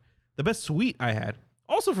food I had. The best sweet I had,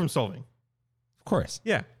 also from Solving. Of course.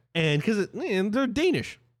 Yeah, and because they're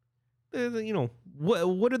Danish.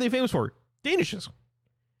 What are they famous for? Danishes.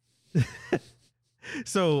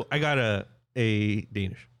 So I got a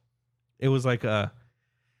Danish. It was like how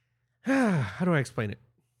do I explain it?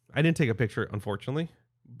 I didn't take a picture, unfortunately,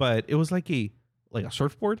 but it was like a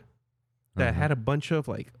surfboard that had a bunch of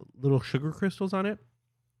like little sugar crystals on it,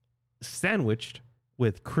 sandwiched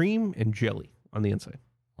with cream and jelly on the inside.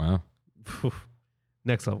 Wow.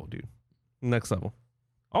 Next level, dude. Next level.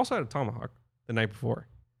 Also had a tomahawk the night before.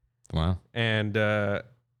 Wow. And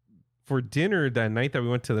for dinner that night that we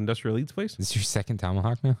went to the Industrial Eats place. This is your second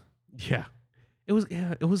tomahawk now? Yeah. It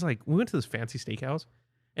was like, we went to this fancy steakhouse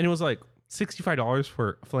and it was like $65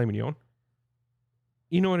 for a filet mignon.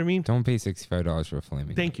 You know what I mean? Don't pay $65 for a filet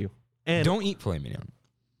mignon. Thank you. And don't eat filet mignon.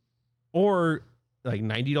 Or like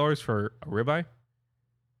 $90 for a ribeye.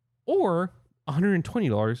 Or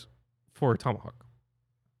 $120 for a tomahawk.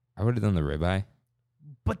 I would have done the ribeye.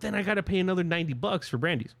 But then I got to pay another $90 for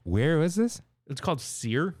brandies. Where was this? It's called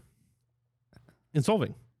Sear in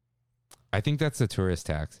Solving. I think that's the tourist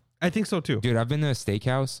tax. I think so too. Dude, I've been to a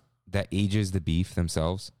steakhouse that ages the beef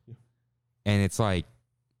themselves. And it's like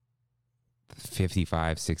 $55,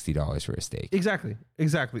 $60 for a steak. Exactly.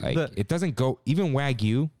 Like, it doesn't go, even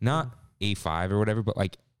Wagyu, not A5 or whatever, but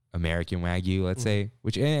like American Wagyu, let's say,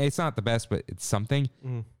 which it's not the best, but it's something.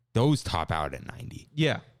 Those top out at 90.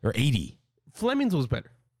 Yeah. Or 80. Fleming's was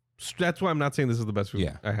better. That's why I'm not saying this is the best food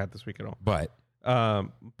Yeah. I had this week at all. But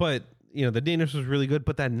the Danish was really good.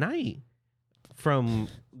 But that night from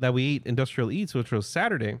that we ate Industrial Eats, which was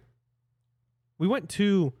Saturday, we went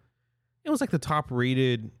to, it was like the top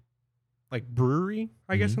rated like brewery,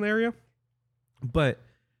 I guess, in the area. But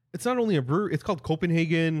it's not only a brewery, it's called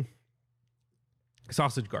Copenhagen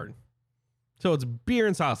Sausage Garden. So it's beer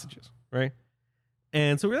and sausages, right?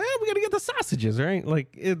 And so we're like, we got to get the sausages, right?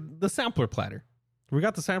 Like the sampler platter. We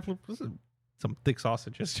got the sampler. This is some thick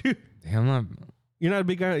sausages, dude. I'm not. You're not a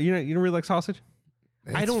big guy. You don't really like sausage.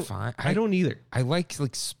 I don't. Fine. I don't either. I like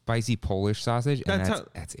spicy Polish sausage, and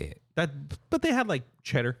that's it. But they had like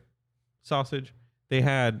cheddar sausage. They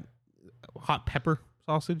had hot pepper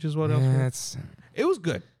sausage as what else? It was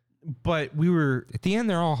good, but we were at the end.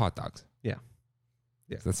 They're all hot dogs. Yeah.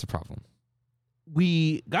 So that's the problem.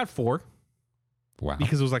 We got 4. Wow.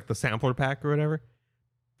 Because it was like the sampler pack or whatever,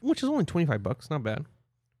 which is only $25, not bad.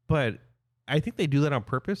 But I think they do that on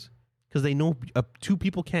purpose because they know 2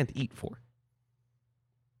 people can't eat 4.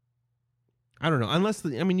 I don't know. Unless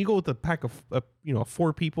you go with a pack of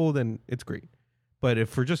 4 people, then it's great. But if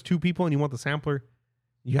for just 2 people and you want the sampler,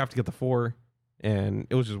 you have to get the 4, and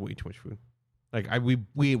it was just way too much food. Like we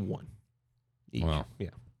ate 1 each. Wow. Yeah.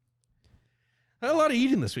 I had a lot of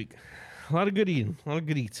eating this week. A lot of good eating. A lot of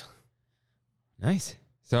good eats. Nice.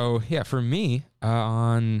 So yeah, for me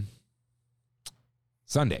on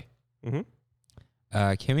Sunday,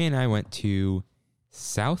 Kimmy and I went to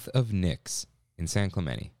South of Nick's in San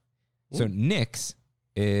Clemente. Ooh. So Nick's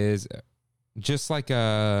is just like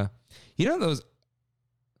those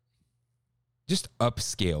just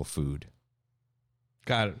upscale food.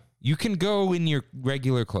 Got it. You can go in your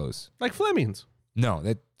regular clothes, like Fleming's. No,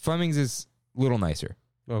 that Fleming's is a little nicer.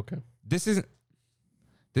 Okay. This is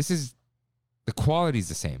the quality's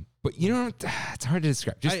the same, but it's hard to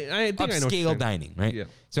describe. Just I think upscale dining, right? Yeah.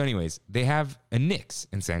 So anyways, they have a Nick's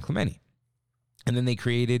in San Clemente. And then they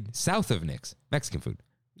created South of Nick's, Mexican food.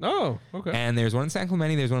 Oh, okay. And there's one in San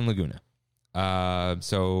Clemente, there's one in Laguna.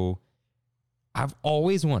 So I've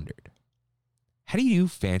always wondered, how do you do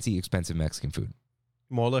fancy, expensive Mexican food?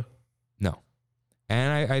 Mole? No.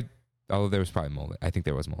 And I although there was probably mole. I think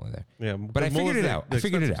there was mole there. Yeah. But I figured it out.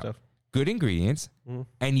 Stuff. Good ingredients.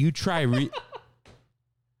 And you try...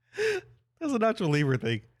 That's a Nacho Libre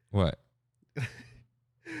thing. What? I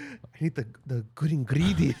need the good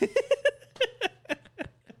ingredient.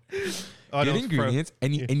 Good ingredients,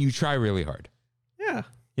 and you try really hard. Yeah.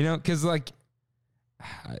 Because like,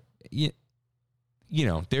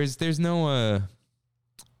 there's no...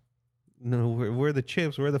 No, where are the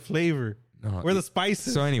chips? Where are the flavor? Where are the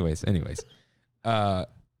spices? So anyways.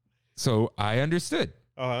 So I understood.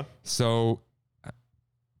 Uh-huh. So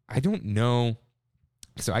I don't know.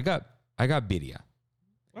 So I got birria.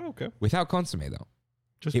 Oh, okay. Without consomme though.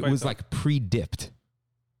 It was like pre-dipped.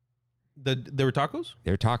 They were tacos?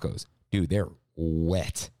 They're tacos. Dude, they're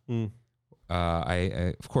wet.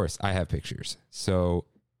 I of course, I have pictures. So,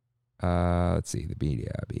 let's see. The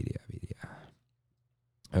birria.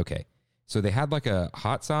 Okay. So they had like a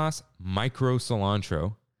hot sauce, micro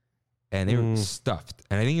cilantro, and they were stuffed.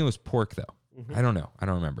 And I think it was pork, though. Mm-hmm. I don't know. I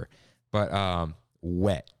don't remember. But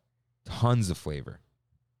wet. Tons of flavor.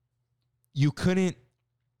 You can't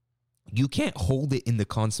hold it in the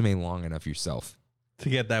consommé long enough yourself. To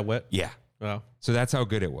get that wet? Yeah. Wow. So that's how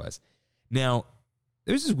good it was. Now,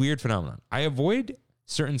 there's this weird phenomenon. I avoid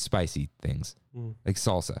certain spicy things, like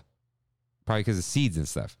salsa, probably because of seeds and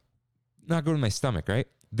stuff. Not good with my stomach, right?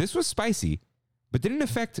 This was spicy, but didn't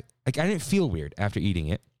affect, like, I didn't feel weird after eating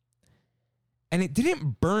it. And it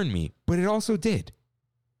didn't burn me, but it also did.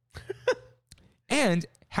 And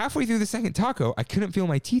halfway through the second taco, I couldn't feel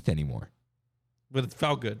my teeth anymore. But it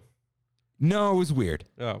felt good. No, it was weird.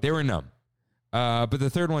 Oh. They were numb. But the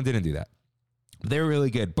third one didn't do that. They were really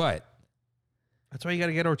good, but that's why you got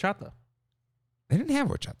to get horchata. They didn't have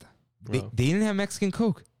horchata. They didn't have Mexican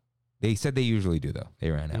Coke. They said they usually do, though.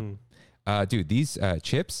 They ran out. Dude, these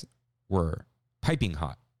chips were piping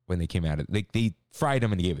hot when they came out. They fried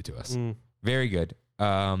them and gave it to us. Very good.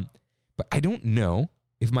 But I don't know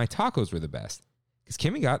if my tacos were the best. Because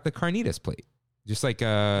Kimmy got the carnitas plate. Just like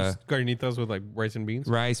just carnitas with like rice and beans?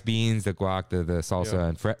 Rice, beans, the guac, the salsa,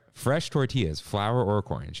 and fresh tortillas, flour or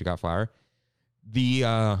corn. She got flour. The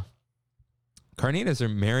carnitas are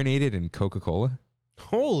marinated in Coca-Cola.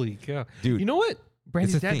 Holy cow. Dude. You know what?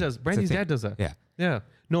 Brandy's dad does. Brandy's dad does that. Yeah. Yeah.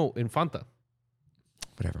 No, in Fanta.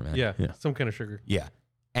 Whatever, man. Yeah. Some kind of sugar. Yeah.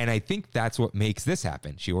 And I think that's what makes this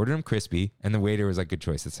happen. She ordered them crispy, and the waiter was like, good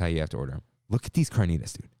choice. That's how you have to order them. Look at these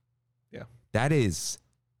carnitas, dude. Yeah. That is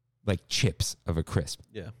like chips of a crisp.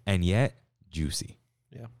 Yeah. And yet juicy.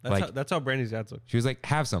 Yeah. That's how Brandy's dad's look. She was like,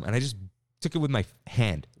 have some. And I just took it with my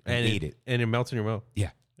hand and ate it. And it melts in your mouth.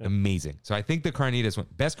 Yeah. Amazing. So I think the carnitas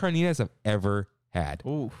went best carnitas I've ever had.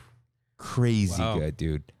 Ooh. Crazy good,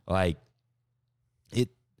 dude. Like it,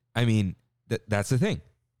 I mean, that's the thing.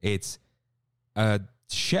 It's a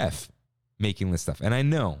chef making this stuff. And I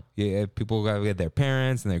know people got their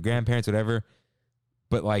parents and their grandparents, whatever.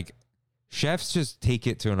 But like chefs just take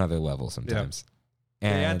it to another level sometimes. Yeah.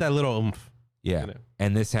 And they add that little oomph. Yeah.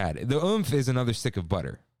 And this had the oomph is another stick of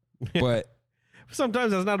butter. But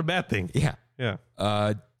sometimes that's not a bad thing. Yeah.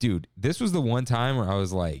 Yeah. Dude, this was the one time where I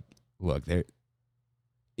was like, look,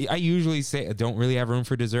 I usually say I don't really have room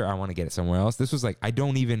for dessert. I want to get it somewhere else. This was like, we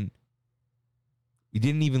didn't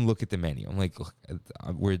even look at the menu. I'm like, look,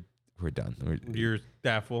 we're done. You're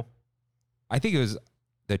that full. I think it was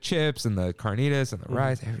the chips and the carnitas and the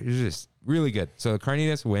rice. It was just really good. So the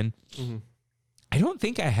carnitas win. Mm-hmm. I don't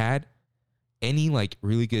think I had any like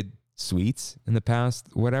really good sweets in the past,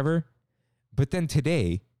 whatever. But then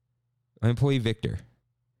today, my employee Victor,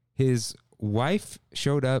 his wife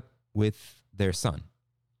showed up with their son.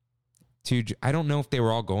 I don't know if they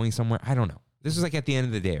were all going somewhere. I don't know. This was like at the end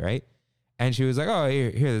of the day, right? And she was like, oh,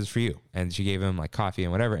 here, this is for you. And she gave him like coffee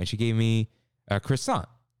and whatever. And she gave me a croissant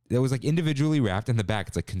that was like individually wrapped in the back.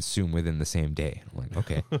 It's like consumed within the same day. I'm like,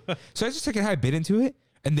 okay. So I just took a bit into it.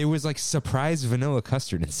 And there was like surprise vanilla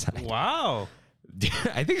custard inside. Wow.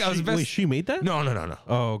 I think that was the best. Wait, she made that? No.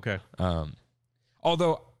 Oh, okay.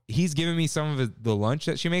 Although he's given me some of the lunch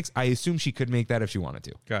that she makes. I assume she could make that if she wanted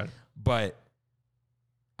to. Got it. But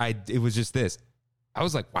it was just this. I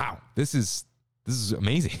was like, wow, this is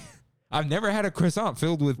amazing. I've never had a croissant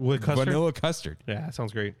filled with custard? Vanilla custard. Yeah, that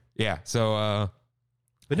sounds great. Yeah. So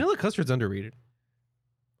vanilla custard's underrated.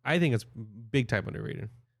 I think it's big time underrated.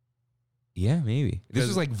 Yeah, maybe. This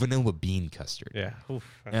was like vanilla bean custard. Yeah.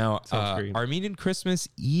 Oof, now, Armenian Christmas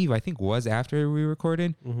Eve, I think, was after we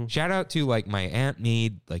recorded. Mm-hmm. Shout out to like my aunt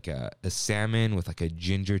made like a salmon with like a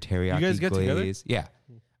ginger teriyaki you guys get glaze. Together?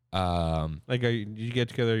 Yeah. Did you get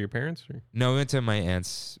together with your parents? Or? No, we went to my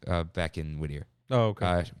aunt's back in Whittier. Oh,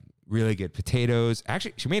 okay. Really good potatoes.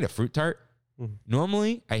 Actually, she made a fruit tart. Mm-hmm.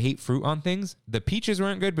 Normally, I hate fruit on things. The peaches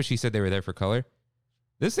weren't good, but she said they were there for color.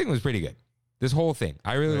 This thing was pretty good. This whole thing.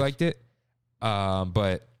 I really liked it.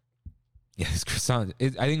 But yeah, this croissant, I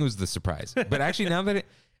think it was the surprise. But actually, now that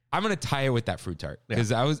I'm going to tie it with that fruit tart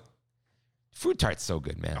because fruit tart's so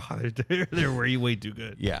good, man. Oh, they're way too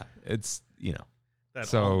good. Yeah. It's,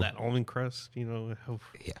 that almond crust,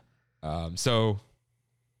 Yeah. So,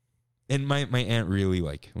 and my aunt really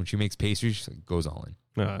when she makes pastries, she goes all in.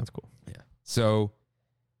 Oh, that's cool. Yeah. So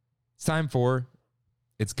it's time for,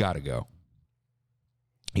 it's gotta go.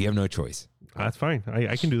 You have no choice. That's fine.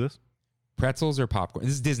 I can do this. Pretzels or popcorn?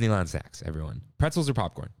 This is Disneyland snacks, everyone. Pretzels or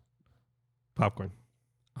popcorn? Popcorn.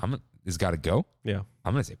 has got to go, Yeah.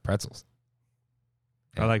 I'm going to say pretzels.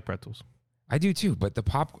 I like pretzels. I do too, but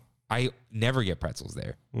I never get pretzels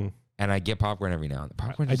there. And I get popcorn every now and then.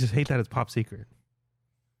 Popcorn I just hate that it's Pop Secret.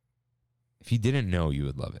 If you didn't know, you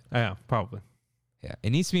would love it. Yeah, probably. Yeah. It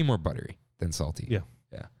needs to be more buttery than salty. Yeah.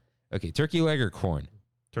 Yeah. Okay. Turkey leg or corn?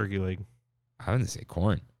 Turkey leg. I'm going to say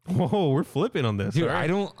corn. Whoa, we're flipping on this. Dude, right?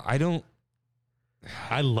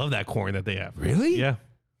 I love that corn that they have. Really? Yeah.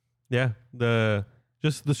 Yeah.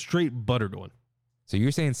 Just the straight buttered one. So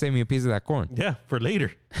you're saying save me a piece of that corn? Yeah, for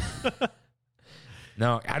later.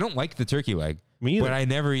 No, I don't like the turkey leg. Me either. But I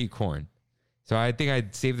never eat corn. So I think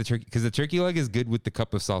I'd save the turkey because the turkey leg is good with the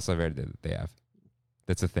cup of salsa verde that they have.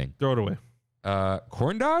 That's a thing. Throw it away.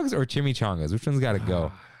 Corn dogs or chimichangas? Which one's got to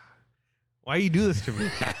go? Why you do this to me?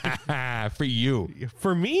 For you.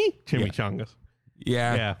 For me? Chimichangas.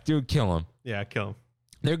 Yeah. Dude, kill them. Yeah, kill them.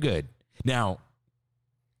 They're good. Now,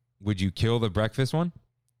 would you kill the breakfast one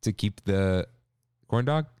to keep the corn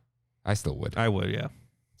dog? I still would. I would, yeah.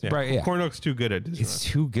 Right, yeah. Corn dog's too good at Disneyland. It's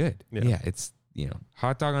too good. Yeah. It's,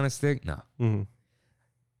 hot dog on a stick? No. Mm-hmm.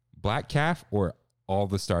 Black calf or all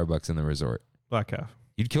the Starbucks in the resort? Black calf.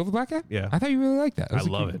 You'd kill the black calf? Yeah. I thought you really liked that. I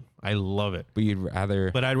love it. I love it. But you'd rather...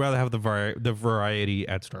 But I'd rather have the variety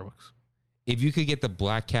at Starbucks. If you could get the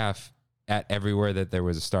black calf at everywhere that there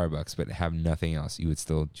was a Starbucks but have nothing else, you would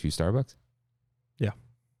still choose Starbucks? Yeah.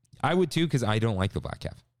 I would too because I don't like the black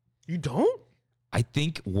calf. You don't? I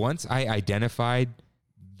think once I identified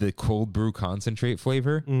the cold brew concentrate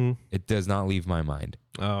flavor, it does not leave my mind.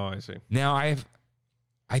 Oh, I see. Now I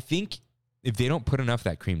think if they don't put enough of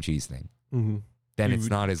that cream cheese thing, then it's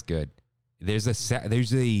not as good. There's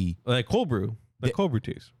a like cold brew, cold brew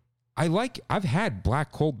taste. I've had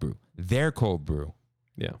black cold brew. Their cold brew,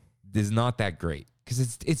 is not that great because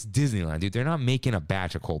it's Disneyland, dude. They're not making a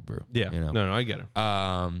batch of cold brew. Yeah, no, I get it.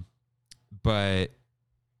 But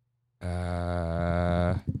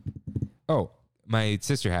my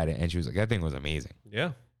sister had it and she was like, that thing was amazing.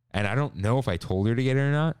 Yeah. And I don't know if I told her to get it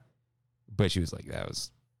or not, but she was like, that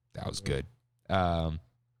was good.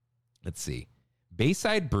 Let's see.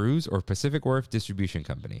 Bayside Brews or Pacific Wharf Distribution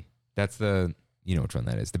Company. That's you know which one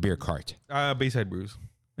that is. The beer cart. Bayside Brews.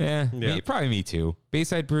 Yeah. Probably me too.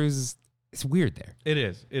 Bayside Brews, it's weird there. It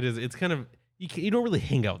is. It's kind of, you don't really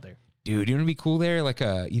hang out there. Dude, you want to be cool there? Like,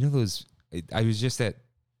 those, I was just at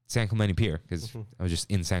San Clemente Pier because I was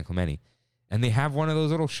just in San Clemente. And they have one of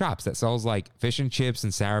those little shops that sells like fish and chips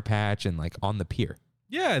and Sour Patch and like on the pier.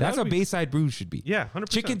 Yeah. That's what Bayside Brews should be. Yeah, 100%.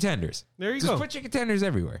 Chicken tenders. There you go. Just put chicken tenders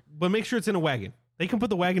everywhere. But make sure it's in a wagon. They can put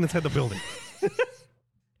the wagon inside the building.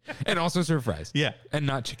 And also serve fries. Yeah. And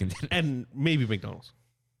not chicken tenders. And maybe McDonald's.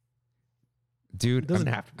 Dude, it doesn't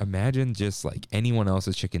have to. Imagine just like anyone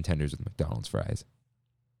else's chicken tenders with McDonald's fries.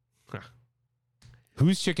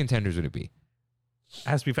 Whose chicken tenders would it be?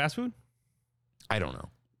 Has to be fast food? I don't know.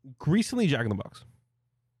 Recently, Jack in the Box.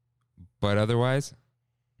 But otherwise,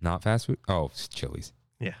 not fast food? Oh, Chili's.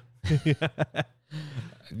 Yeah.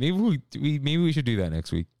 Maybe we should do that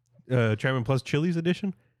next week. Tramon Plus Chili's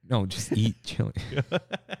edition? No, just eat chili.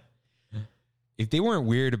 If they weren't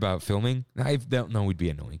weird about filming, I don't know, we'd be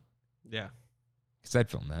annoying. Yeah. Because I'd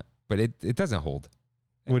film that. But it doesn't hold.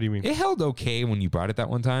 What do you mean? It held okay when you brought it that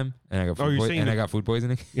one time, and I got food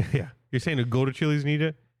poisoning. Yeah. You're saying to go to Chili's and eat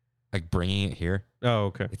it? Like bringing it here. Oh,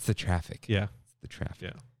 okay. It's the traffic. Yeah. It's the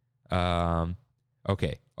traffic. Yeah.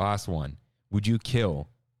 Okay. Last one. Would you kill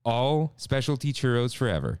all specialty churros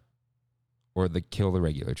forever, or kill the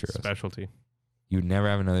regular churros? Specialty. You'd never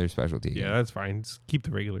have another specialty again. Yeah, that's fine. Just keep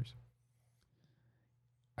the regulars.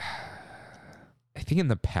 I think in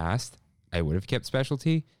the past I would have kept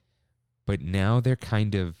specialty, but now they've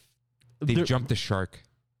jumped the shark.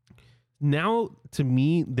 Now, to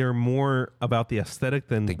me, they're more about the aesthetic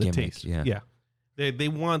than the gimmick, taste. Yeah. They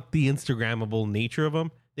want the Instagrammable nature of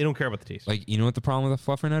them. They don't care about the taste. Like, you know what the problem with a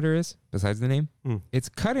fluffernutter is, besides the name? It's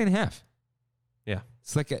cut in half. Yeah.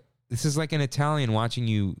 It's like this is like an Italian watching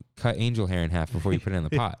you cut angel hair in half before you put it in the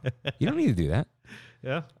pot. You don't need to do that.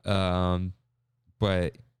 Yeah.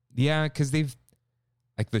 But yeah, because they've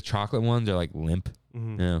like the chocolate ones are like limp.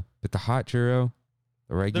 Yeah. But the hot churro,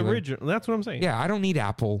 the regular. The original. That's what I'm saying. Yeah. I don't need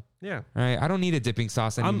apple. Yeah. Right. I don't need a dipping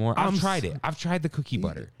sauce anymore. I've tried it. I've tried the cookie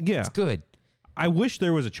butter. Yeah. It's good. I wish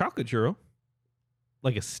there was a chocolate churro,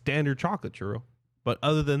 like a standard chocolate churro. But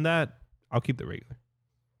other than that, I'll keep the regular.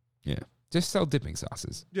 Yeah. Just sell dipping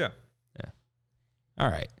sauces. Yeah. Yeah. All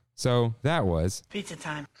right. So that was Pizza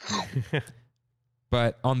time.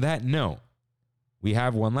 But on that note, we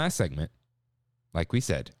have one last segment. Like we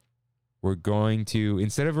said, we're going to,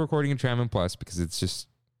 instead of recording in Tramon Plus, because it's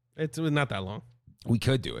not that long. We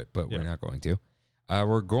could do it, but we're not going to.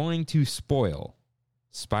 We're going to spoil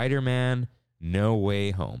Spider-Man No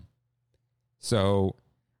Way Home. So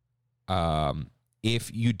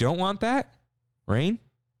if you don't want that, Rain,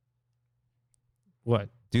 What?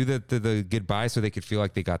 do the goodbye so they could feel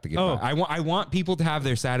like they got the goodbye. I want people to have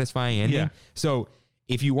their satisfying ending. Yeah. So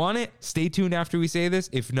if you want it, stay tuned after we say this.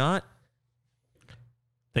 If not,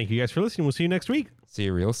 thank you guys for listening. We'll see you next week. see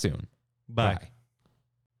you real soon. Bye.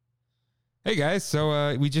 Hey guys,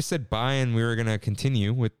 so we just said bye and we were going to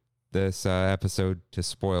continue with this episode to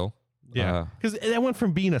spoil. Yeah. Because that went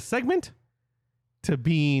from being a segment to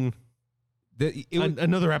being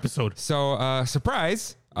another episode. So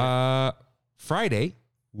surprise, Friday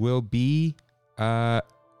will be, we're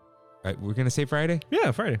going to say Friday?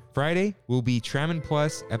 Yeah, Friday. Friday will be Tramon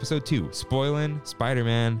Plus episode 2, spoiling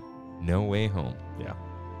Spider-Man No Way Home. Yeah.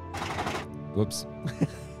 Whoops.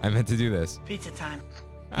 I meant to do this. Pizza time.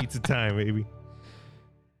 Pizza time, baby.